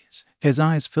anxieties. His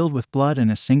eyes filled with blood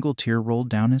and a single tear rolled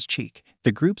down his cheek.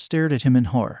 The group stared at him in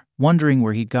horror, wondering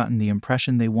where he'd gotten the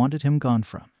impression they wanted him gone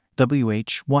from.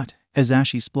 What?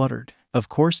 Hazashi spluttered. Of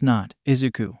course not,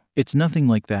 Izuku. It's nothing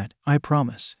like that, I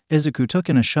promise. Izuku took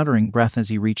in a shuddering breath as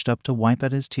he reached up to wipe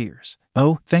at his tears.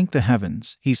 Oh, thank the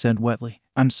heavens, he said wetly.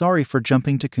 I'm sorry for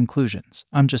jumping to conclusions.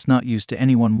 I'm just not used to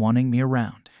anyone wanting me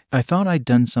around. I thought I'd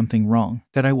done something wrong,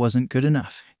 that I wasn't good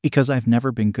enough, because I've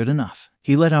never been good enough.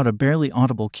 He let out a barely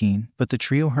audible keen, but the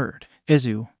trio heard.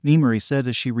 Izu, Nimari said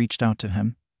as she reached out to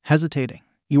him, hesitating.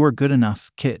 You are good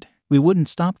enough, kid. We wouldn't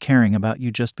stop caring about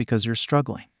you just because you're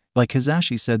struggling. Like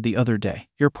Hazashi said the other day,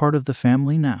 you're part of the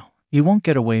family now. You won't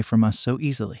get away from us so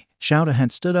easily. Shouta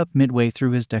had stood up midway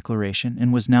through his declaration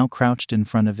and was now crouched in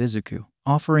front of Izuku,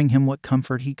 offering him what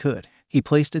comfort he could. He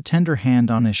placed a tender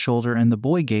hand on his shoulder and the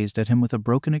boy gazed at him with a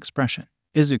broken expression.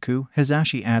 Izuku,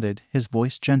 Hazashi added, his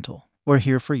voice gentle. We're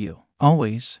here for you.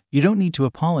 Always. You don't need to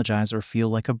apologize or feel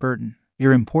like a burden.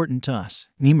 You're important to us.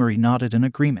 Nimari nodded in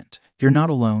agreement. You're not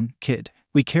alone, kid.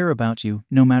 We care about you,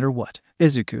 no matter what.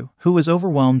 Izuku, who was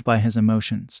overwhelmed by his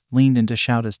emotions, leaned into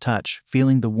Shouta's touch,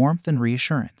 feeling the warmth and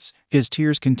reassurance. His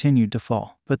tears continued to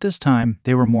fall, but this time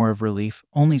they were more of relief,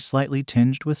 only slightly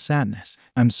tinged with sadness.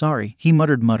 I'm sorry, he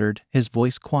muttered, his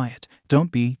voice quiet.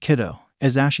 Don't be, kiddo.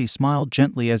 Hazashi smiled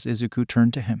gently as Izuku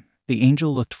turned to him. The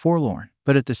angel looked forlorn,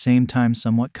 but at the same time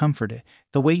somewhat comforted.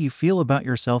 The way you feel about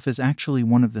yourself is actually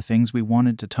one of the things we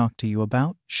wanted to talk to you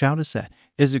about, Shouta said.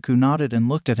 Izuku nodded and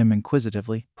looked at him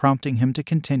inquisitively, prompting him to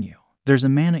continue. There's a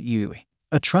man at Yui,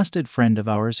 a trusted friend of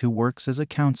ours who works as a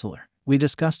counselor. We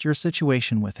discussed your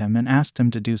situation with him and asked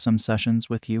him to do some sessions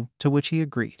with you, to which he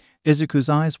agreed. Izuku's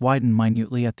eyes widened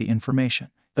minutely at the information.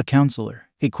 A counselor?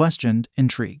 He questioned,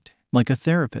 intrigued. Like a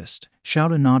therapist,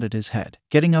 Shouta nodded his head,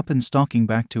 getting up and stalking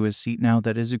back to his seat now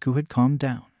that Izuku had calmed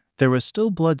down. There was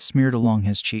still blood smeared along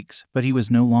his cheeks, but he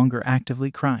was no longer actively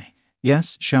crying.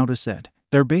 Yes, Shouta said.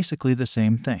 They're basically the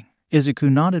same thing. Izuku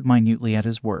nodded minutely at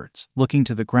his words, looking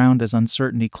to the ground as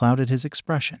uncertainty clouded his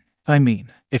expression. I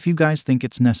mean, if you guys think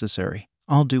it's necessary,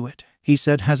 I'll do it, he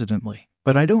said hesitantly.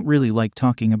 But I don't really like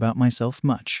talking about myself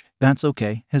much. That's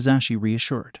okay, Hazashi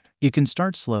reassured. You can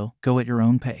start slow, go at your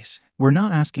own pace. We're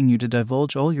not asking you to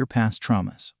divulge all your past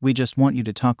traumas. We just want you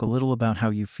to talk a little about how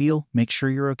you feel, make sure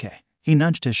you're okay. He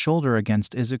nudged his shoulder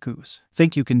against Izuku's.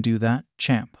 Think you can do that,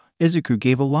 champ? Izuku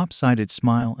gave a lopsided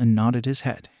smile and nodded his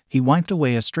head. He wiped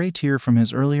away a stray tear from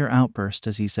his earlier outburst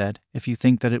as he said, if you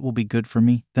think that it will be good for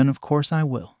me, then of course I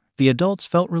will. The adults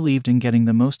felt relieved in getting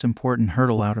the most important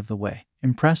hurdle out of the way,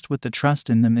 impressed with the trust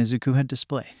in them Izuku had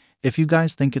displayed. If you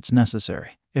guys think it's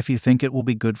necessary, if you think it will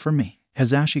be good for me.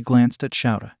 Hazashi glanced at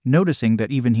Shouta, noticing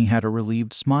that even he had a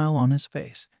relieved smile on his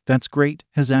face. That's great,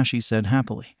 Hazashi said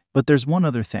happily. But there's one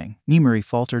other thing, Nimari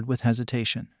faltered with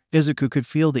hesitation. Izuku could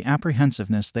feel the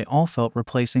apprehensiveness they all felt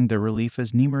replacing their relief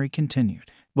as Nimari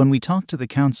continued. When we talked to the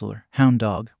counselor, Hound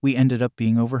Dog, we ended up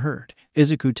being overheard.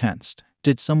 Izuku tensed.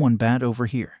 Did someone bad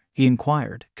overhear? He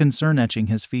inquired, concern etching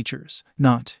his features.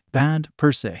 Not bad,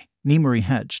 per se. Nimari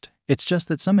hedged. It's just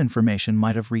that some information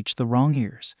might have reached the wrong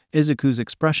ears. Izuku's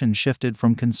expression shifted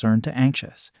from concern to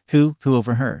anxious. Who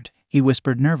overheard? He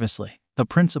whispered nervously. The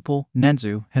principal,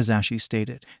 Nedzu, Hazashi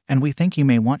stated, and we think he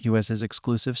may want you as his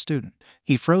exclusive student.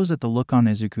 He froze at the look on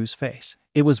Izuku's face.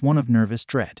 It was one of nervous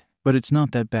dread. But it's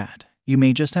not that bad. You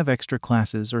may just have extra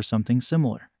classes or something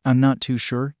similar. I'm not too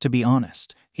sure, to be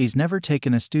honest. He's never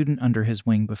taken a student under his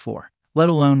wing before, let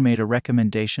alone made a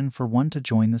recommendation for one to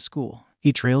join the school.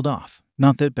 He trailed off.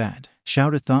 Not that bad,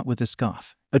 Shouta thought with a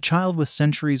scoff. A child with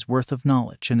centuries worth of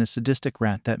knowledge and a sadistic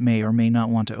rat that may or may not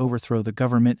want to overthrow the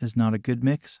government is not a good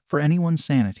mix for anyone's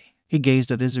sanity. He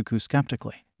gazed at Izuku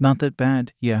skeptically. Not that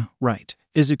bad, yeah, right.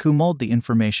 Izuku mulled the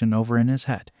information over in his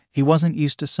head. He wasn't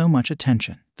used to so much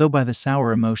attention, though by the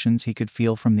sour emotions he could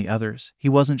feel from the others, he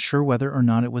wasn't sure whether or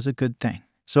not it was a good thing.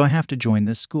 So I have to join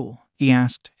this school? He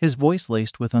asked, his voice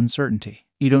laced with uncertainty.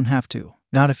 You don't have to.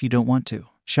 Not if you don't want to,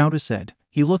 Shouta said.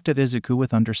 He looked at Izuku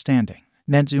with understanding.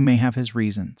 Nedzu may have his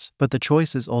reasons, but the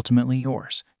choice is ultimately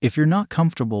yours. If you're not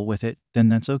comfortable with it, then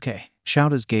that's okay.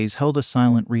 Shouta's gaze held a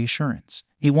silent reassurance.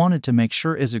 He wanted to make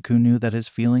sure Izuku knew that his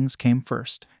feelings came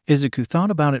first. Izuku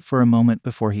thought about it for a moment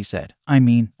before he said, I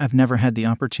mean, I've never had the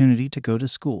opportunity to go to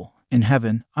school. In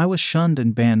heaven, I was shunned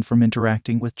and banned from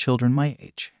interacting with children my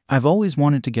age. I've always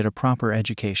wanted to get a proper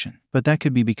education, but that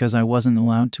could be because I wasn't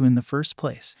allowed to in the first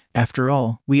place. After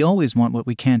all, we always want what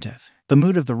we can't have. The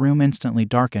mood of the room instantly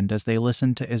darkened as they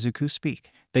listened to Izuku speak.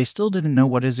 They still didn't know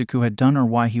what Izuku had done or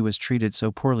why he was treated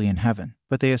so poorly in heaven,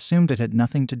 but they assumed it had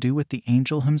nothing to do with the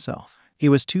angel himself. He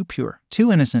was too pure,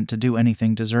 too innocent to do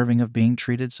anything deserving of being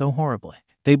treated so horribly.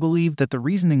 They believed that the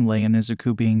reasoning lay in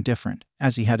Izuku being different,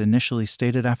 as he had initially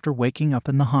stated after waking up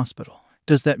in the hospital.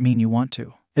 Does that mean you want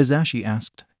to? Hisashi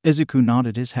asked. Izuku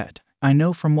nodded his head. I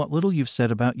know from what little you've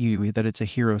said about Yui that it's a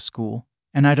hero school,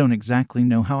 and I don't exactly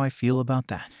know how I feel about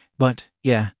that. But,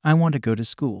 yeah, I want to go to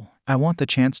school. I want the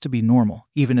chance to be normal,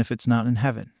 even if it's not in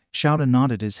heaven. Shouta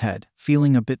nodded his head,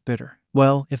 feeling a bit bitter.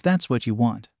 Well, if that's what you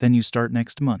want, then you start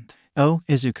next month. Oh,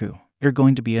 Izuku, you're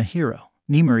going to be a hero,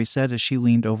 Nimari said as she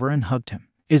leaned over and hugged him.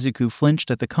 Izuku flinched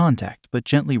at the contact but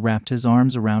gently wrapped his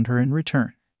arms around her in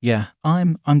return. Yeah,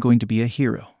 I'm going to be a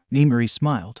hero, Nimari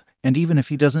smiled, and even if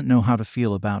he doesn't know how to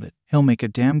feel about it, he'll make a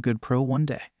damn good pro one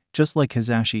day, just like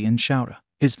Hisashi and Shouta.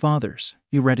 His fathers.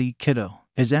 You ready, kiddo?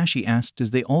 Hisashi asked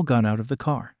as they all got out of the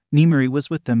car. Nimari was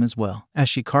with them as well, as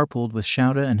she carpooled with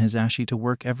Shouta and Hisashi to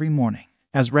work every morning.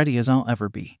 As ready as I'll ever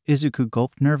be, Izuku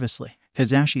gulped nervously.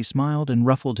 Hisashi smiled and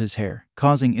ruffled his hair,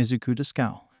 causing Izuku to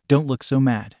scowl. Don't look so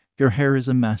mad. Your hair is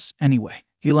a mess, anyway.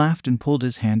 He laughed and pulled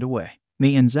his hand away.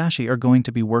 Me and Zashi are going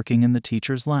to be working in the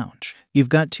teacher's lounge. You've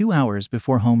got 2 hours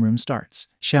before homeroom starts,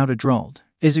 Shouta drawled.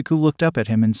 Izuku looked up at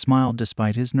him and smiled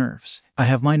despite his nerves. I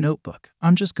have my notebook.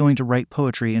 I'm just going to write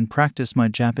poetry and practice my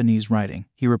Japanese writing,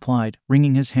 he replied,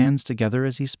 wringing his hands together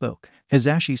as he spoke.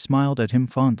 Hisashi smiled at him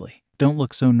fondly. Don't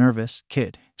look so nervous,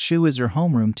 kid. Shu is your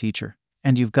homeroom teacher,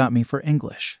 and you've got me for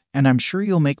English. And I'm sure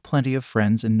you'll make plenty of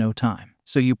friends in no time,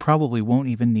 so you probably won't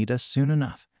even need us soon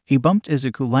enough. He bumped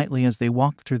Izuku lightly as they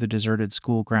walked through the deserted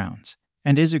school grounds,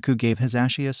 and Izuku gave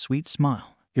Hisashi a sweet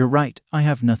smile. You're right, I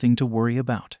have nothing to worry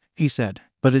about, he said.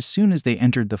 But as soon as they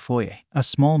entered the foyer, a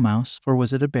small mouse, or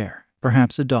was it a bear,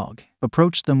 perhaps a dog,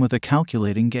 approached them with a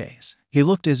calculating gaze. He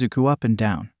looked Izuku up and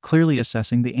down, clearly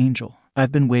assessing the angel.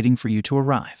 I've been waiting for you to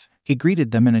arrive. He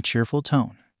greeted them in a cheerful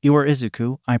tone. You are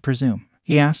Izuku, I presume?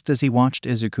 He asked as he watched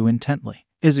Izuku intently.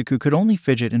 Izuku could only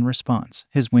fidget in response,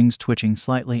 his wings twitching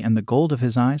slightly and the gold of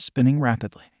his eyes spinning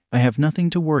rapidly. I have nothing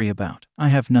to worry about. I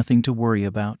have nothing to worry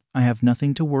about. I have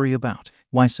nothing to worry about.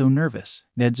 Why so nervous?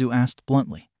 Nedzu asked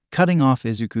bluntly, cutting off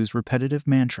Izuku's repetitive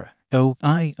mantra. Oh,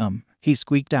 he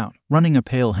squeaked out, running a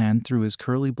pale hand through his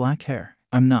curly black hair.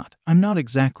 I'm not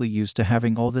exactly used to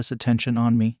having all this attention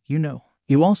on me, you know.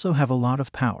 You also have a lot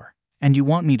of power, and you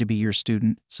want me to be your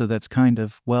student, so that's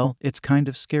it's kind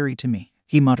of scary to me,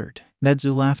 he muttered.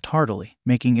 Nedzu laughed heartily,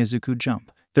 making Izuku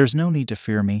jump. There's no need to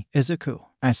fear me, Izuku.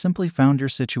 I simply found your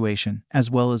situation, as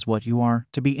well as what you are,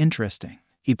 to be interesting.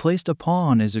 He placed a paw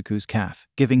on Izuku's calf,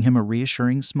 giving him a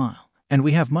reassuring smile. And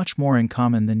we have much more in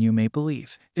common than you may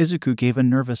believe. Izuku gave a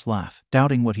nervous laugh,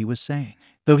 doubting what he was saying,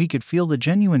 though he could feel the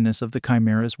genuineness of the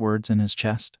chimera's words in his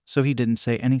chest, so he didn't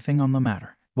say anything on the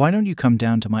matter. Why don't you come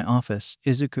down to my office,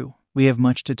 Izuku? We have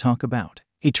much to talk about.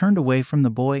 He turned away from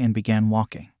the boy and began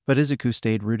walking, but Izuku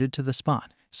stayed rooted to the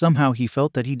spot. Somehow he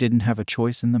felt that he didn't have a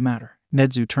choice in the matter.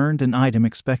 Nedzu turned and eyed him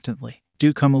expectantly.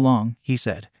 Do come along, he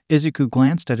said. Izuku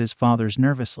glanced at his fathers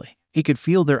nervously. He could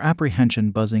feel their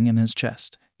apprehension buzzing in his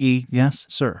chest. Yes,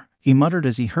 sir, he muttered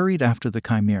as he hurried after the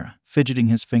chimera, fidgeting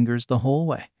his fingers the whole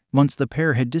way. Once the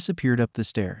pair had disappeared up the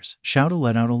stairs, Shouta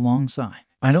let out a long sigh.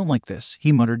 I don't like this,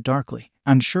 he muttered darkly.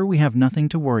 I'm sure we have nothing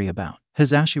to worry about,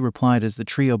 Hisashi replied as the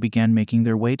trio began making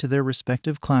their way to their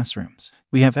respective classrooms.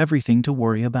 We have everything to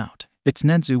worry about. It's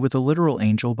Nedzu with a literal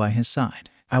angel by his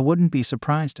side. I wouldn't be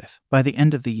surprised if, by the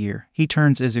end of the year, he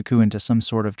turns Izuku into some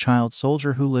sort of child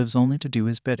soldier who lives only to do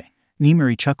his bidding.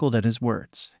 Nimari chuckled at his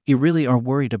words. You really are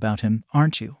worried about him,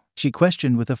 aren't you? She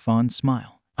questioned with a fond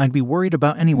smile. I'd be worried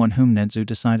about anyone whom Nedzu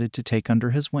decided to take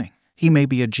under his wing. He may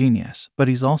be a genius, but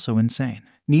he's also insane.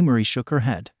 Nimari shook her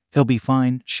head. He'll be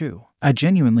fine, Shu. I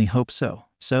genuinely hope so.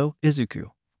 So,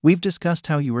 Izuku, we've discussed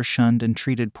how you were shunned and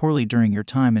treated poorly during your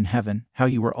time in heaven, how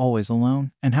you were always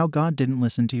alone, and how God didn't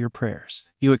listen to your prayers.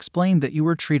 You explained that you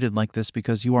were treated like this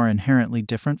because you are inherently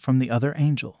different from the other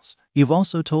angels. You've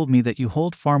also told me that you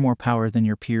hold far more power than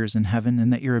your peers in heaven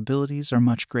and that your abilities are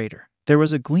much greater. There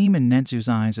was a gleam in Nedzu's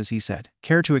eyes as he said,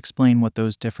 care to explain what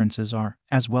those differences are,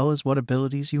 as well as what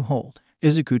abilities you hold?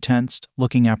 Izuku tensed,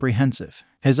 looking apprehensive.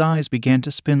 His eyes began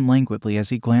to spin languidly as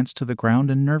he glanced to the ground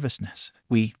in nervousness.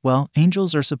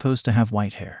 Angels are supposed to have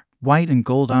white hair, white and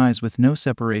gold eyes with no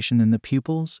separation in the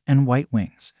pupils, and white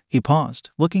wings. He paused,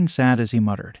 looking sad as he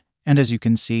muttered, "And as you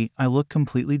can see, I look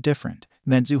completely different."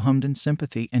 Nezu hummed in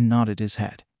sympathy and nodded his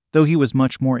head, though he was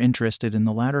much more interested in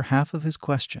the latter half of his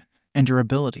question. "And your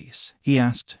abilities?" he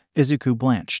asked. Izuku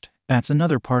blanched. "That's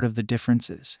another part of the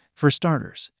differences. For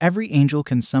starters, every angel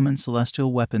can summon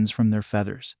celestial weapons from their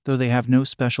feathers, though they have no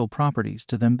special properties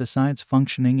to them besides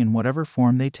functioning in whatever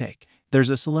form they take. There's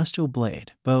a celestial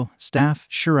blade, bow, staff,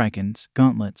 shurikens,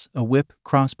 gauntlets, a whip,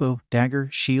 crossbow, dagger,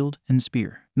 shield, and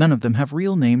spear. None of them have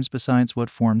real names besides what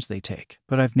forms they take,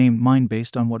 but I've named mine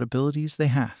based on what abilities they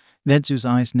have." Nezu's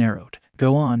eyes narrowed.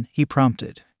 "Go on," he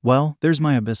prompted. "Well, there's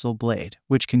my abyssal blade,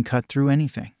 which can cut through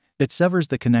anything. It severs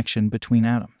the connection between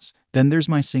atoms. Then there's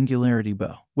my singularity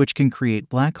bow, which can create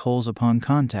black holes upon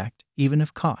contact, even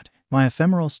if caught. My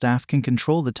ephemeral staff can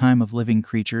control the time of living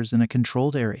creatures in a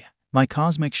controlled area. My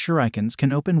cosmic shurikens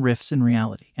can open rifts in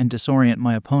reality and disorient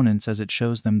my opponents as it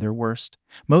shows them their worst,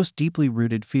 most deeply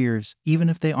rooted fears, even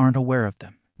if they aren't aware of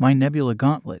them. My nebula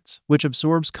gauntlets, which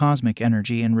absorbs cosmic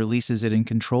energy and releases it in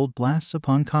controlled blasts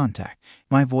upon contact.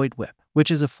 My void whip,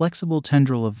 which is a flexible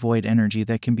tendril of void energy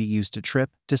that can be used to trip,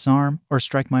 disarm, or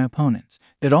strike my opponents.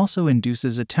 It also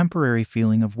induces a temporary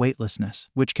feeling of weightlessness,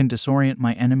 which can disorient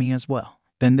my enemy as well.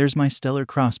 Then there's my stellar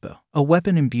crossbow, a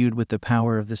weapon imbued with the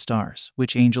power of the stars,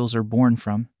 which angels are born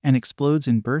from, and explodes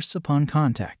in bursts upon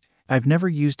contact. I've never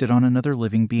used it on another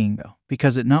living being though,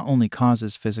 because it not only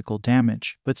causes physical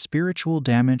damage, but spiritual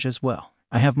damage as well.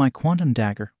 I have my quantum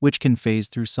dagger, which can phase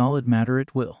through solid matter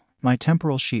at will. My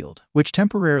temporal shield, which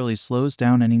temporarily slows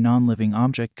down any non-living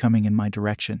object coming in my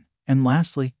direction. And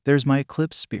lastly, there's my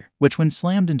eclipse spear, which when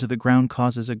slammed into the ground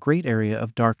causes a great area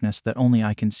of darkness that only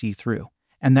I can see through,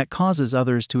 and that causes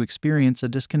others to experience a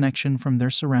disconnection from their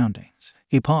surroundings.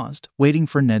 He paused, waiting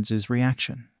for Nezu's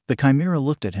reaction. The chimera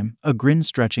looked at him, a grin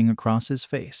stretching across his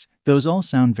face. "Those all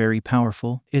sound very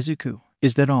powerful, Izuku.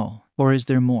 Is that all, or is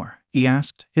there more?" he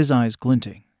asked, his eyes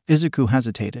glinting. Izuku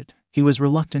hesitated. He was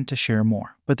reluctant to share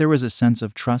more, but there was a sense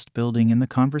of trust building in the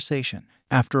conversation.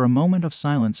 After a moment of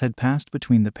silence had passed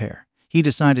between the pair, he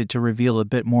decided to reveal a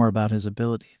bit more about his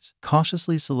abilities,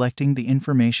 cautiously selecting the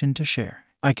information to share.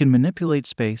 "I can manipulate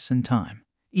space and time,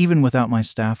 even without my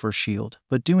staff or shield,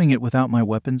 but doing it without my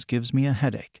weapons gives me a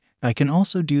headache. I can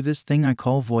also do this thing I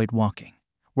call void walking,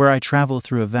 where I travel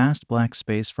through a vast black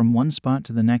space from one spot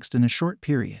to the next in a short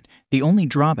period. The only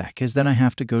drawback is that I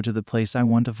have to go to the place I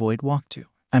want to void walk to.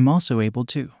 I'm also able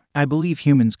to, I believe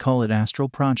humans call it astral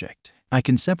project. I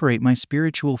can separate my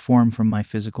spiritual form from my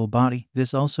physical body.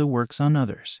 This also works on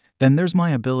others. Then there's my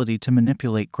ability to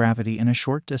manipulate gravity in a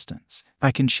short distance.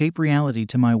 I can shape reality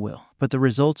to my will, but the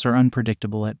results are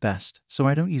unpredictable at best, so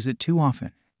I don't use it too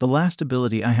often. The last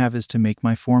ability I have is to make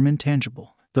my form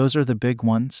intangible. Those are the big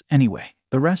ones, anyway.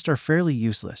 The rest are fairly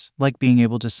useless, like being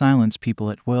able to silence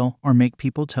people at will or make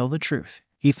people tell the truth."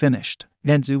 He finished.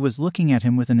 Nezu was looking at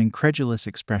him with an incredulous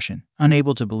expression,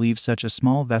 unable to believe such a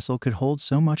small vessel could hold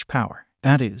so much power.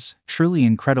 "That is truly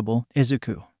incredible,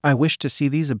 Izuku. I wish to see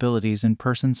these abilities in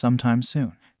person sometime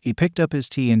soon." He picked up his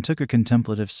tea and took a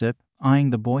contemplative sip, eyeing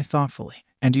the boy thoughtfully.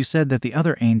 "And you said that the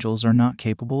other angels are not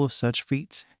capable of such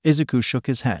feats?" Izuku shook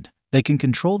his head. "They can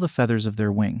control the feathers of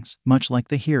their wings, much like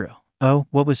the hero." "Oh,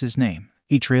 what was his name?"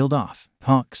 He trailed off.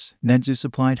 "Hawks," Nezu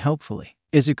supplied helpfully.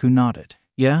 Izuku nodded.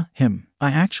 "Yeah, him.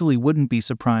 I actually wouldn't be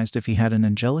surprised if he had an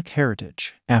angelic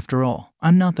heritage. After all,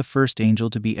 I'm not the first angel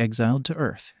to be exiled to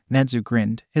Earth." Nezu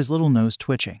grinned, his little nose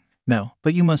twitching. "No,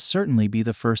 but you must certainly be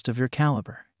the first of your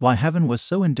caliber. Why heaven was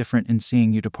so indifferent in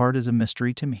seeing you depart is a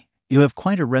mystery to me. You have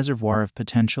quite a reservoir of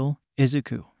potential,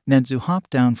 Izuku." Nezu hopped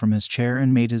down from his chair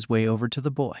and made his way over to the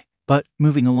boy. "But,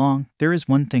 moving along, there is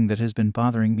one thing that has been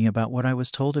bothering me about what I was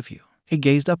told of you." He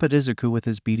gazed up at Izuku with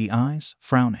his beady eyes,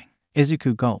 frowning.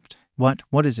 Izuku gulped.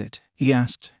 What is it?" he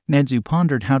asked. Nezu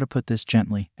pondered how to put this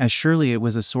gently, as surely it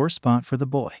was a sore spot for the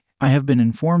boy. "I have been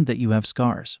informed that you have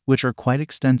scars, which are quite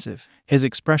extensive." His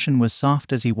expression was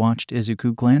soft as he watched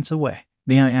Izuku glance away.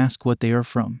 "May I ask what they are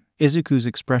from?" Izuku's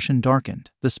expression darkened,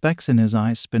 the specks in his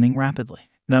eyes spinning rapidly.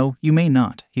 "No, you may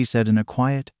not," he said in a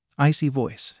quiet, icy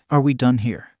voice. "Are we done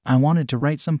here? I wanted to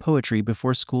write some poetry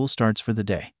before school starts for the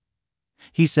day,"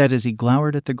 he said as he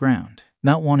glowered at the ground.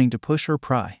 Not wanting to push or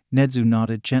pry, Nezu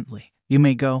nodded gently. "You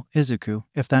may go, Izuku,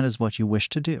 if that is what you wish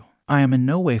to do." "I am in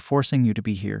no way forcing you to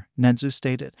be here," Nezu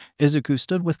stated. Izuku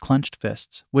stood with clenched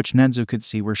fists, which Nezu could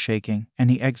see were shaking, and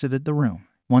he exited the room.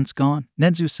 Once gone,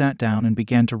 Nezu sat down and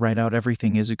began to write out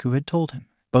everything Izuku had told him,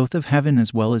 both of heaven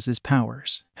as well as his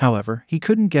powers. However, he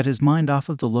couldn't get his mind off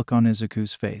of the look on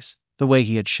Izuku's face, the way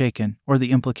he had shaken, or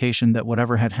the implication that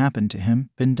whatever had happened to him,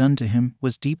 been done to him,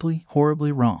 was deeply,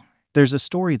 horribly wrong. There's a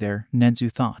story there, Nezu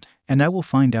thought, and I will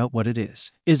find out what it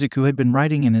is. Izuku had been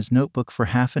writing in his notebook for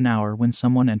half an hour when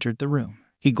someone entered the room.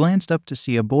 He glanced up to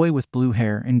see a boy with blue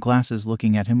hair and glasses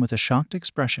looking at him with a shocked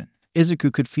expression.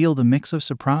 Izuku could feel the mix of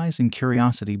surprise and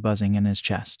curiosity buzzing in his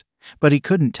chest, but he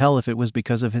couldn't tell if it was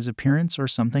because of his appearance or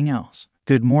something else.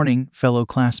 Good morning, fellow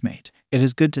classmate. It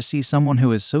is good to see someone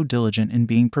who is so diligent in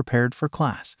being prepared for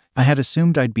class. I had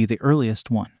assumed I'd be the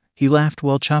earliest one. He laughed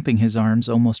while chopping his arms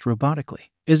almost robotically.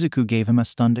 Izuku gave him a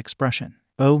stunned expression.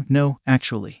 Oh, no,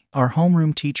 actually, our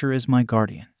homeroom teacher is my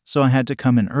guardian, so I had to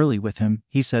come in early with him,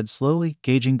 he said slowly,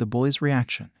 gauging the boy's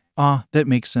reaction. Ah, that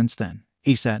makes sense then,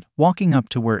 he said, walking up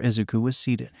to where Izuku was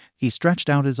seated. He stretched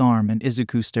out his arm and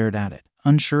Izuku stared at it,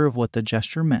 unsure of what the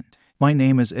gesture meant. My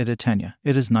name is Ida Tenya.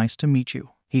 It is nice to meet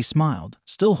you. He smiled,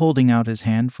 still holding out his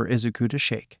hand for Izuku to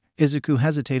shake. Izuku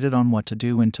hesitated on what to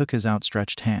do and took his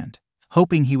outstretched hand,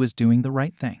 hoping he was doing the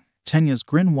right thing. Tenya's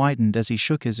grin widened as he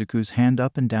shook Izuku's hand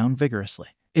up and down vigorously.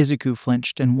 Izuku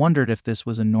flinched and wondered if this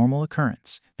was a normal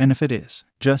occurrence, and if it is,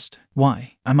 just,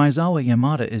 why? I'm Aizawa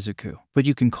Yamada Izuku, but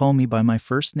you can call me by my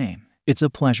first name. It's a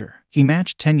pleasure. He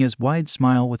matched Tenya's wide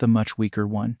smile with a much weaker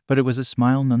one, but it was a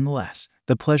smile nonetheless.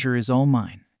 The pleasure is all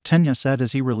mine, Tenya said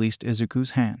as he released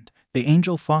Izuku's hand. The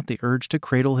angel fought the urge to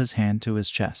cradle his hand to his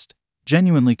chest,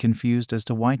 genuinely confused as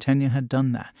to why Tenya had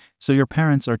done that. So your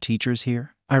parents are teachers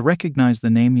here? I recognize the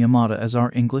name Yamada as our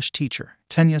English teacher.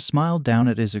 Tenya smiled down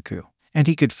at Izuku, and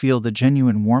he could feel the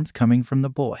genuine warmth coming from the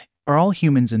boy. Are all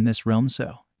humans in this realm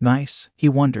so nice? He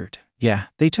wondered. Yeah,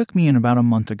 they took me in about a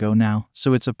month ago now,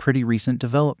 so it's a pretty recent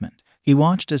development. He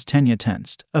watched as Tenya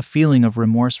tensed, a feeling of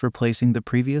remorse replacing the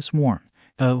previous warmth.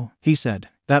 Oh, he said,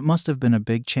 that must have been a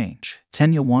big change.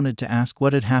 Tenya wanted to ask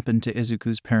what had happened to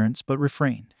Izuku's parents but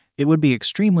refrained. It would be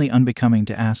extremely unbecoming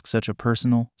to ask such a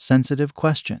personal, sensitive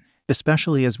question,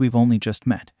 especially as we've only just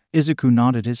met. Izuku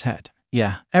nodded his head.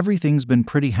 Yeah, everything's been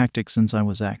pretty hectic since I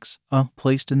was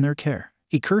placed in their care.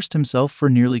 He cursed himself for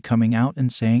nearly coming out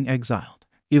and saying exiled.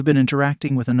 You've been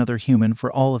interacting with another human for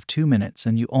all of 2 minutes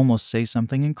and you almost say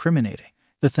something incriminating.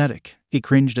 Pathetic. He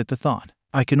cringed at the thought.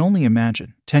 I can only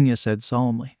imagine, Tenya said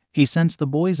solemnly. He sensed the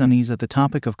boy's unease at the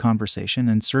topic of conversation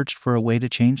and searched for a way to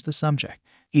change the subject.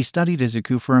 He studied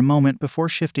Izuku for a moment before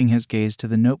shifting his gaze to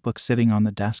the notebook sitting on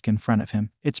the desk in front of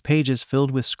him, its pages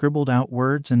filled with scribbled-out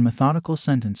words and methodical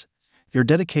sentences. Your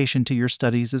dedication to your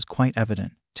studies is quite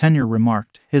evident, Tenya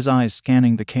remarked, his eyes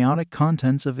scanning the chaotic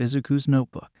contents of Izuku's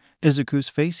notebook. Izuku's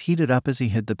face heated up as he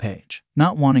hid the page,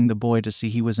 not wanting the boy to see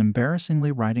he was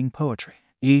embarrassingly writing poetry.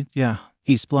 Yeah,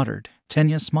 he spluttered.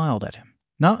 Tenya smiled at him,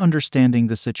 not understanding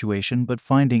the situation but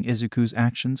finding Izuku's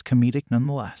actions comedic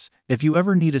nonetheless. If you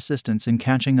ever need assistance in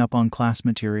catching up on class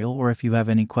material or if you have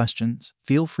any questions,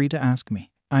 feel free to ask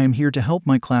me. I am here to help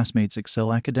my classmates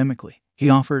excel academically, he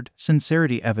offered,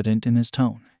 sincerity evident in his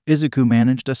tone. Izuku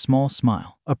managed a small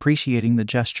smile, appreciating the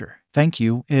gesture. Thank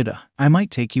you, Ida. I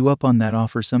might take you up on that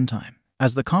offer sometime.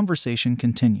 As the conversation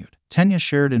continued, Tenya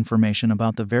shared information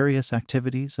about the various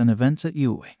activities and events at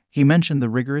UA. He mentioned the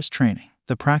rigorous training,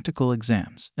 the practical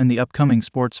exams, and the upcoming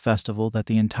sports festival that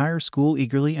the entire school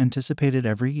eagerly anticipated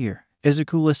every year.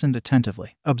 Izuku listened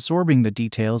attentively, absorbing the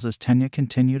details as Tenya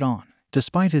continued on.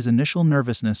 Despite his initial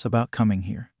nervousness about coming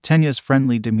here, Tenya's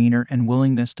friendly demeanor and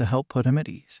willingness to help put him at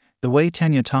ease. The way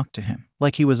Tenya talked to him,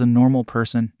 like he was a normal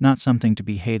person, not something to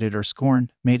be hated or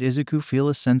scorned, made Izuku feel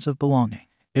a sense of belonging.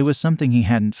 It was something he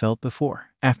hadn't felt before.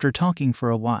 After talking for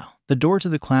a while, the door to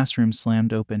the classroom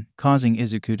slammed open, causing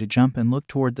Izuku to jump and look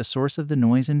toward the source of the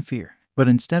noise in fear. But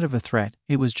instead of a threat,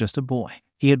 it was just a boy.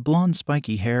 He had blonde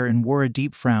spiky hair and wore a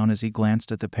deep frown as he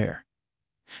glanced at the pair,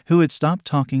 who had stopped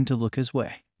talking to look his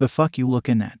way. The fuck you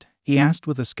looking at? He asked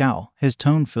with a scowl, his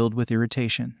tone filled with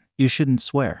irritation. You shouldn't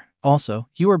swear. Also,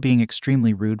 you are being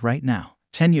extremely rude right now,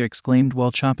 Tenya exclaimed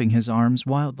while chopping his arms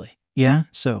wildly. Yeah,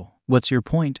 so, what's your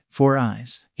point, Four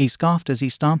Eyes? He scoffed as he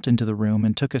stomped into the room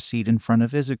and took a seat in front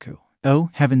of Izuku.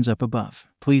 Oh, heavens up above.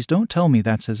 Please don't tell me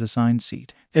that's his assigned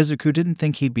seat. Izuku didn't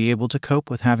think he'd be able to cope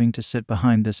with having to sit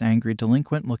behind this angry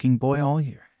delinquent-looking boy all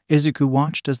year. Izuku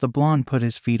watched as the blonde put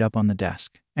his feet up on the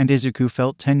desk, and Izuku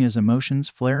felt Tenya's emotions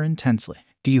flare intensely.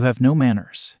 Do you have no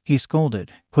manners? He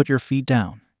scolded. Put your feet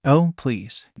down. Oh,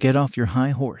 please, get off your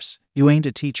high horse. You ain't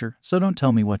a teacher, so don't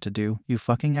tell me what to do, you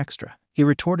fucking extra. He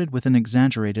retorted with an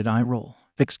exaggerated eye roll.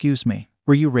 Excuse me,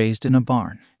 were you raised in a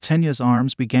barn? Tenya's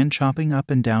arms began chopping up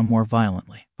and down more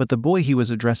violently, but the boy he was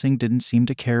addressing didn't seem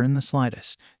to care in the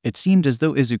slightest. It seemed as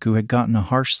though Izuku had gotten a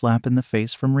harsh slap in the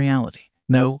face from reality.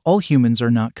 No, all humans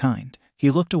are not kind. He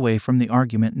looked away from the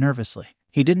argument nervously.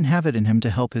 He didn't have it in him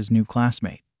to help his new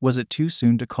classmate, Was it too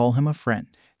soon to call him a friend?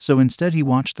 So instead he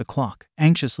watched the clock,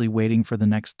 anxiously waiting for the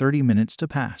next 30 minutes to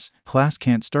pass. Class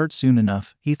can't start soon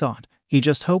enough, he thought. He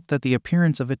just hoped that the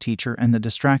appearance of a teacher and the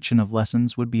distraction of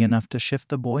lessons would be enough to shift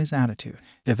the boy's attitude.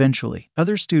 Eventually,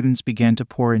 other students began to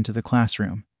pour into the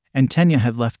classroom, and Tenya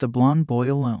had left the blonde boy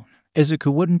alone.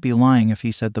 Izuku wouldn't be lying if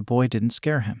he said the boy didn't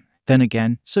scare him. Then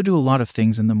again, so do a lot of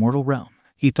things in the mortal realm,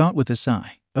 he thought with a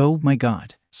sigh. Oh my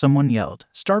god, someone yelled,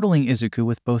 startling Izuku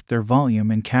with both their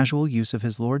volume and casual use of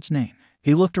his lord's name.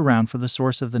 He looked around for the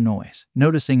source of the noise,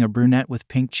 noticing a brunette with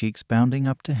pink cheeks bounding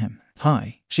up to him.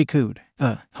 Hi, she cooed.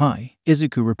 Hi,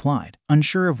 Izuku replied,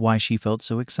 unsure of why she felt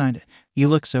so excited. You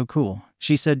look so cool,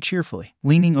 she said cheerfully,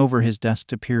 leaning over his desk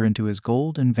to peer into his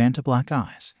gold and Vanta-black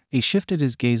eyes. He shifted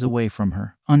his gaze away from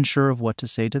her, unsure of what to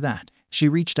say to that. She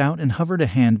reached out and hovered a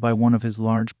hand by one of his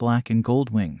large black and gold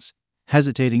wings,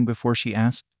 hesitating before she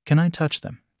asked, "Can I touch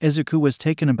them?" Izuku was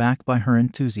taken aback by her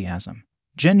enthusiasm,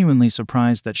 genuinely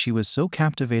surprised that she was so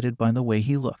captivated by the way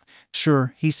he looked.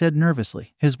 Sure, he said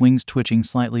nervously, his wings twitching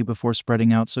slightly before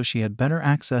spreading out so she had better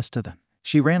access to them.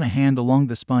 She ran a hand along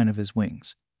the spine of his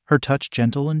wings, her touch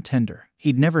gentle and tender.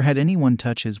 He'd never had anyone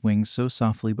touch his wings so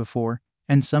softly before,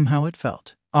 and somehow it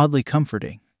felt oddly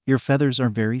comforting. Your feathers are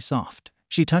very soft.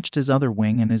 She touched his other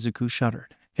wing and Izuku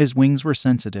shuddered. His wings were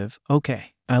sensitive.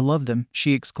 Okay, I love them,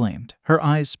 she exclaimed, her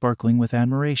eyes sparkling with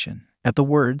admiration. At the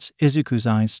words, Izuku's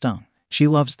eyes stung. She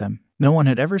loves them. No one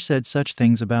had ever said such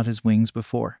things about his wings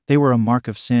before. They were a mark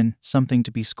of sin, something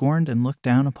to be scorned and looked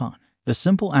down upon. The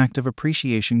simple act of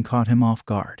appreciation caught him off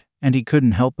guard, and he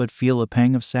couldn't help but feel a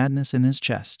pang of sadness in his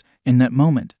chest. In that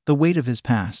moment, the weight of his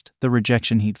past, the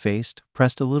rejection he'd faced,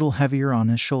 pressed a little heavier on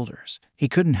his shoulders. He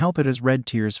couldn't help it as red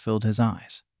tears filled his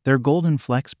eyes, their golden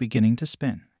flecks beginning to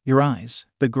spin. Your eyes,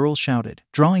 the girl shouted,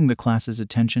 drawing the class's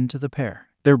attention to the pair.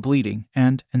 They're bleeding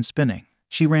and spinning.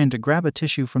 She ran to grab a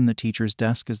tissue from the teacher's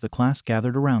desk as the class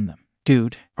gathered around them.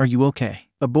 Dude, are you okay?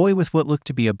 A boy with what looked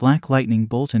to be a black lightning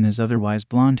bolt in his otherwise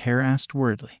blonde hair asked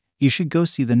worriedly. You should go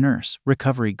see the nurse,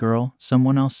 recovery girl,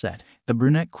 someone else said. The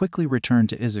brunette quickly returned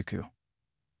to Izuku,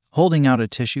 holding out a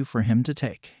tissue for him to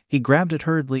take. He grabbed it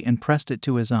hurriedly and pressed it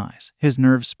to his eyes, his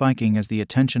nerves spiking as the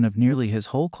attention of nearly his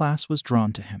whole class was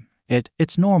drawn to him.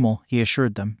 It's normal, he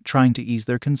assured them, trying to ease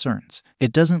their concerns.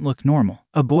 It doesn't look normal.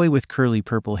 A boy with curly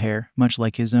purple hair, much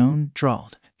like his own,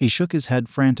 drawled. He shook his head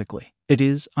frantically. It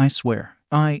is, I swear.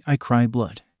 I cry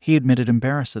blood, he admitted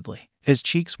embarrassedly. His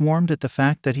cheeks warmed at the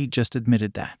fact that he'd just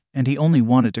admitted that, and he only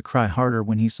wanted to cry harder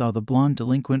when he saw the blonde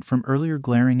delinquent from earlier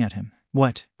glaring at him.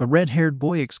 What? A red-haired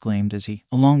boy exclaimed as he,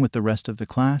 along with the rest of the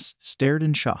class, stared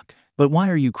in shock. But why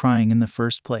are you crying in the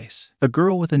first place? A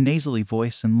girl with a nasally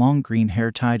voice and long green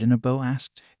hair tied in a bow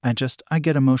asked. I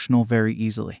get emotional very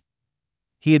easily,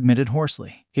 he admitted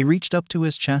hoarsely. He reached up to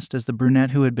his chest as the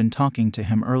brunette who had been talking to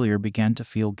him earlier began to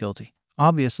feel guilty,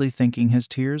 obviously thinking his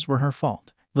tears were her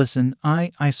fault. Listen,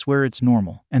 I swear it's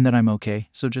normal, and that I'm okay,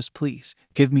 so just please,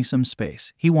 give me some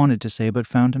space, he wanted to say but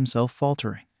found himself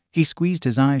faltering. He squeezed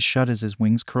his eyes shut as his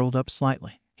wings curled up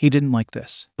slightly. He didn't like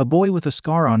this. A boy with a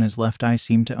scar on his left eye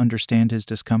seemed to understand his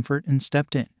discomfort and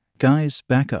stepped in. Guys,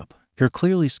 back up. You're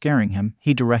clearly scaring him,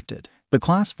 he directed. The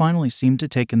class finally seemed to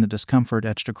take in the discomfort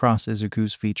etched across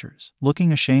Izuku's features,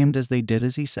 looking ashamed as they did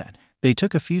as he said. They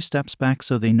took a few steps back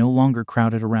so they no longer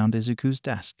crowded around Izuku's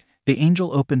desk. The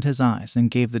angel opened his eyes and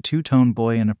gave the two-tone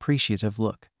boy an appreciative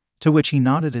look, to which he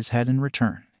nodded his head in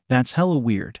return. That's hella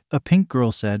weird, a pink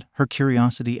girl said, her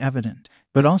curiosity evident,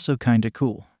 but also kinda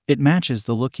cool. It matches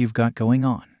the look you've got going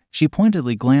on. She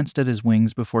pointedly glanced at his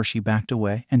wings before she backed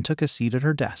away and took a seat at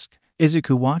her desk.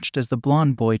 Izuku watched as the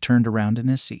blonde boy turned around in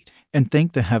his seat, and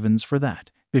thanked the heavens for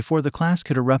that. Before the class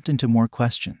could erupt into more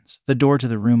questions, the door to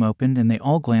the room opened and they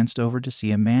all glanced over to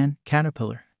see a man,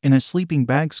 caterpillar, in a sleeping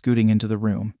bag scooting into the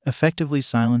room, effectively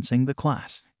silencing the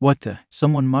class. What the?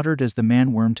 Someone muttered as the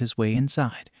man wormed his way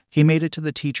inside. He made it to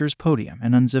the teacher's podium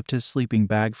and unzipped his sleeping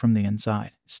bag from the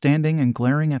inside, standing and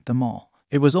glaring at them all.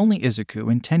 It was only Izuku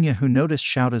and Tenya who noticed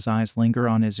Shouta's eyes linger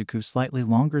on Izuku slightly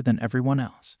longer than everyone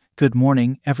else. Good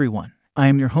morning, everyone. I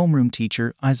am your homeroom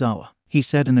teacher, Aizawa, he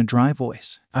said in a dry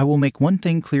voice. I will make one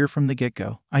thing clear from the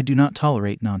get-go. I do not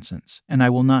tolerate nonsense, and I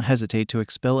will not hesitate to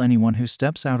expel anyone who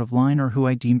steps out of line or who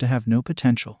I deem to have no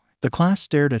potential. The class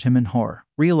stared at him in horror,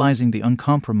 realizing the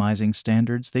uncompromising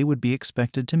standards they would be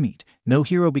expected to meet. No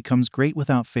hero becomes great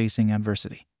without facing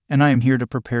adversity, and I am here to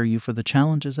prepare you for the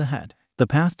challenges ahead. The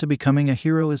path to becoming a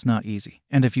hero is not easy,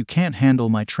 and if you can't handle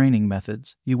my training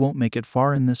methods, you won't make it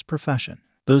far in this profession.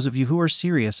 Those of you who are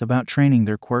serious about training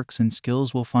their quirks and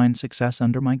skills will find success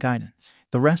under my guidance.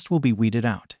 The rest will be weeded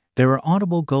out. There were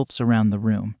audible gulps around the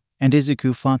room, and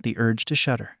Izuku fought the urge to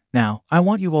shudder. Now, I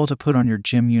want you all to put on your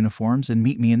gym uniforms and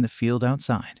meet me in the field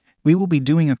outside. We will be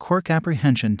doing a quirk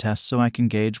apprehension test so I can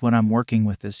gauge what I'm working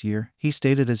with this year," he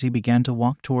stated as he began to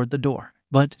walk toward the door.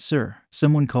 "But, sir,"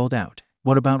 someone called out,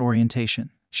 "what about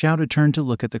orientation?" Shouta turned to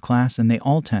look at the class and they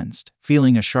all tensed,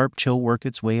 feeling a sharp chill work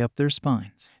its way up their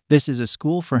spines. This is a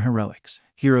school for heroics.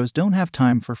 Heroes don't have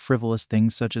time for frivolous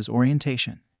things such as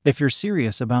orientation. If you're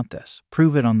serious about this,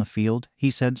 prove it on the field,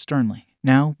 he said sternly.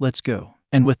 Now, let's go.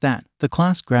 And with that, the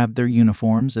class grabbed their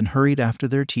uniforms and hurried after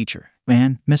their teacher.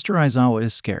 Man, Mr. Aizawa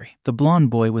is scary. The blonde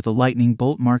boy with a lightning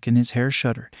bolt mark in his hair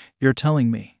shuddered. You're telling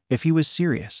me, if he was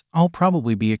serious, I'll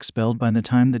probably be expelled by the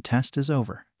time the test is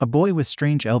over. A boy with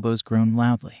strange elbows groaned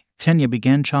loudly. Tenya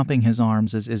began chopping his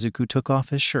arms as Izuku took off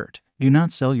his shirt. Do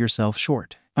not sell yourself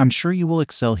short. I'm sure you will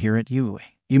excel here at UA.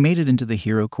 You made it into the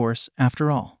hero course,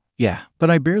 after all. Yeah, but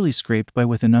I barely scraped by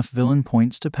with enough villain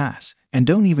points to pass. And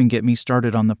don't even get me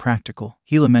started on the practical,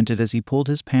 he lamented as he pulled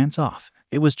his pants off.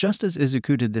 It was just as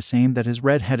Izuku did the same that his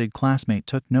red-headed classmate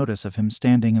took notice of him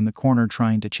standing in the corner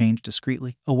trying to change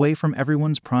discreetly, away from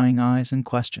everyone's prying eyes and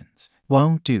questions.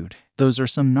 Whoa, dude, those are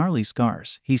some gnarly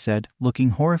scars, he said,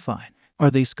 looking horrified. Are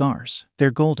they scars?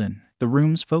 They're golden. The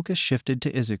room's focus shifted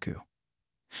to Izuku,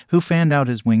 who fanned out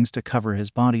his wings to cover his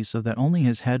body so that only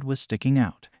his head was sticking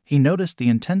out. He noticed the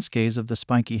intense gaze of the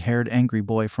spiky-haired angry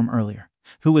boy from earlier,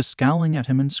 who was scowling at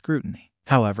him in scrutiny.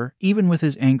 However, even with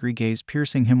his angry gaze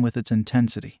piercing him with its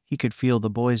intensity, he could feel the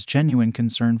boy's genuine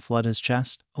concern flood his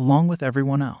chest, along with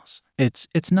everyone else.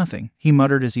 It's nothing, he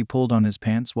muttered as he pulled on his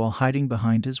pants while hiding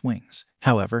behind his wings.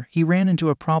 However, he ran into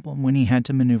a problem when he had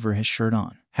to maneuver his shirt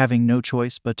on, having no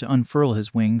choice but to unfurl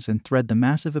his wings and thread the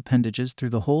massive appendages through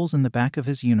the holes in the back of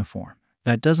his uniform.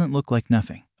 That doesn't look like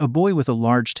nothing, a boy with a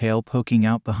large tail poking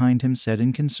out behind him said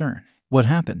in concern. What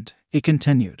happened? He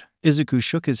continued. Izuku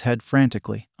shook his head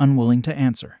frantically, unwilling to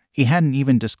answer. He hadn't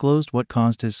even disclosed what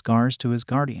caused his scars to his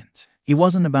guardians. He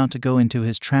wasn't about to go into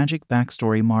his tragic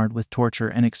backstory marred with torture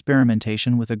and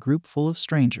experimentation with a group full of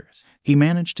strangers. He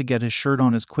managed to get his shirt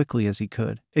on as quickly as he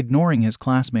could, ignoring his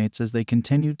classmates as they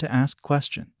continued to ask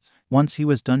questions. Once he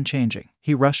was done changing,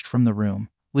 he rushed from the room,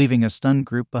 leaving a stunned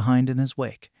group behind in his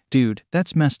wake. Dude,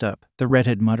 that's messed up, the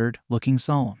redhead muttered, looking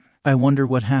solemn. I wonder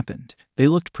what happened. They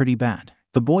looked pretty bad,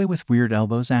 the boy with weird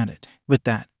elbows added. With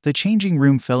that, the changing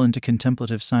room fell into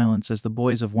contemplative silence as the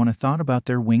boys of WhatIf thought about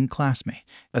their wing classmate.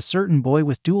 A certain boy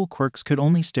with dual quirks could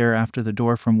only stare after the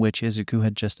door from which Izuku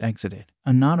had just exited,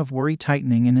 a knot of worry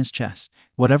tightening in his chest.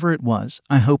 Whatever it was,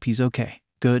 I hope he's okay.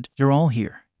 Good, you're all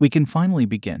here. We can finally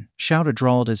begin, Shouta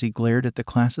drawled as he glared at the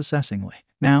class assessingly.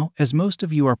 Now, as most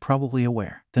of you are probably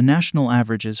aware, the national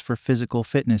averages for physical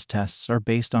fitness tests are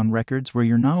based on records where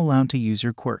you're not allowed to use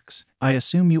your quirks. I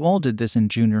assume you all did this in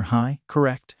junior high,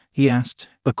 correct? He asked.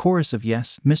 A chorus of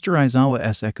yes, Mr.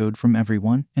 Aizawa echoed from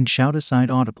everyone, and Shouta sighed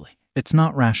audibly. It's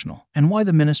not rational, and why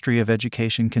the Ministry of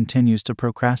Education continues to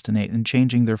procrastinate in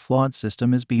changing their flawed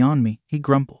system is beyond me, he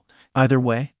grumbled. Either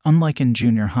way, unlike in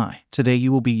junior high, today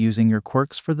you will be using your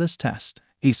quirks for this test.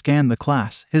 He scanned the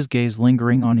class, his gaze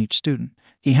lingering on each student.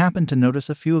 He happened to notice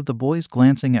a few of the boys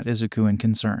glancing at Izuku in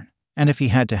concern, and if he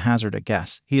had to hazard a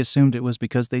guess, he assumed it was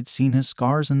because they'd seen his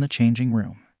scars in the changing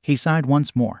room. He sighed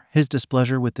once more, his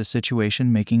displeasure with the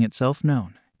situation making itself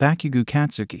known. Bakugo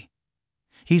Katsuki,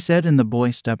 he said, and the boy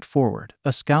stepped forward,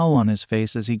 a scowl on his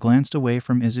face as he glanced away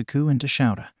from Izuku and to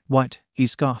Shouta. What? He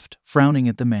scoffed, frowning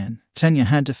at the man. Tenya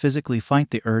had to physically fight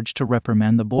the urge to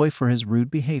reprimand the boy for his rude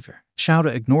behavior.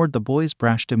 Shouta ignored the boy's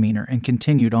brash demeanor and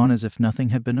continued on as if nothing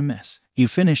had been amiss. You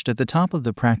finished at the top of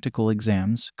the practical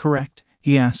exams, correct?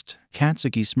 He asked.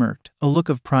 Katsuki smirked, a look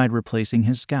of pride replacing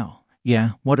his scowl.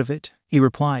 Yeah, what of it? He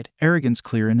replied, arrogance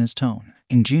clear in his tone.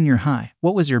 In junior high,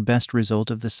 what was your best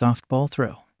result of the softball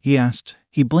throw? He asked.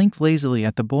 He blinked lazily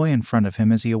at the boy in front of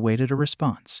him as he awaited a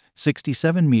response.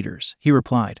 67 meters, he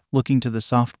replied, looking to the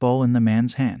softball in the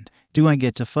man's hand. Do I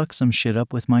get to fuck some shit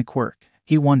up with my quirk?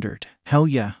 He wondered. Hell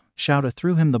yeah. Shouta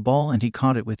threw him the ball and he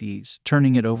caught it with ease,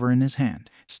 turning it over in his hand.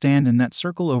 Stand in that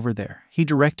circle over there, he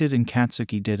directed, and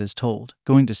Katsuki did as told,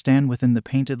 going to stand within the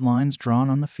painted lines drawn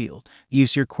on the field.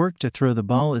 Use your quirk to throw the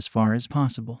ball as far as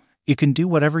possible. You can do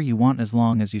whatever you want as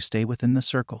long as you stay within the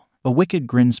circle. A wicked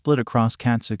grin split across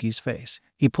Katsuki's face.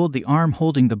 He pulled the arm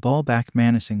holding the ball back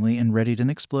menacingly and readied an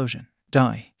explosion.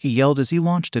 Die, he yelled as he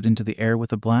launched it into the air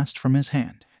with a blast from his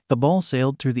hand. The ball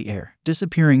sailed through the air,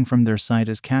 disappearing from their sight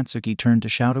as Katsuki turned to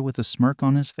Shouta with a smirk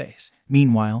on his face.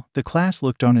 Meanwhile, the class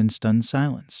looked on in stunned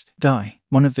silence. Die,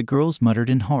 one of the girls muttered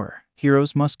in horror.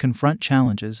 Heroes must confront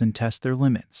challenges and test their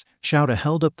limits. Shouta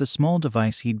held up the small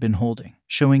device he'd been holding,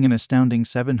 showing an astounding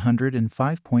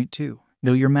 705.2.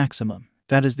 Know your maximum.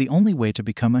 That is the only way to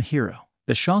become a hero.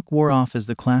 The shock wore off as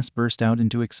the class burst out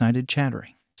into excited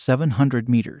chattering. 700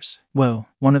 meters. Whoa,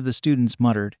 one of the students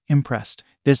muttered, impressed.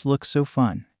 This looks so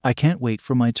fun. I can't wait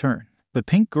for my turn. The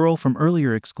pink girl from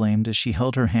earlier exclaimed as she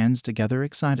held her hands together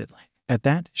excitedly. At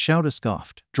that, Shouta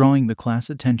scoffed, drawing the class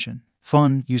attention.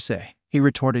 Fun, you say? He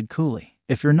retorted coolly.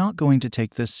 If you're not going to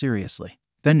take this seriously,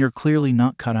 then you're clearly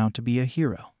not cut out to be a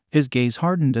hero. His gaze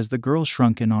hardened as the girl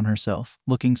shrunk in on herself,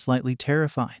 looking slightly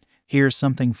terrified. Here's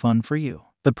something fun for you.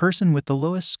 The person with the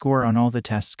lowest score on all the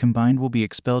tests combined will be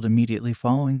expelled immediately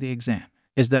following the exam.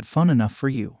 Is that fun enough for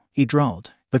you? He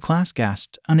drawled. The class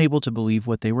gasped, unable to believe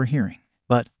what they were hearing.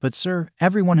 But sir,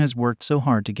 everyone has worked so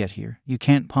hard to get here. You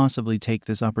can't possibly take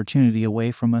this opportunity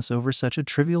away from us over such a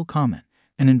trivial comment.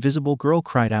 An invisible girl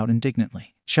cried out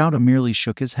indignantly. Shouta merely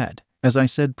shook his head. As I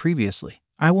said previously,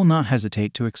 I will not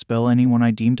hesitate to expel anyone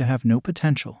I deem to have no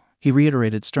potential. He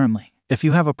reiterated sternly. If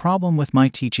you have a problem with my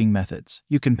teaching methods,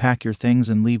 you can pack your things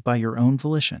and leave by your own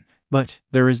volition. But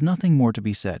there is nothing more to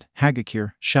be said,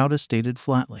 Hagakure, Shouta stated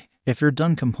flatly. If you're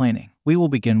done complaining, we will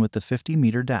begin with the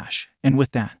 50-meter dash. And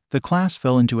with that, the class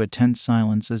fell into a tense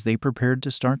silence as they prepared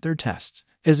to start their tests.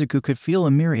 Izuku could feel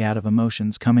a myriad of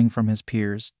emotions coming from his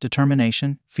peers: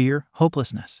 determination, fear,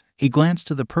 hopelessness. He glanced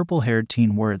to the purple-haired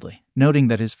teen worriedly, noting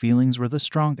that his feelings were the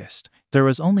strongest. There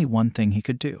was only one thing he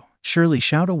could do. Surely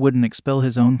Shouta wouldn't expel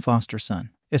his own foster son,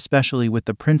 especially with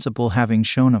the principal having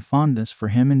shown a fondness for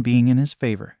him and being in his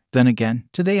favor. Then again,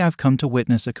 today I've come to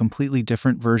witness a completely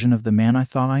different version of the man I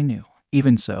thought I knew.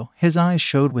 Even so, his eyes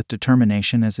showed with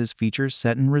determination as his features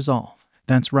set in resolve.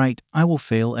 That's right, I will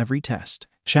fail every test.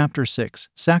 Chapter 6,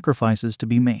 Sacrifices to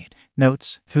be Made.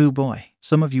 Notes: Hoo boy,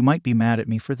 some of you might be mad at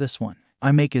me for this one.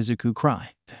 I make Izuku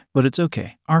cry. But it's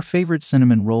okay, our favorite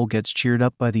cinnamon roll gets cheered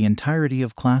up by the entirety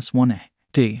of Class 1A.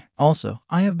 Also,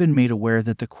 I have been made aware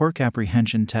that the quirk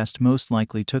apprehension test most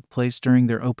likely took place during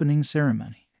their opening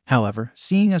ceremony. However,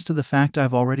 seeing as to the fact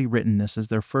I've already written this as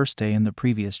their first day in the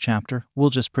previous chapter,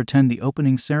 we'll just pretend the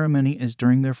opening ceremony is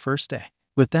during their first day.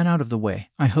 With that out of the way,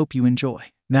 I hope you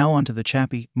enjoy. Now onto the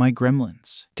chappy, my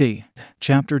gremlins.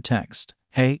 Chapter text.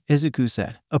 Hey, Izuku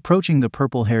said, approaching the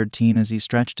purple-haired teen as he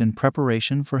stretched in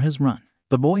preparation for his run.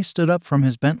 The boy stood up from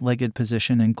his bent-legged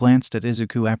position and glanced at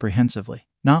Izuku apprehensively,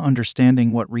 not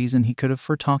understanding what reason he could have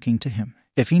for talking to him.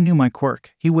 If he knew my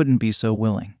quirk, he wouldn't be so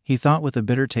willing, he thought with a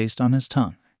bitter taste on his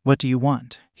tongue. What do you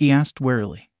want? He asked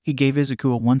warily. He gave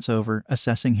Izuku a once-over,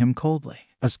 assessing him coldly.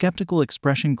 A skeptical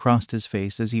expression crossed his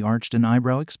face as he arched an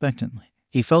eyebrow expectantly.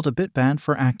 He felt a bit bad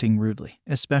for acting rudely,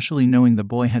 especially knowing the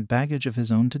boy had baggage of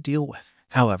his own to deal with.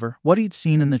 However, what he'd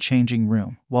seen in the changing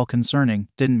room, while concerning,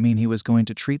 didn't mean he was going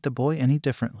to treat the boy any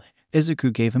differently.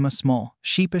 Izuku gave him a small,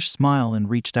 sheepish smile and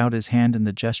reached out his hand in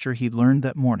the gesture he'd learned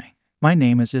that morning. My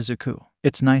name is Izuku.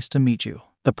 It's nice to meet you.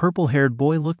 The purple-haired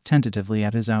boy looked tentatively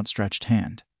at his outstretched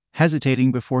hand,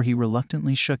 hesitating before he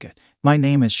reluctantly shook it. My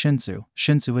name is Shinsu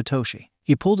Itoshi.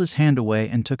 He pulled his hand away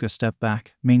and took a step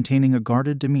back, maintaining a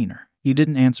guarded demeanor. You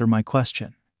didn't answer my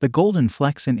question. The golden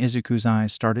flecks in Izuku's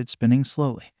eyes started spinning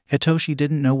slowly. Hitoshi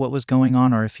didn't know what was going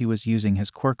on or if he was using his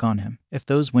quirk on him, if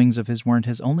those wings of his weren't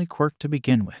his only quirk to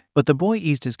begin with. But the boy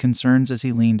eased his concerns as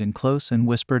he leaned in close and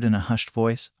whispered in a hushed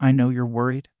voice, I know you're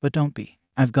worried, but don't be.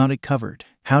 I've got it covered.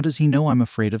 How does he know I'm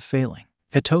afraid of failing?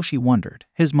 Hitoshi wondered,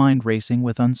 his mind racing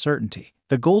with uncertainty.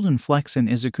 The golden flecks in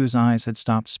Izuku's eyes had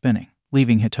stopped spinning,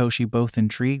 leaving Hitoshi both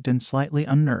intrigued and slightly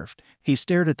unnerved. He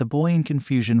stared at the boy in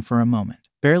confusion for a moment,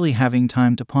 barely having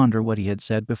time to ponder what he had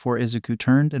said before Izuku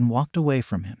turned and walked away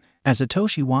from him. As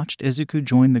Hitoshi watched Izuku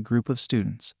join the group of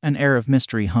students, an air of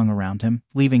mystery hung around him,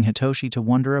 leaving Hitoshi to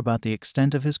wonder about the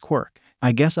extent of his quirk.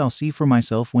 I guess I'll see for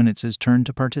myself when it's his turn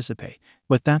to participate.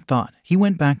 With that thought, he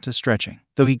went back to stretching,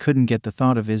 though he couldn't get the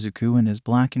thought of Izuku and his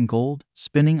black and gold,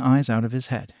 spinning eyes out of his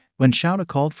head. When Shouta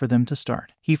called for them to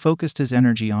start, he focused his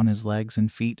energy on his legs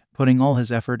and feet, putting all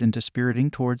his effort into spiriting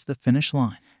towards the finish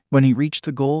line. When he reached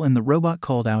the goal and the robot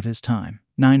called out his time,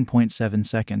 9.7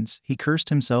 seconds, he cursed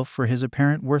himself for his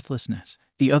apparent worthlessness.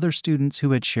 The other students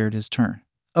who had shared his turn,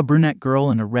 a brunette girl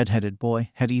and a red-headed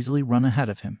boy, had easily run ahead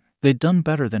of him. They'd done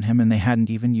better than him and they hadn't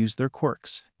even used their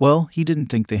quirks. Well, he didn't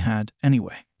think they had,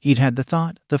 anyway. He'd had the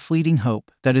thought, the fleeting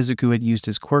hope, that Izuku had used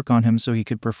his quirk on him so he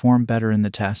could perform better in the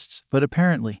tests, but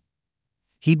apparently,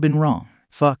 he'd been wrong.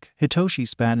 Fuck, Hitoshi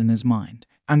spat in his mind.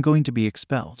 I'm going to be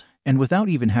expelled. And without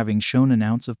even having shown an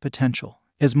ounce of potential,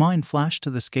 his mind flashed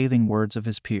to the scathing words of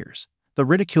his peers. The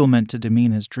ridicule meant to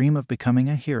demean his dream of becoming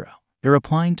a hero. You're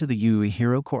applying to the Yui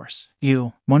hero course.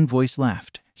 You, one voice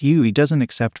laughed. Yui doesn't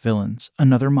accept villains,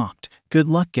 another mocked. Good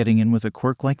luck getting in with a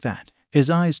quirk like that. His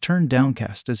eyes turned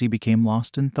downcast as he became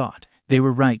lost in thought. They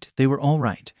were right, they were all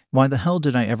right. Why the hell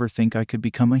did I ever think I could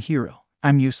become a hero?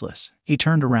 I'm useless. He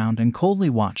turned around and coldly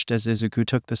watched as Izuku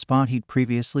took the spot he'd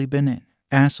previously been in.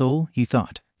 Asshole, he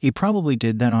thought. He probably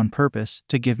did that on purpose,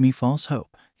 to give me false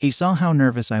hope. He saw how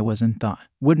nervous I was and thought,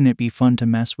 wouldn't it be fun to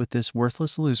mess with this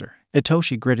worthless loser?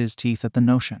 Hitoshi grit his teeth at the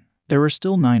notion. There were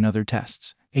still 9 other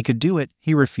tests. He could do it,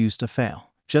 he refused to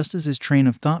fail. Just as his train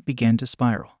of thought began to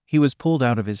spiral, he was pulled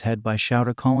out of his head by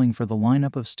Shouta calling for the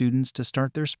lineup of students to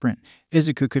start their sprint.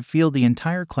 Izuku could feel the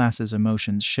entire class's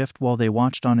emotions shift while they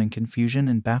watched on in confusion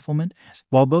and bafflement,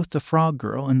 while both the frog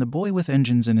girl and the boy with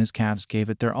engines in his calves gave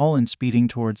it their all in speeding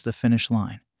towards the finish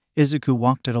line. Izuku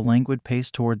walked at a languid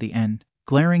pace toward the end,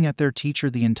 glaring at their teacher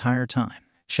the entire time.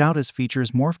 Shouta's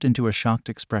features morphed into a shocked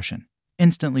expression,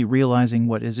 instantly realizing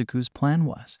what Izuku's plan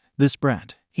was. This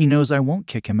brat. He knows I won't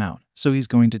kick him out, so he's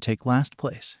going to take last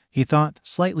place, he thought,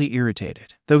 slightly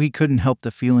irritated, though he couldn't help the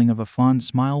feeling of a fond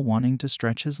smile wanting to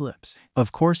stretch his lips.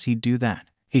 Of course he'd do that.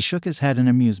 He shook his head in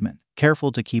amusement,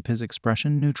 careful to keep his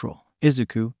expression neutral.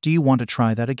 Izuku, do you want to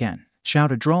try that again?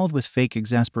 Shouta drawled with fake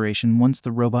exasperation once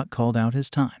the robot called out his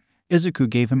time. Izuku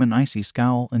gave him an icy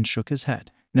scowl and shook his head.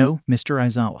 No, Mr.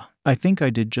 Aizawa. I think I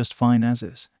did just fine as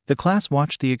is. The class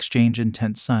watched the exchange in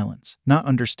tense silence, not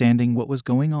understanding what was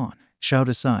going on.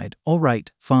 Shouta sighed. All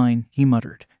right, fine, he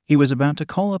muttered. He was about to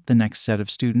call up the next set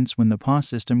of students when the pause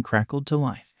system crackled to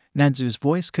life. Nadzu's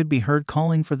voice could be heard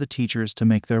calling for the teachers to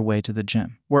make their way to the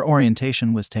gym, where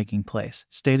orientation was taking place,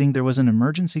 stating there was an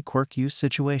emergency quirk use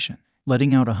situation.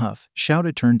 Letting out a huff,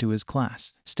 Shouta turned to his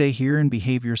class. Stay here and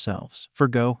behave yourselves. For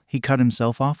go, he cut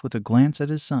himself off with a glance at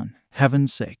his son.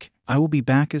 Heaven's sake, I will be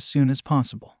back as soon as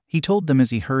possible, he told them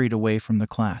as he hurried away from the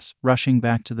class, rushing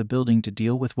back to the building to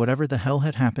deal with whatever the hell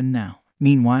had happened now.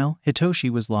 Meanwhile, Hitoshi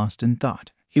was lost in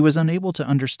thought. He was unable to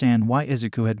understand why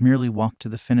Izuku had merely walked to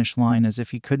the finish line as if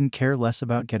he couldn't care less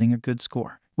about getting a good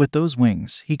score. With those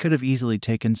wings, he could have easily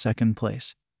taken second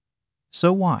place.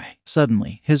 So why?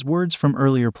 Suddenly, his words from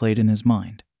earlier played in his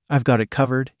mind. I've got it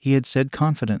covered, he had said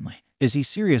confidently. Is he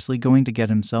seriously going to get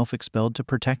himself expelled to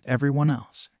protect everyone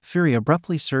else? Fury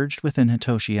abruptly surged within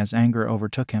Hitoshi as anger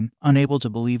overtook him, unable to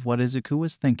believe what Izuku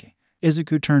was thinking.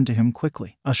 Izuku turned to him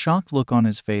quickly, a shocked look on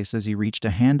his face as he reached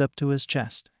a hand up to his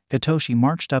chest. Hitoshi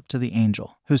marched up to the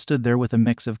angel, who stood there with a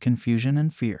mix of confusion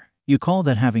and fear. You call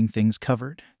that having things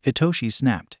covered? Hitoshi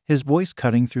snapped, his voice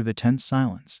cutting through the tense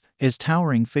silence. His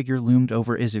towering figure loomed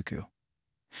over Izuku,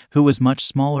 who was much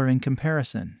smaller in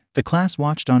comparison. The class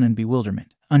watched on in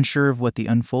bewilderment, unsure of what the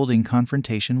unfolding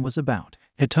confrontation was about.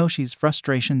 Hitoshi's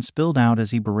frustration spilled out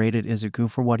as he berated Izuku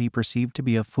for what he perceived to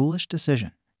be a foolish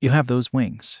decision. You have those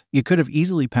wings. You could have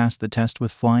easily passed the test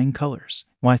with flying colors.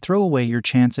 Why throw away your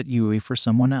chance at Yui for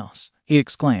someone else? He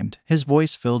exclaimed, his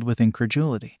voice filled with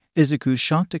incredulity. Izuku's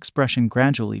shocked expression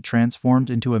gradually transformed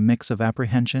into a mix of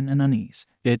apprehension and unease.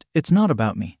 It's not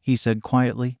about me, he said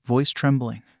quietly, voice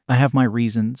trembling. I have my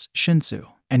reasons, Shinsu,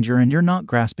 and you're not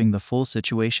grasping the full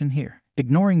situation here.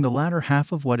 Ignoring the latter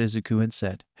half of what Izuku had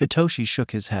said, Hitoshi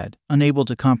shook his head, unable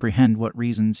to comprehend what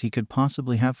reasons he could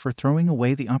possibly have for throwing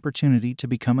away the opportunity to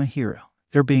become a hero.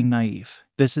 You're being naive.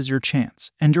 This is your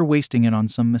chance, and you're wasting it on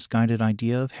some misguided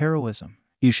idea of heroism.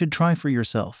 You should try for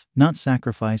yourself, not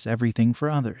sacrifice everything for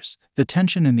others. The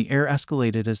tension in the air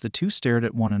escalated as the two stared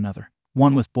at one another,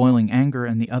 one with boiling anger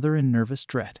and the other in nervous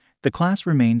dread. The class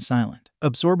remained silent,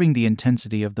 absorbing the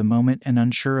intensity of the moment and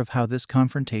unsure of how this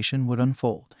confrontation would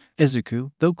unfold.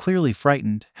 Izuku, though clearly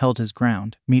frightened, held his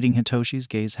ground, meeting Hitoshi's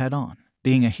gaze head-on.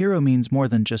 Being a hero means more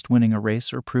than just winning a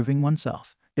race or proving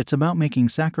oneself. It's about making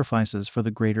sacrifices for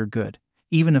the greater good,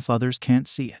 even if others can't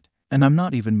see it. And I'm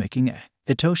not even making a...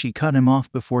 Hitoshi cut him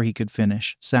off before he could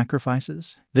finish.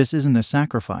 Sacrifices? This isn't a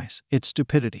sacrifice, it's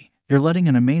stupidity. You're letting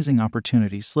an amazing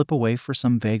opportunity slip away for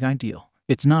some vague ideal.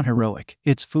 It's not heroic,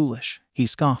 it's foolish, he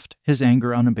scoffed, his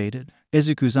anger unabated.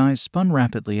 Izuku's eyes spun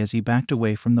rapidly as he backed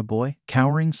away from the boy,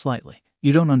 cowering slightly.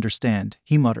 You don't understand,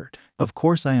 he muttered. Of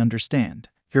course I understand.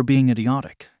 You're being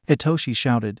idiotic, Hitoshi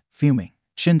shouted, fuming.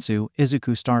 Shinsu,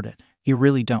 Izuku started. You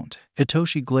really don't.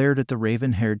 Hitoshi glared at the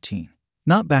raven-haired teen,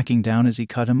 not backing down as he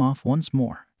cut him off once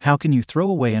more. How can you throw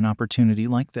away an opportunity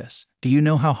like this? Do you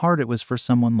know how hard it was for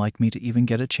someone like me to even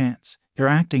get a chance? You're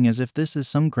acting as if this is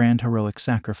some grand heroic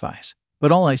sacrifice.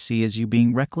 But all I see is you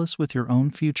being reckless with your own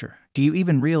future. Do you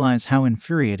even realize how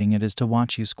infuriating it is to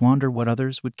watch you squander what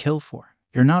others would kill for?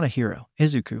 You're not a hero,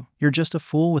 Izuku. You're just a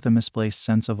fool with a misplaced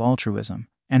sense of altruism.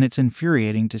 And it's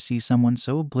infuriating to see someone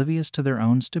so oblivious to their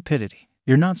own stupidity.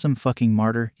 You're not some fucking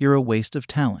martyr, you're a waste of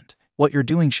talent. What you're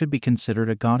doing should be considered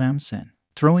a goddamn sin.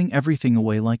 Throwing everything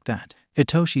away like that.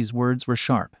 Hitoshi's words were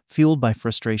sharp, fueled by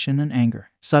frustration and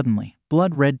anger. Suddenly,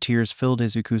 blood-red tears filled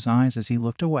Izuku's eyes as he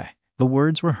looked away. The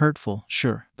words were hurtful,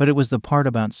 sure, but it was the part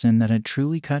about sin that had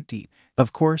truly cut deep.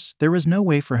 Of course, there was no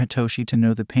way for Hitoshi to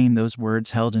know the pain those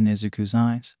words held in Izuku's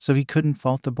eyes, so he couldn't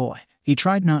fault the boy. He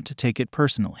tried not to take it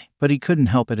personally, but he couldn't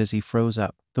help it as he froze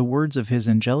up, the words of his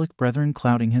angelic brethren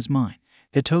clouding his mind.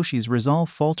 Hitoshi's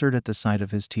resolve faltered at the sight of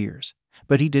his tears,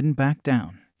 but he didn't back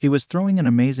down. He was throwing an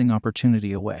amazing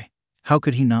opportunity away. How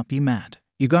could he not be mad?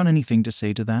 You got anything to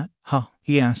say to that? Huh?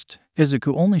 He asked.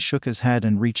 Izuku only shook his head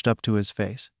and reached up to his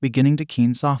face, beginning to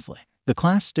keen softly. The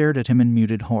class stared at him in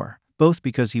muted horror, both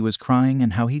because he was crying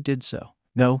and how he did so.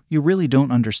 No, you really don't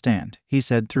understand, he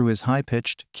said through his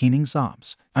high-pitched, keening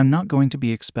sobs. I'm not going to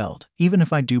be expelled, even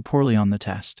if I do poorly on the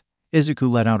test. Izuku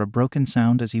let out a broken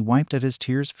sound as he wiped at his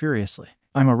tears furiously.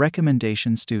 I'm a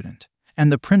recommendation student,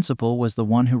 and the principal was the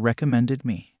one who recommended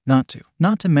me not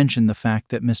to mention the fact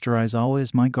that Mr. Aizawa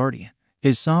is my guardian.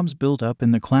 His sobs built up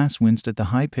and the class winced at the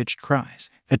high-pitched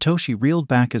cries. Hitoshi reeled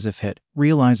back as if hit,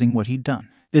 realizing what he'd done.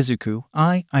 Izuku,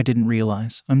 I didn't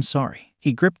realize, I'm sorry.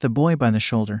 He gripped the boy by the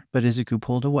shoulder, but Izuku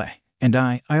pulled away. And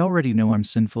I already know I'm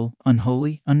sinful,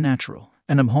 unholy, unnatural,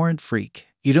 an abhorrent freak.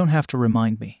 You don't have to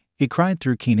remind me. He cried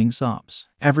through keening sobs.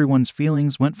 Everyone's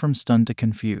feelings went from stunned to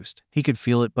confused. He could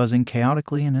feel it buzzing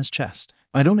chaotically in his chest.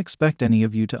 I don't expect any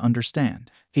of you to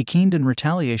understand. He keened in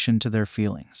retaliation to their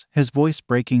feelings, his voice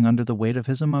breaking under the weight of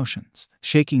his emotions.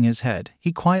 Shaking his head,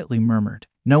 he quietly murmured,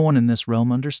 no one in this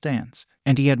realm understands.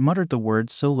 And he had muttered the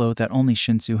words so low that only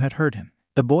Shinsu had heard him.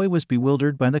 The boy was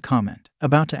bewildered by the comment,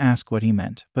 about to ask what he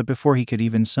meant, but before he could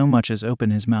even so much as open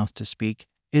his mouth to speak,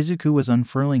 Izuku was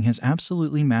unfurling his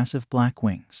absolutely massive black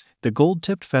wings. The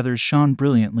gold-tipped feathers shone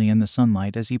brilliantly in the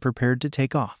sunlight as he prepared to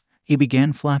take off. He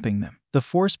began flapping them, the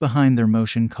force behind their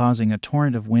motion causing a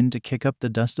torrent of wind to kick up the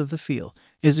dust of the field.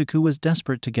 Izuku was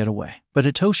desperate to get away, but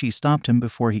Hitoshi stopped him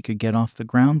before he could get off the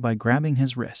ground by grabbing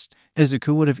his wrist.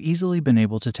 Izuku would have easily been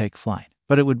able to take flight,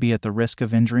 but it would be at the risk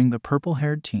of injuring the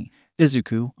purple-haired teen.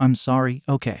 Izuku, I'm sorry,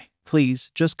 okay.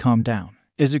 Please, just calm down.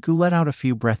 Izuku let out a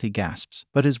few breathy gasps,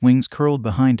 but his wings curled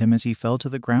behind him as he fell to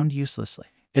the ground uselessly.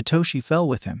 Hitoshi fell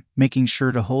with him, making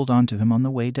sure to hold on to him on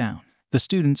the way down. The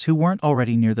students who weren't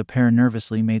already near the pair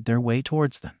nervously made their way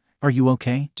towards them. Are you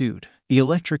okay, dude? The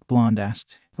electric blonde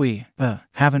asked. We,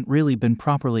 haven't really been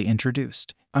properly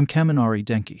introduced. I'm Kaminari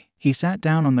Denki. He sat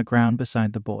down on the ground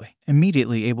beside the boy,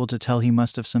 immediately able to tell he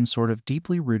must have some sort of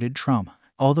deeply rooted trauma.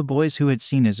 All the boys who had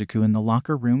seen Izuku in the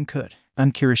locker room could.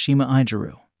 I'm Kirishima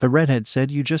Ijiru. The redhead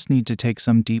said you just need to take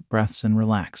some deep breaths and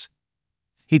relax.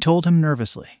 He told him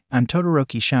nervously. I'm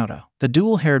Todoroki Shoto. The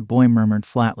dual-haired boy murmured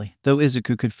flatly, though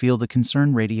Izuku could feel the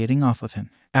concern radiating off of him.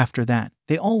 After that,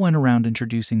 they all went around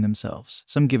introducing themselves,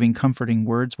 some giving comforting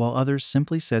words while others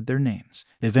simply said their names.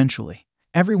 Eventually,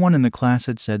 everyone in the class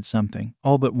had said something,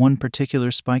 all but one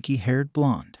particular spiky-haired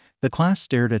blonde. The class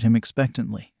stared at him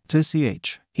expectantly. To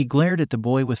ch. He glared at the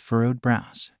boy with furrowed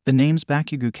brows. The name's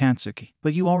Bakugo Katsuki,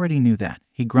 but you already knew that,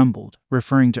 he grumbled,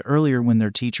 referring to earlier when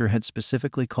their teacher had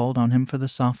specifically called on him for the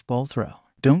softball throw.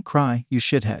 Don't cry, you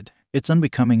shithead. It's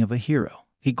unbecoming of a hero.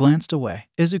 He glanced away,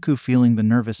 Izuku feeling the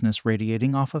nervousness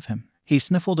radiating off of him. He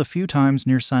sniffled a few times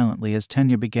near silently as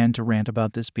Tenya began to rant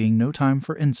about this being no time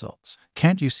for insults.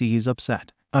 Can't you see he's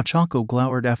upset? Ochako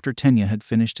glowered after Tenya had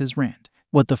finished his rant.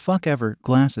 What the fuck ever,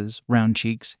 glasses, round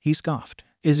cheeks, he scoffed.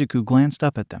 Izuku glanced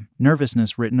up at them,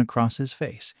 nervousness written across his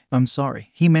face. I'm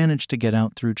sorry, he managed to get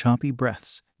out through choppy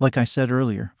breaths. Like I said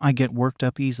earlier, I get worked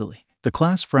up easily. The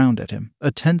class frowned at him,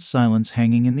 a tense silence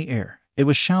hanging in the air. It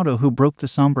was Shoto who broke the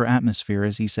somber atmosphere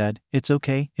as he said, It's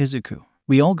okay, Izuku.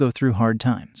 We all go through hard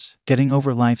times. Getting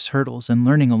over life's hurdles and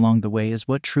learning along the way is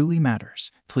what truly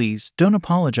matters. Please, don't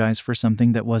apologize for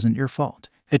something that wasn't your fault.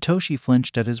 Hitoshi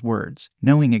flinched at his words,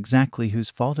 knowing exactly whose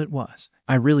fault it was.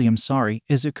 I really am sorry,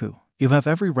 Izuku. You have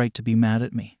every right to be mad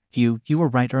at me. You were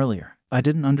right earlier. I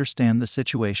didn't understand the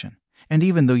situation. And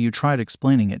even though you tried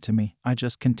explaining it to me, I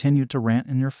just continued to rant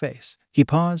in your face. He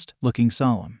paused, looking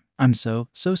solemn. I'm so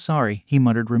sorry, he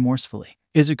muttered remorsefully.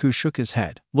 Izuku shook his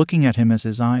head, looking at him as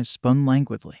his eyes spun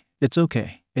languidly. It's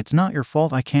okay. It's not your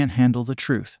fault I can't handle the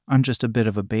truth. I'm just a bit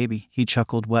of a baby, he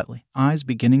chuckled wetly, eyes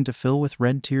beginning to fill with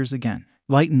red tears again.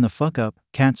 Lighten the fuck up,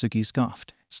 Katsuki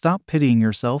scoffed. Stop pitying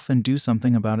yourself and do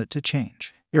something about it to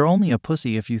change. You're only a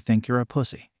pussy if you think you're a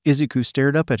pussy. Izuku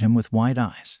stared up at him with wide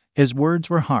eyes. His words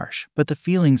were harsh, but the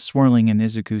feelings swirling in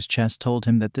Izuku's chest told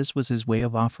him that this was his way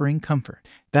of offering comfort.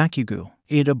 Bakugo,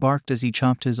 Ida barked as he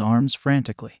chopped his arms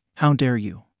frantically. How dare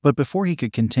you? But before he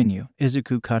could continue,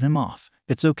 Izuku cut him off.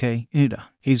 It's okay,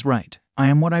 Ida. He's right. I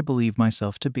am what I believe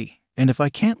myself to be. And if I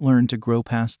can't learn to grow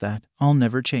past that, I'll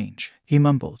never change. He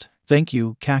mumbled. Thank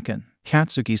you, Kaken.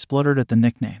 Katsuki spluttered at the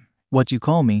nickname. What you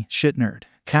call me, shit nerd.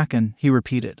 Kaken, he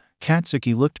repeated.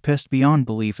 Katsuki looked pissed beyond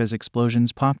belief as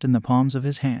explosions popped in the palms of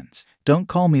his hands. "Don't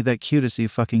call me that cutesy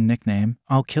fucking nickname,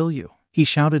 I'll kill you," he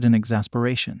shouted in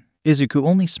exasperation. Izuku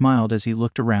only smiled as he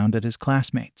looked around at his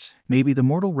classmates. "Maybe the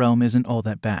mortal realm isn't all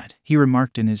that bad," he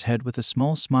remarked in his head with a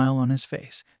small smile on his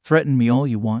face. "Threaten me all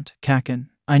you want, Kaken.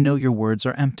 I know your words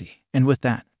are empty." And with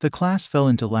that, the class fell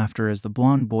into laughter as the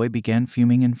blonde boy began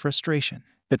fuming in frustration.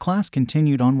 The class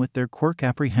continued on with their quirk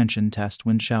apprehension test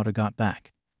when Shouta got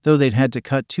back, though they'd had to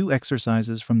cut 2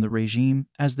 exercises from the regime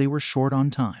as they were short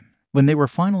on time. When they were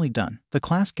finally done, the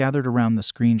class gathered around the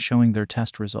screen showing their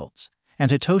test results,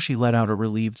 and Hitoshi let out a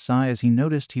relieved sigh as he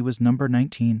noticed he was number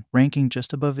 19, ranking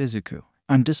just above Izuku.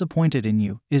 "I'm disappointed in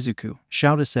you, Izuku,"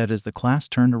 Shouta said as the class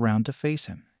turned around to face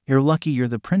him. "You're lucky you're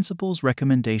the principal's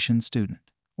recommendation student,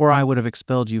 or I would have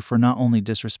expelled you for not only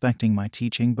disrespecting my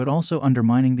teaching but also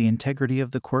undermining the integrity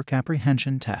of the quirk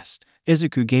apprehension test."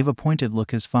 Izuku gave a pointed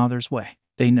look his father's way.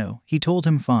 "They know," he told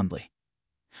him fondly,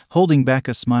 holding back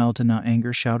a smile to not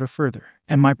anger Shouta further.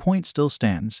 "And my point still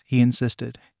stands," he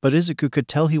insisted. But Izuku could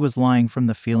tell he was lying from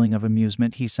the feeling of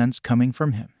amusement he sensed coming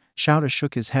from him. Shouta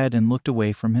shook his head and looked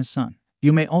away from his son.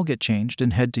 "You may all get changed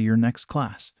and head to your next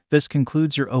class. This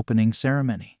concludes your opening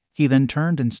ceremony." He then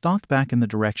turned and stalked back in the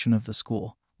direction of the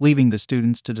school, leaving the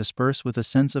students to disperse with a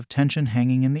sense of tension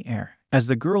hanging in the air. As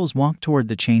the girls walked toward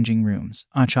the changing rooms,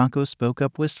 Achako spoke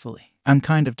up wistfully. "I'm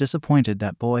kind of disappointed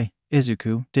that boy,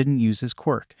 Izuku, didn't use his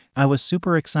quirk. I was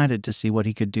super excited to see what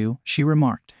he could do," she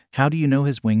remarked. "How do you know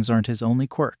his wings aren't his only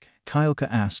quirk?"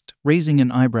 Kyoka asked, raising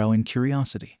an eyebrow in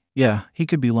curiosity. "Yeah, he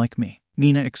could be like me,"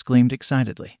 Nina exclaimed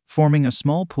excitedly, forming a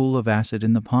small pool of acid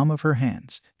in the palm of her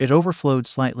hands. It overflowed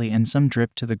slightly and some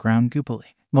dripped to the ground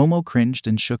goopily. Momo cringed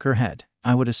and shook her head.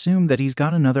 "I would assume that he's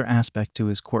got another aspect to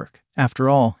his quirk. After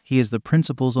all, he is the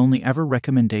principal's only ever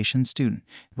recommendation student."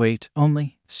 "Wait,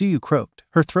 only?" Suyu croaked,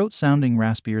 her throat sounding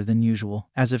raspier than usual,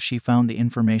 as if she found the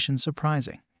information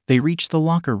surprising. They reached the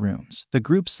locker rooms, the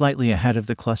group slightly ahead of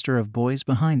the cluster of boys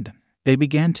behind them. They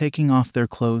began taking off their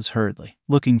clothes hurriedly,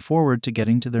 looking forward to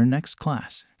getting to their next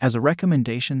class. As a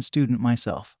recommendation student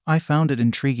myself, I found it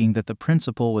intriguing that the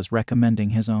principal was recommending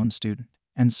his own student,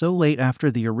 and so late after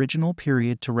the original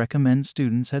period to recommend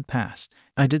students had passed.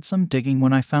 I did some digging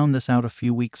when I found this out a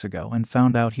few weeks ago and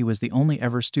found out he was the only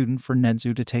ever student for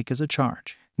Nedzu to take as a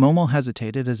charge. Momo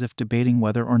hesitated as if debating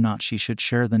whether or not she should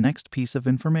share the next piece of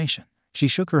information. She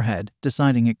shook her head,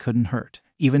 deciding it couldn't hurt.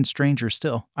 Even stranger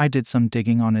still, I did some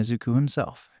digging on Izuku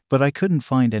himself, but I couldn't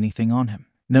find anything on him.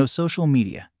 No social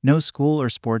media, no school or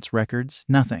sports records,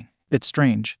 nothing. It's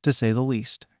strange, to say the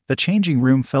least. The changing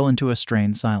room fell into a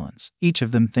strained silence, each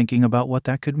of them thinking about what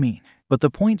that could mean. But the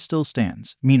point still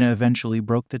stands. Mina eventually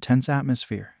broke the tense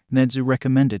atmosphere. Nedzu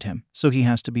recommended him, so he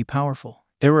has to be powerful.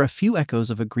 There were a few echoes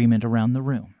of agreement around the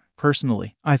room.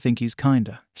 "Personally, I think he's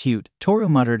kinda cute," Toru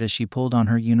muttered as she pulled on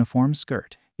her uniform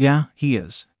skirt. "Yeah, he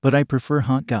is, but I prefer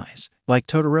hot guys. Like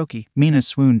Todoroki." Mina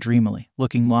swooned dreamily,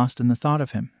 looking lost in the thought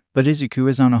of him. "But Izuku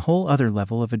is on a whole other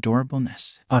level of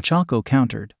adorableness," Achako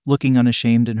countered, looking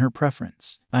unashamed in her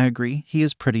preference. "I agree, he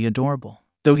is pretty adorable,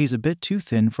 though he's a bit too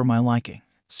thin for my liking."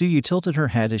 Suyu tilted her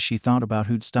head as she thought about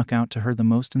who'd stuck out to her the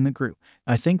most in the group.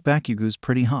 "I think Bakugo's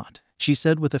pretty hot," she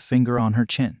said with a finger on her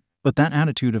chin. "But that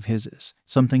attitude of his is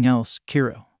something else,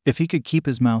 Kiro. If he could keep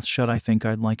his mouth shut, I think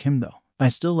I'd like him though. I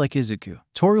still like Izuku."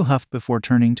 Toru huffed before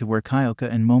turning to where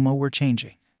Kyoka and Momo were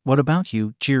changing. "What about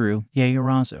you, Jiru,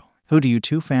 Yaoyorozu? Who do you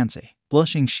two fancy?"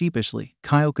 Blushing sheepishly,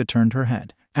 Kyoka turned her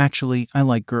head. "Actually, I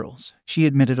like girls," she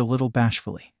admitted a little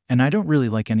bashfully. "And I don't really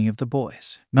like any of the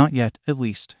boys. Not yet, at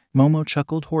least." Momo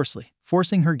chuckled hoarsely,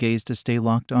 forcing her gaze to stay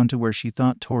locked onto where she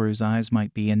thought Toru's eyes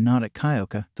might be and not at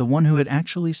Kyoka, the one who had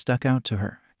actually stuck out to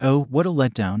her. "Oh, what a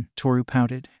letdown," Toru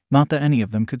pouted. Not that any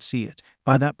of them could see it.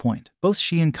 By that point, both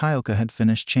she and Kyoka had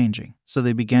finished changing, so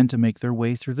they began to make their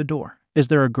way through the door. "Is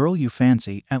there a girl you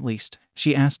fancy, at least?"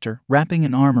 she asked her, wrapping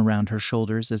an arm around her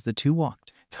shoulders as the two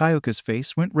walked. Kyoka's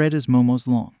face went red as Momo's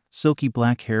long, silky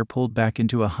black hair pulled back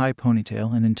into a high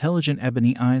ponytail and intelligent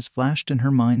ebony eyes flashed in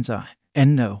her mind's eye.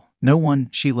 "And no one,"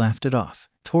 she laughed it off.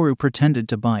 Toru pretended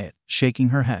to buy it, shaking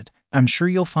her head. "I'm sure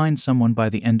you'll find someone by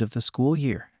the end of the school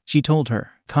year," she told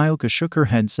her. Kyoka shook her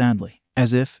head sadly,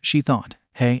 as if she thought,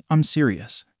 "Hey, I'm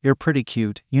serious. You're pretty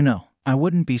cute, you know. I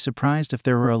wouldn't be surprised if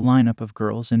there were a lineup of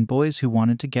girls and boys who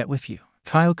wanted to get with you."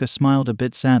 Kyoka smiled a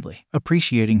bit sadly,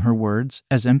 appreciating her words,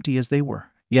 as empty as they were.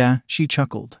 "Yeah," she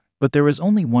chuckled, "but there was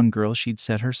only one girl she'd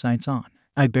set her sights on.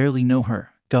 I barely know her.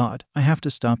 God, I have to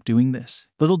stop doing this."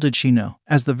 Little did she know,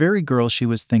 as the very girl she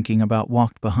was thinking about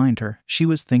walked behind her, she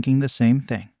was thinking the same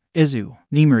thing. "Izu,"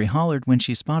 Nimari hollered when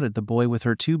she spotted the boy with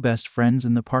her two best friends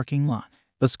in the parking lot.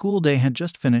 The school day had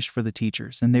just finished for the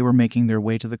teachers and they were making their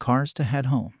way to the cars to head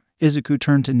home. Izuku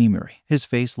turned to Nimuri, his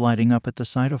face lighting up at the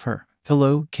sight of her.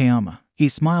 "Hello, Kayama." He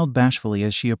smiled bashfully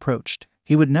as she approached.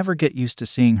 He would never get used to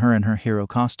seeing her in her hero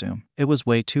costume. It was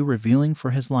way too revealing for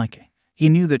his liking. He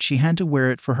knew that she had to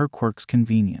wear it for her quirk's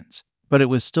convenience, but it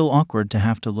was still awkward to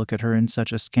have to look at her in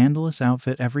such a scandalous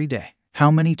outfit every day. "How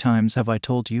many times have I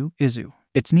told you, Izu?"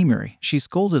 "It's Nimuri," she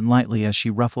scolded lightly as she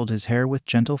ruffled his hair with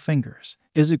gentle fingers.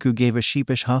 Izuku gave a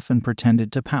sheepish huff and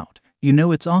pretended to pout. "You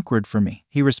know it's awkward for me,"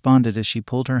 he responded as she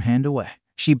pulled her hand away.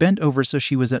 She bent over so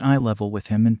she was at eye level with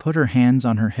him and put her hands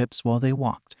on her hips while they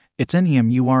walked. "It's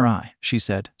Nimuri," she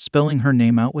said, spelling her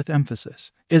name out with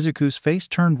emphasis. Izuku's face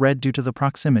turned red due to the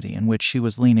proximity in which she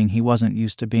was leaning. He wasn't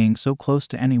used to being so close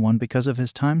to anyone because of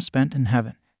his time spent in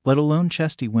heaven, let alone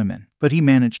chesty women, but he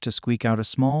managed to squeak out a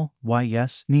small, "Why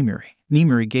yes, Nimuri."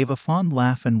 Nimuri gave a fond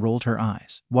laugh and rolled her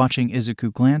eyes, watching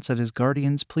Izuku glance at his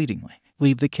guardians pleadingly.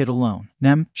 "Leave the kid alone."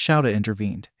 "Nem," Shouta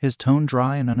intervened, his tone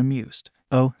dry and unamused.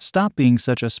 "Oh, stop being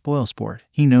such a spoilsport.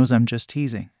 He knows I'm just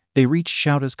teasing." They reached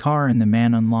Shouta's car and the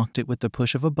man unlocked it with the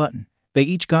push of a button. They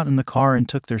each got in the car and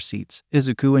took their seats,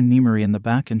 Izuku and Nimuri in the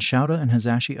back and Shouta and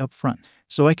Hazashi up front.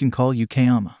 "So I can call you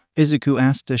Kayama?" Izuku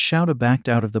asked as Shouta backed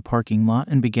out of the parking lot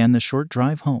and began the short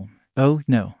drive home. "Oh,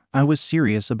 no, I was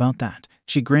serious about that."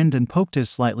 She grinned and poked his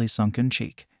slightly sunken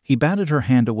cheek. He batted her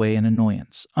hand away in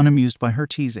annoyance, unamused by her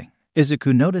teasing.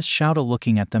 Izuku noticed Shouta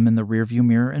looking at them in the rearview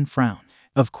mirror and frowned.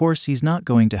 "Of course he's not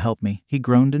going to help me," he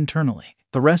groaned internally.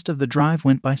 The rest of the drive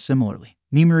went by similarly,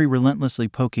 Nimuri relentlessly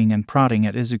poking and prodding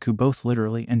at Izuku both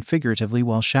literally and figuratively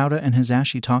while Shouta and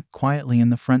Hazashi talked quietly in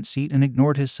the front seat and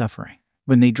ignored his suffering.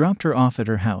 When they dropped her off at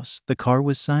her house, the car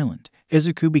was silent.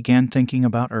 Izuku began thinking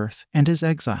about Earth and his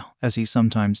exile, as he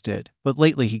sometimes did, but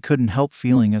lately he couldn't help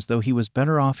feeling as though he was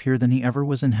better off here than he ever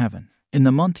was in heaven. In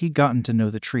the month he'd gotten to know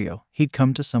the trio, he'd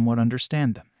come to somewhat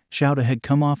understand them. Shouta had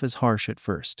come off as harsh at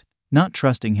first, not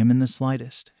trusting him in the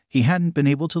slightest. He hadn't been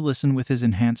able to listen with his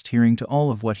enhanced hearing to all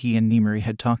of what he and Nimuri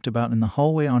had talked about in the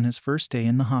hallway on his first day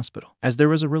in the hospital, as there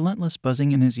was a relentless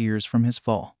buzzing in his ears from his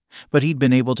fall. But he'd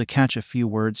been able to catch a few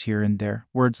words here and there.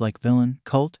 Words like villain,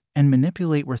 cult, and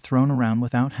manipulate were thrown around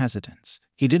without hesitance.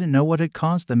 He didn't know what had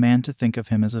caused the man to think of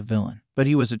him as a villain, but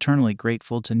he was eternally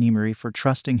grateful to Nimuri for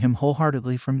trusting him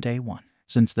wholeheartedly from day one.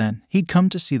 Since then, he'd come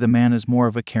to see the man as more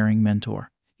of a caring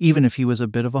mentor, even if he was a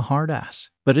bit of a hard ass.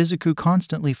 But Izuku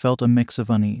constantly felt a mix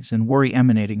of unease and worry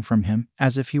emanating from him,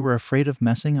 as if he were afraid of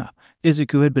messing up.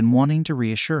 Izuku had been wanting to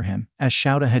reassure him, as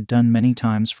Shouta had done many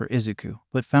times for Izuku,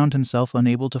 but found himself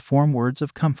unable to form words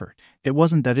of comfort. It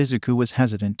wasn't that Izuku was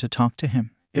hesitant to talk to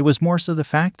him. It was more so the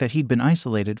fact that he'd been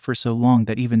isolated for so long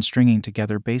that even stringing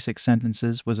together basic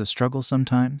sentences was a struggle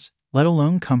sometimes, let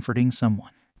alone comforting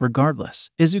someone.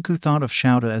 Regardless, Izuku thought of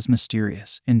Shouta as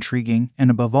mysterious, intriguing, and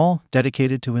above all,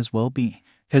 dedicated to his well-being.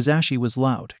 Hazashi was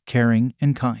loud, caring,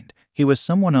 and kind. He was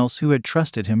someone else who had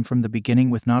trusted him from the beginning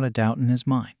with not a doubt in his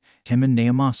mind. Him and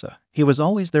Naomasa. He was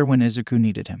always there when Izuku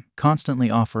needed him, constantly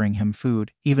offering him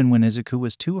food, even when Izuku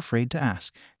was too afraid to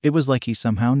ask. It was like he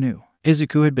somehow knew.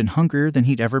 Izuku had been hungrier than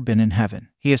he'd ever been in heaven.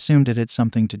 He assumed it had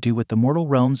something to do with the mortal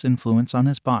realm's influence on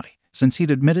his body, since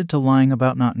he'd admitted to lying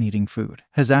about not needing food.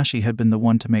 Hazashi had been the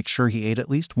one to make sure he ate at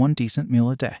least one decent meal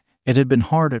a day. It had been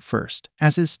hard at first,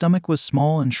 as his stomach was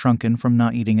small and shrunken from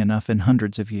not eating enough in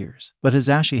hundreds of years. But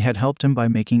Hazashi had helped him by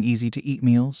making easy-to-eat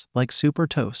meals, like soup or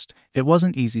toast. It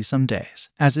wasn't easy some days,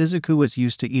 as Izuku was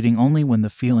used to eating only when the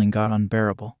feeling got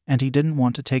unbearable, and he didn't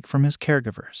want to take from his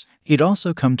caregivers. He'd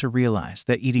also come to realize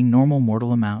that eating normal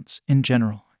mortal amounts, in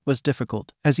general, was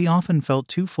difficult, as he often felt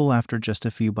too full after just a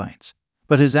few bites.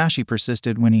 But Hazashi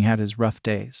persisted when he had his rough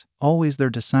days, always there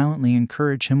to silently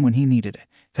encourage him when he needed it.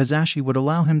 Hazashi would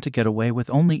allow him to get away with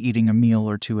only eating a meal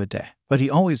or two a day, but he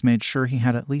always made sure he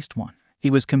had at least one. He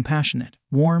was compassionate,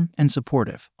 warm, and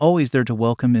supportive, always there to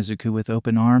welcome Izuku with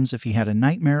open arms if he had a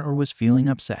nightmare or was feeling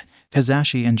upset.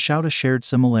 Hazashi and Shouta shared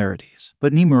similarities,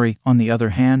 but Nimuri, on the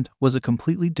other hand, was a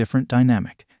completely different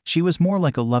dynamic. She was more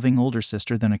like a loving older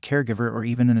sister than a caregiver or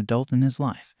even an adult in his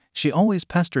life. She always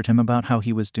pestered him about how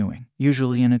he was doing,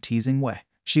 usually in a teasing way.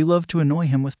 She loved to annoy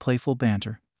him with playful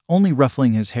banter, only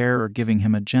ruffling his hair or giving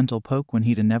him a gentle poke when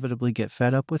he'd inevitably get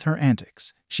fed up with her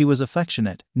antics. She was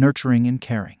affectionate, nurturing, and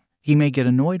caring. He may get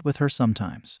annoyed with her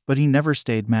sometimes, but he never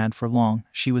stayed mad for long.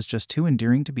 She was just too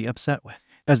endearing to be upset with.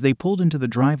 As they pulled into the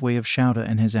driveway of Shouta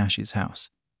and Hazashi's house,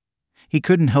 he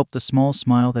couldn't help the small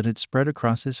smile that had spread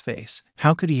across his face.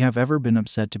 How could he have ever been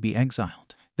upset to be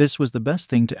exiled? This was the best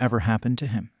thing to ever happen to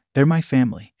him. They're my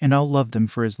family, and I'll love them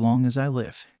for as long as I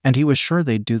live. And he was sure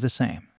they'd do the same.